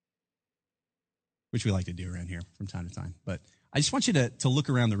 Which we like to do around here from time to time. But I just want you to look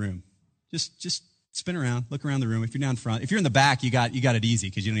around the room. Just spin around, look around the room. If you're down front, if you're in the back, you got it easy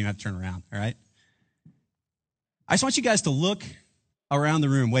because you don't even have to turn around, all right? I just want you guys to look around the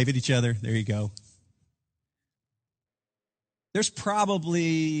room, wave at each other. There you go. There's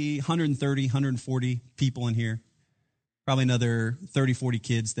probably 130, 140 people in here. Probably another 30, 40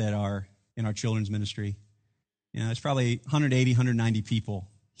 kids that are in our children's ministry. There's probably 180, 190 people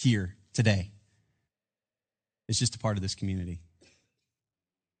here today. It's just a part of this community.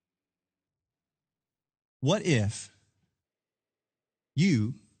 What if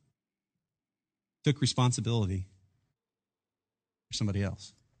you took responsibility for somebody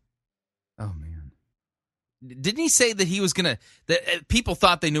else. Oh, man. Didn't he say that he was going to, that people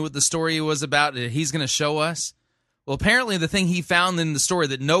thought they knew what the story was about, that he's going to show us? Well, apparently the thing he found in the story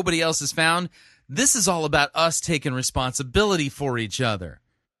that nobody else has found, this is all about us taking responsibility for each other.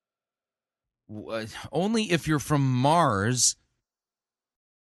 Only if you're from Mars.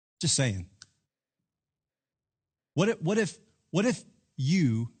 Just saying. What if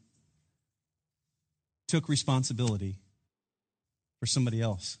you took responsibility for somebody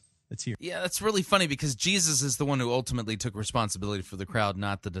else that's here? Yeah, that's really funny because Jesus is the one who ultimately took responsibility for the crowd,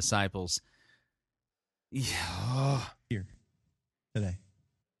 not the disciples. Yeah. Here today.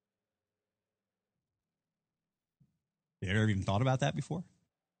 You ever even thought about that before?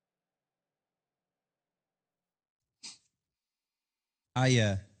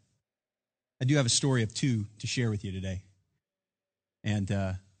 I do have a story of two to share with you today. And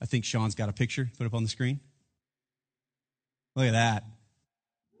I think Sean's got a picture put up on the screen. Look at that.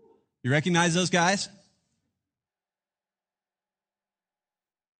 You recognize those guys?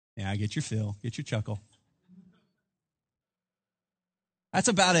 Yeah, get your fill, get your chuckle. That's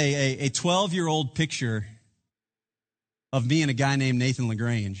about a 12-year-old picture of me and a guy named Nathan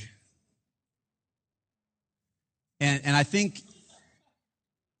LaGrange. And I think...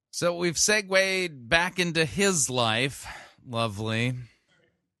 So we've segued back into his life. Lovely.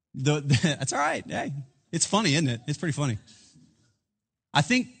 That's all right. Hey, it's funny, isn't it? It's pretty funny. I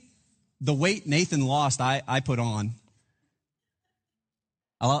think the weight Nathan lost, I put on.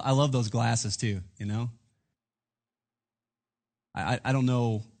 I love those glasses too, you know? I don't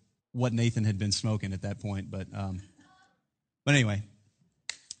know what Nathan had been smoking at that point, but anyway.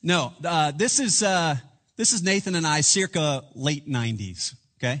 No, this is Nathan and I circa late 90s,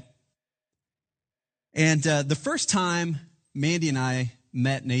 okay? And the first time Mandy and I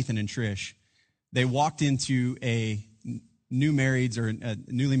met Nathan and Trish, they walked into a newly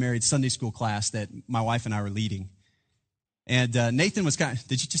married Sunday school class that my wife and I were leading. And Nathan was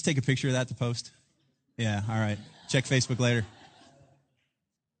did you just take a picture of that to post? Yeah, all right. Check Facebook later.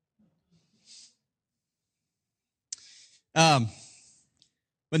 But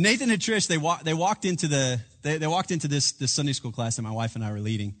Nathan and Trish, they walked into this Sunday school class that my wife and I were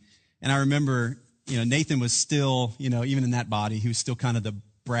leading. And I remember, Nathan was still, even in that body, he was still kind of the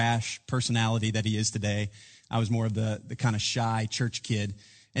brash personality that he is today. I was more of the kind of shy church kid.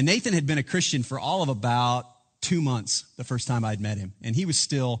 And Nathan had been a Christian for all of about 2 months the first time I'd met him. And he was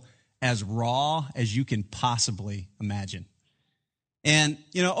still as raw as you can possibly imagine. And,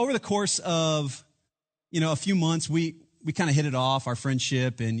 over the course of, a few months, we kind of hit it off, our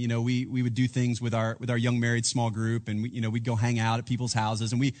friendship, and, we would do things with our young married small group, and, we'd go hang out at people's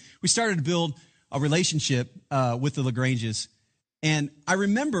houses, and we started to build a relationship with the LaGranges. And I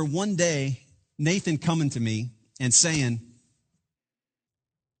remember one day Nathan coming to me and saying,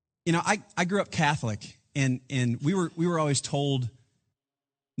 I grew up Catholic, and we were always told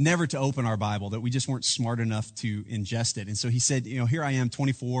never to open our Bible, that we just weren't smart enough to ingest it. And so he said, here I am,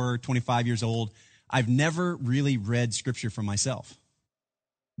 24, 25 years old. I've never really read Scripture for myself.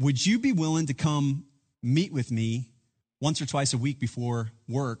 Would you be willing to come meet with me once or twice a week before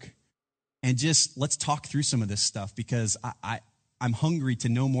work and just let's talk through some of this stuff, because I'm hungry to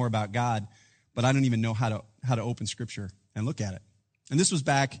know more about God, but I don't even know how to open Scripture and look at it. And this was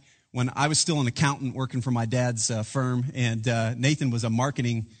back when I was still an accountant working for my dad's firm, and Nathan was a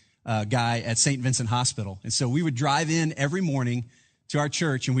marketing guy at St. Vincent Hospital. And so we would drive in every morning to our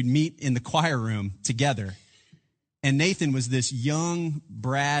church, and we'd meet in the choir room together. And Nathan was this young,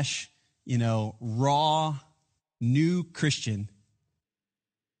 brash, raw, new Christian.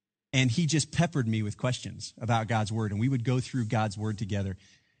 And he just peppered me with questions about God's word. And we would go through God's word together.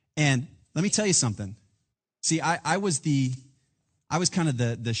 And let me tell you something. See, I was kind of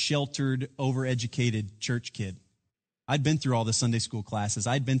the sheltered, overeducated church kid. I'd been through all the Sunday school classes.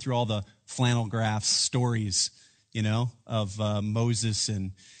 I'd been through all the flannel graphs stories, of Moses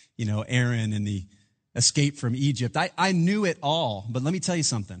and, Aaron and the escape from Egypt. I knew it all, but let me tell you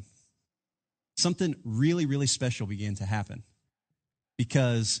something. Something really, really special began to happen,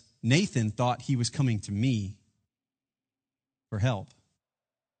 because Nathan thought he was coming to me for help.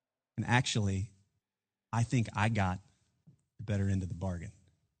 And actually, I think I got the better end of the bargain.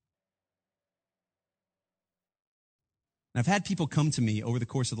 And I've had people come to me over the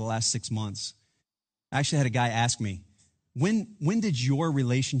course of the last 6 months. I actually had a guy ask me, when did your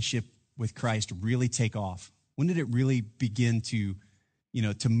relationship with Christ really take off? When did it really begin to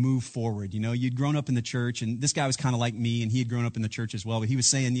move forward? You'd grown up in the church, and this guy was kind of like me, and he had grown up in the church as well. But he was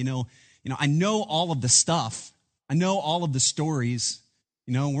saying, I know all of the stuff. I know all of the stories,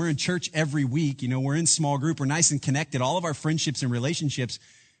 You know, we're in church every week. You know, we're in small group. We're nice and connected. All of our friendships and relationships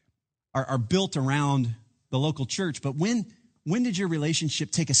are built around the local church. But when did your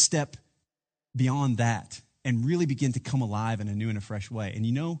relationship take a step beyond that and really begin to come alive in a new and a fresh way? And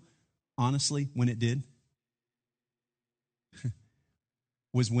you know, honestly, when it did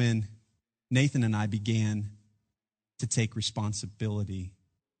was when Nathan and I began to take responsibility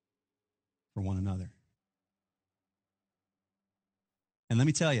for one another. And let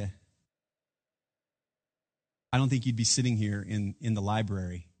me tell you, I don't think you'd be sitting here in the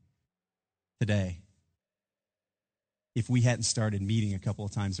library today if we hadn't started meeting a couple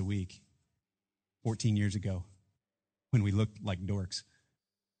of times a week 14 years ago when we looked like dorks.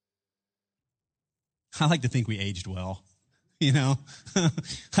 I like to think we aged well, you know.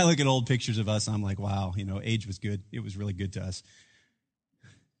 I look at old pictures of us, I'm like, wow, you know, age was good. It was really good to us.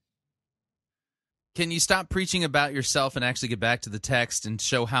 Can you stop preaching about yourself and actually get back to the text and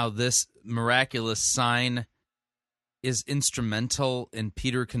show how this miraculous sign is instrumental in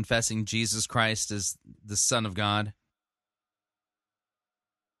Peter confessing Jesus Christ as the Son of God?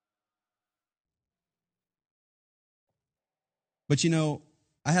 But you know,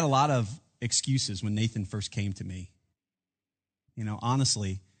 I had a lot of excuses when Nathan first came to me. You know,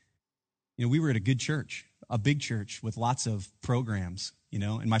 honestly, you know, we were at a good church, a big church with lots of programs, you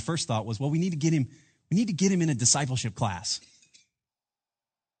know, and my first thought was, well, we need to get him in a discipleship class.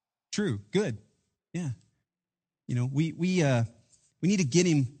 True, good. Yeah. You know, we need to get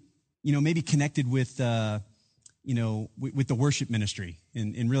him, you know, maybe connected with you know, with the worship ministry.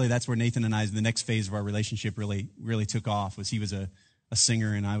 And really that's where Nathan and I, the next phase of our relationship really took off. Was he was a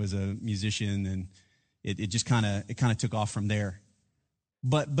singer and I was a musician, and it just kind of took off from there.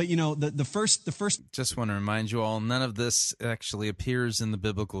 But you know, the first just want to remind you all, none of this actually appears in the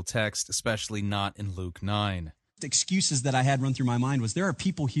biblical text, especially not in Luke 9. Excuses that I had run through my mind was, there are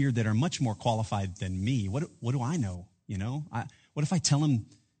people here that are much more qualified than me. What do I know? You know, what if I tell them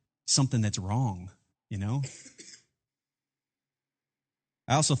something that's wrong? You know,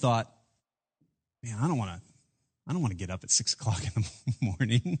 I also thought, man, I don't want to get up at 6 o'clock in the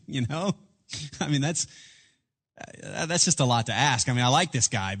morning. You know, I mean, that's just a lot to ask. I mean, I like this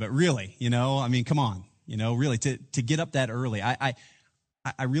guy, but really, you know, I mean, come on, you know, really to get up that early. I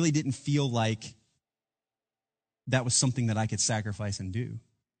really didn't feel like that was something that I could sacrifice and do.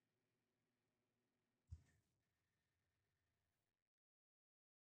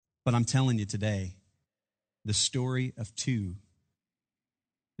 But I'm telling you today, the story of two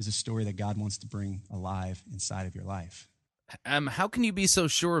is a story that God wants to bring alive inside of your life. How can you be so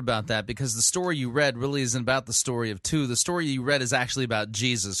sure about that? Because the story you read really isn't about the story of two. The story you read is actually about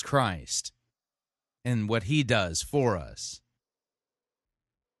Jesus Christ and what he does for us.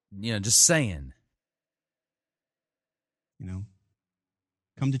 You know, just saying. You know,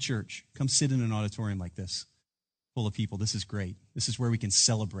 come to church. Come sit in an auditorium like this, full of people. This is great. This is where we can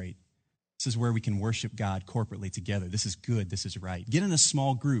celebrate. This is where we can worship God corporately together. This is good. This is right. Get in a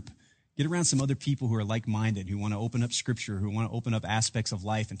small group. Get around some other people who are like-minded, who want to open up Scripture, who want to open up aspects of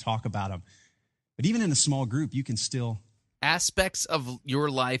life and talk about them. But even in a small group, you can still... Aspects of your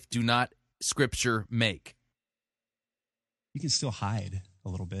life do not Scripture make. You can still hide a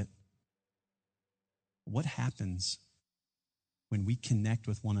little bit. What happens when we connect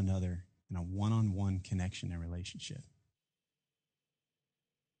with one another in a one-on-one connection and relationship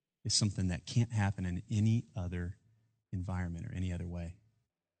is something that can't happen in any other environment or any other way.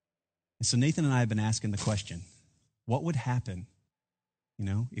 And so Nathan and I have been asking the question, what would happen, you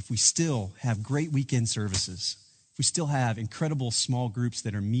know, if we still have great weekend services, if we still have incredible small groups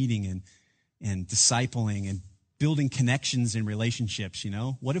that are meeting and discipling and building connections and relationships, you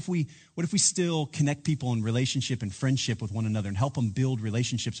know? What if we still connect people in relationship and friendship with one another and help them build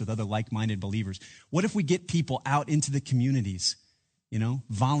relationships with other like-minded believers? What if we get people out into the communities, you know,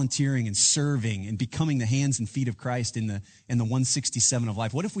 volunteering and serving and becoming the hands and feet of Christ in the 167 of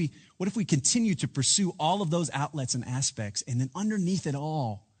life? What if we continue to pursue all of those outlets and aspects, and then underneath it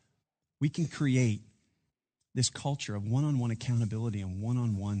all, we can create this culture of one-on-one accountability and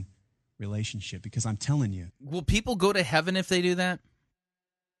one-on-one relationship? Because I'm telling you, will people go to heaven if they do that?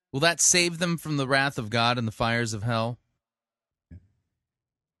 Will that save them from the wrath of God and the fires of hell?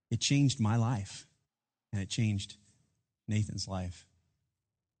 It changed my life, and it changed Nathan's life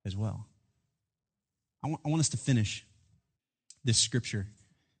as well. I want us to finish this scripture.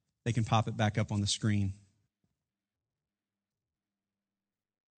 They can pop it back up on the screen.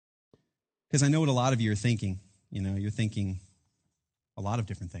 Because I know what a lot of you are thinking. You know, you're thinking a lot of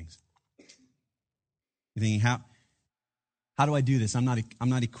different things. You're thinking, how do I do this? I'm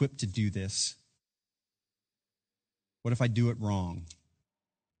not equipped to do this. What if I do it wrong?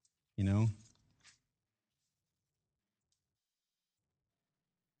 you know?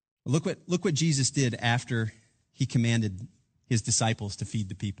 Look what Jesus did after he commanded his disciples to feed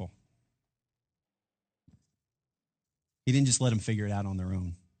the people. He didn't just let them figure it out on their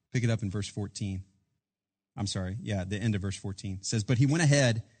own. Pick it up in verse 14. I'm sorry, the end of verse 14. It says, "But he went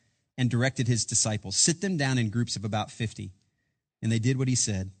ahead and directed his disciples, sit them down in groups of about 50. And they did what he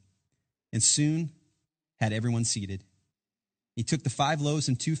said, and soon had everyone seated. He took the 5 loaves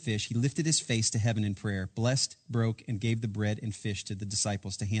and 2 fish. He lifted his face to heaven in prayer, blessed, broke, and gave the bread and fish to the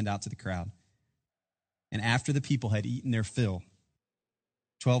disciples to hand out to the crowd. And after the people had eaten their fill,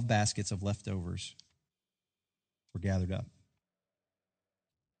 12 baskets of leftovers were gathered up."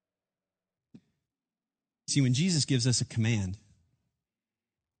 See, when Jesus gives us a command,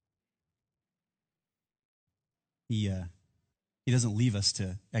 he doesn't leave us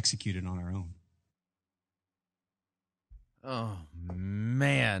to execute it on our own. Oh,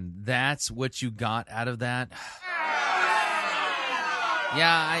 man, that's what you got out of that?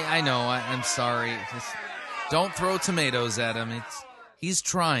 Yeah, I know. I'm sorry. Just don't throw tomatoes at him. He's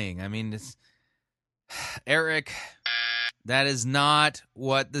trying. I mean, Eric, that is not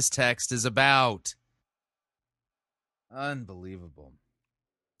what this text is about. Unbelievable.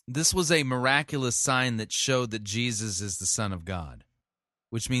 This was a miraculous sign that showed that Jesus is the Son of God,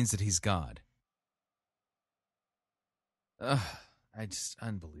 which means that he's God.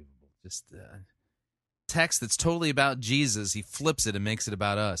 Unbelievable. Just text that's totally about Jesus, he flips it and makes it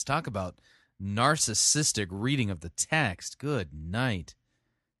about us. Talk about narcissistic reading of the text. Good night.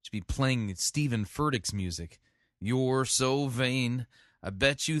 Should be playing Stephen Furtick's music. You're so vain. I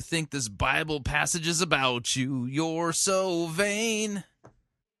bet you think this Bible passage is about you. You're so vain.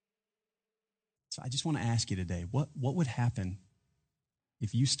 So I just want to ask you today, what would happen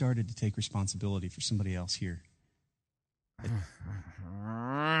if you started to take responsibility for somebody else here?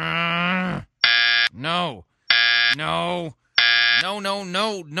 No.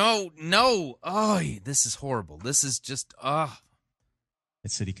 Oh, this is horrible. This is just, At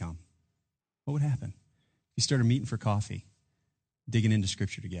CityCom, what would happen? If you started meeting for coffee, digging into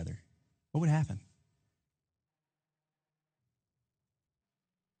Scripture together, what would happen?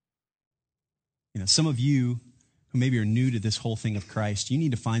 You know, some of you who maybe are new to this whole thing of Christ, you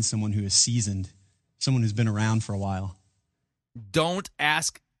need to find someone who is seasoned, someone who's been around for a while. Don't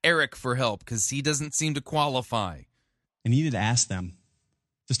ask Eric for help because he doesn't seem to qualify. And you need to ask them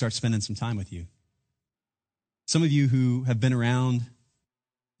to start spending some time with you. Some of you who have been around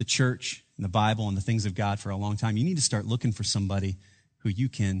the church and the Bible and the things of God for a long time, you need to start looking for somebody who you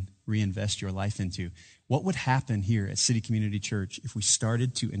can reinvest your life into. What would happen here at City Community Church if we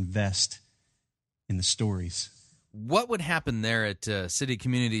started to invest in the stories? What would happen there at City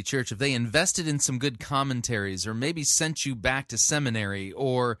Community Church if they invested in some good commentaries, or maybe sent you back to seminary,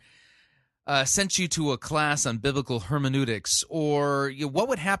 or sent you to a class on biblical hermeneutics, or what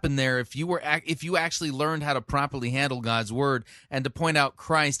would happen there if you actually learned how to properly handle God's word and to point out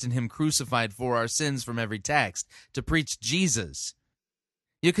Christ and him crucified for our sins from every text, to preach Jesus?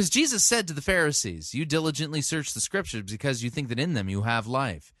 Because Jesus said to the Pharisees, "You diligently search the Scriptures because you think that in them you have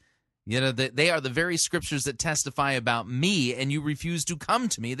life. You know, they are the very Scriptures that testify about me, and you refuse to come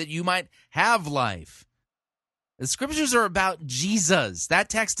to me that you might have life." The Scriptures are about Jesus. That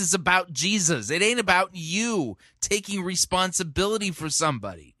text is about Jesus. It ain't about you taking responsibility for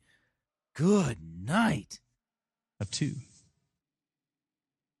somebody. Good night. Of 2.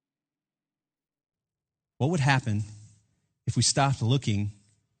 What would happen if we stopped looking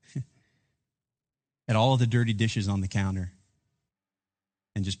at all of the dirty dishes on the counter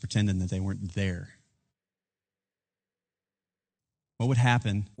and just pretending that they weren't there? What would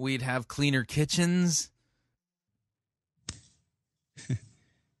happen? We'd have cleaner kitchens.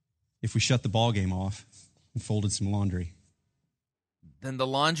 If we shut the ball game off and folded some laundry. Then the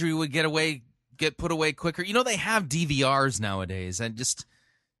laundry would get put away quicker. You know, they have DVRs nowadays. I'm just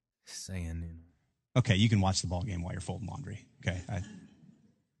saying. Okay, you can watch the ball game while you're folding laundry. Okay.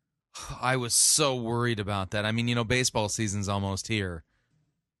 I was so worried about that. I mean, baseball season's almost here.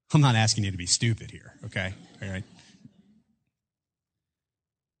 I'm not asking you to be stupid here, okay? All right.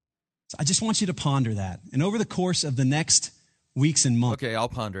 So I just want you to ponder that. And over the course of the next weeks and months. Okay, I'll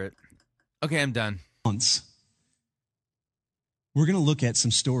ponder it. Okay, I'm done. We're going to look at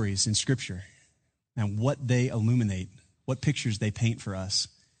some stories in Scripture and what they illuminate, what pictures they paint for us,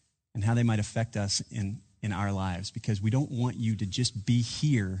 and how they might affect us in our lives, because we don't want you to just be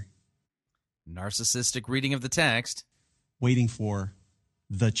here. Narcissistic reading of the text. Waiting for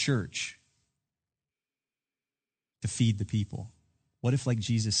the church to feed the people. What if, like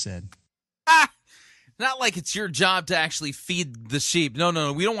Jesus said, Not like it's your job to actually feed the sheep.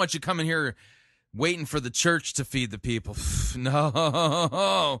 No. We don't want you coming here waiting for the church to feed the people.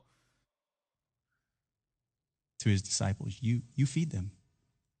 No. To his disciples, you feed them.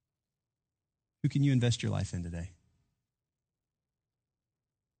 Who can you invest your life in today?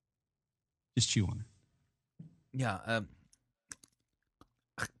 Just chew on it. Yeah.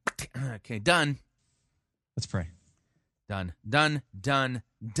 Okay, done. Let's pray. Done.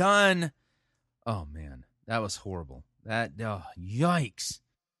 Oh, man. That was horrible. Yikes.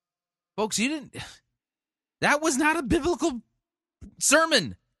 Folks, that was not a biblical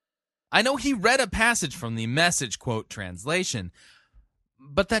sermon. I know he read a passage from the Message quote translation,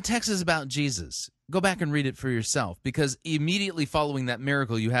 but that text is about Jesus. Go back and read it for yourself, because immediately following that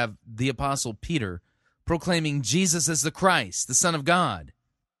miracle, you have the Apostle Peter proclaiming Jesus as the Christ, the Son of God.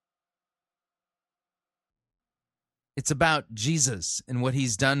 It's about Jesus and what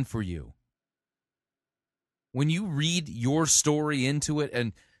he's done for you. When you read your story into it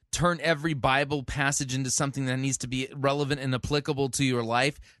and turn every Bible passage into something that needs to be relevant and applicable to your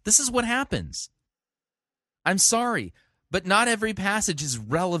life, this is what happens. I'm sorry, but not every passage is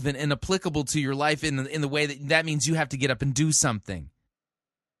relevant and applicable to your life in the way that means you have to get up and do something.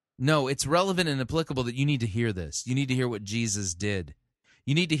 No, it's relevant and applicable that you need to hear this. You need to hear what Jesus did.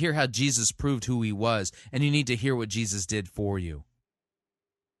 You need to hear how Jesus proved who he was, and you need to hear what Jesus did for you.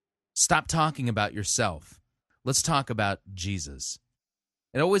 Stop talking about yourself. Let's talk about Jesus.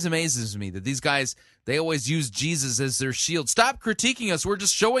 It always amazes me that these guys, they always use Jesus as their shield. Stop critiquing us. We're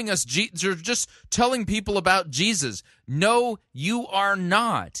just showing us, you're just telling people about Jesus. No, you are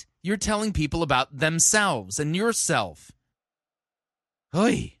not. You're telling people about themselves and yourself.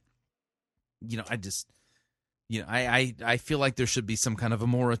 Hey, I feel like there should be some kind of a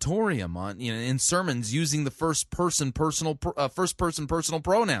moratorium on, in sermons using the first person personal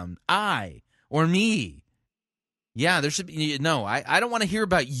pronoun, I or me. Yeah, there should be. No, I don't want to hear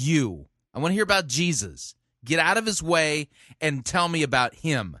about you. I want to hear about Jesus. Get out of his way and tell me about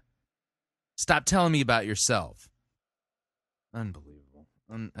him. Stop telling me about yourself. Unbelievable.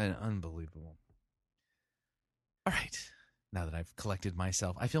 Unbelievable. All right. Now that I've collected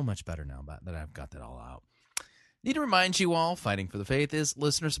myself, I feel much better now that I've got that all out. Need to remind you all, Fighting for the Faith is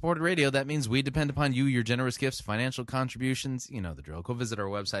listener-supported radio. That means we depend upon you, your generous gifts, financial contributions. You know the drill. Go visit our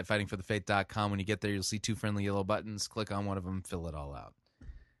website, fightingforthefaith.com. When you get there, you'll see 2 friendly yellow buttons. Click on one of them, fill it all out.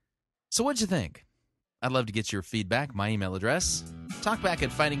 So what'd you think? I'd love to get your feedback. My email address,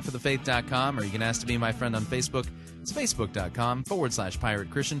 talkback@fightingforthefaith.com, or you can ask to be my friend on Facebook. It's facebook.com/Pirate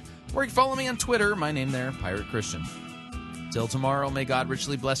Christian. Or you can follow me on Twitter. My name there, Pirate Christian. Till tomorrow, may God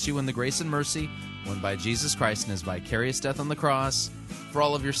richly bless you in the grace and mercy won by Jesus Christ and his vicarious death on the cross for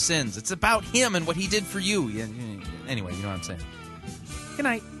all of your sins. It's about him and what he did for you. Anyway, you know what I'm saying. Good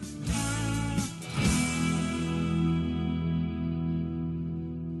night.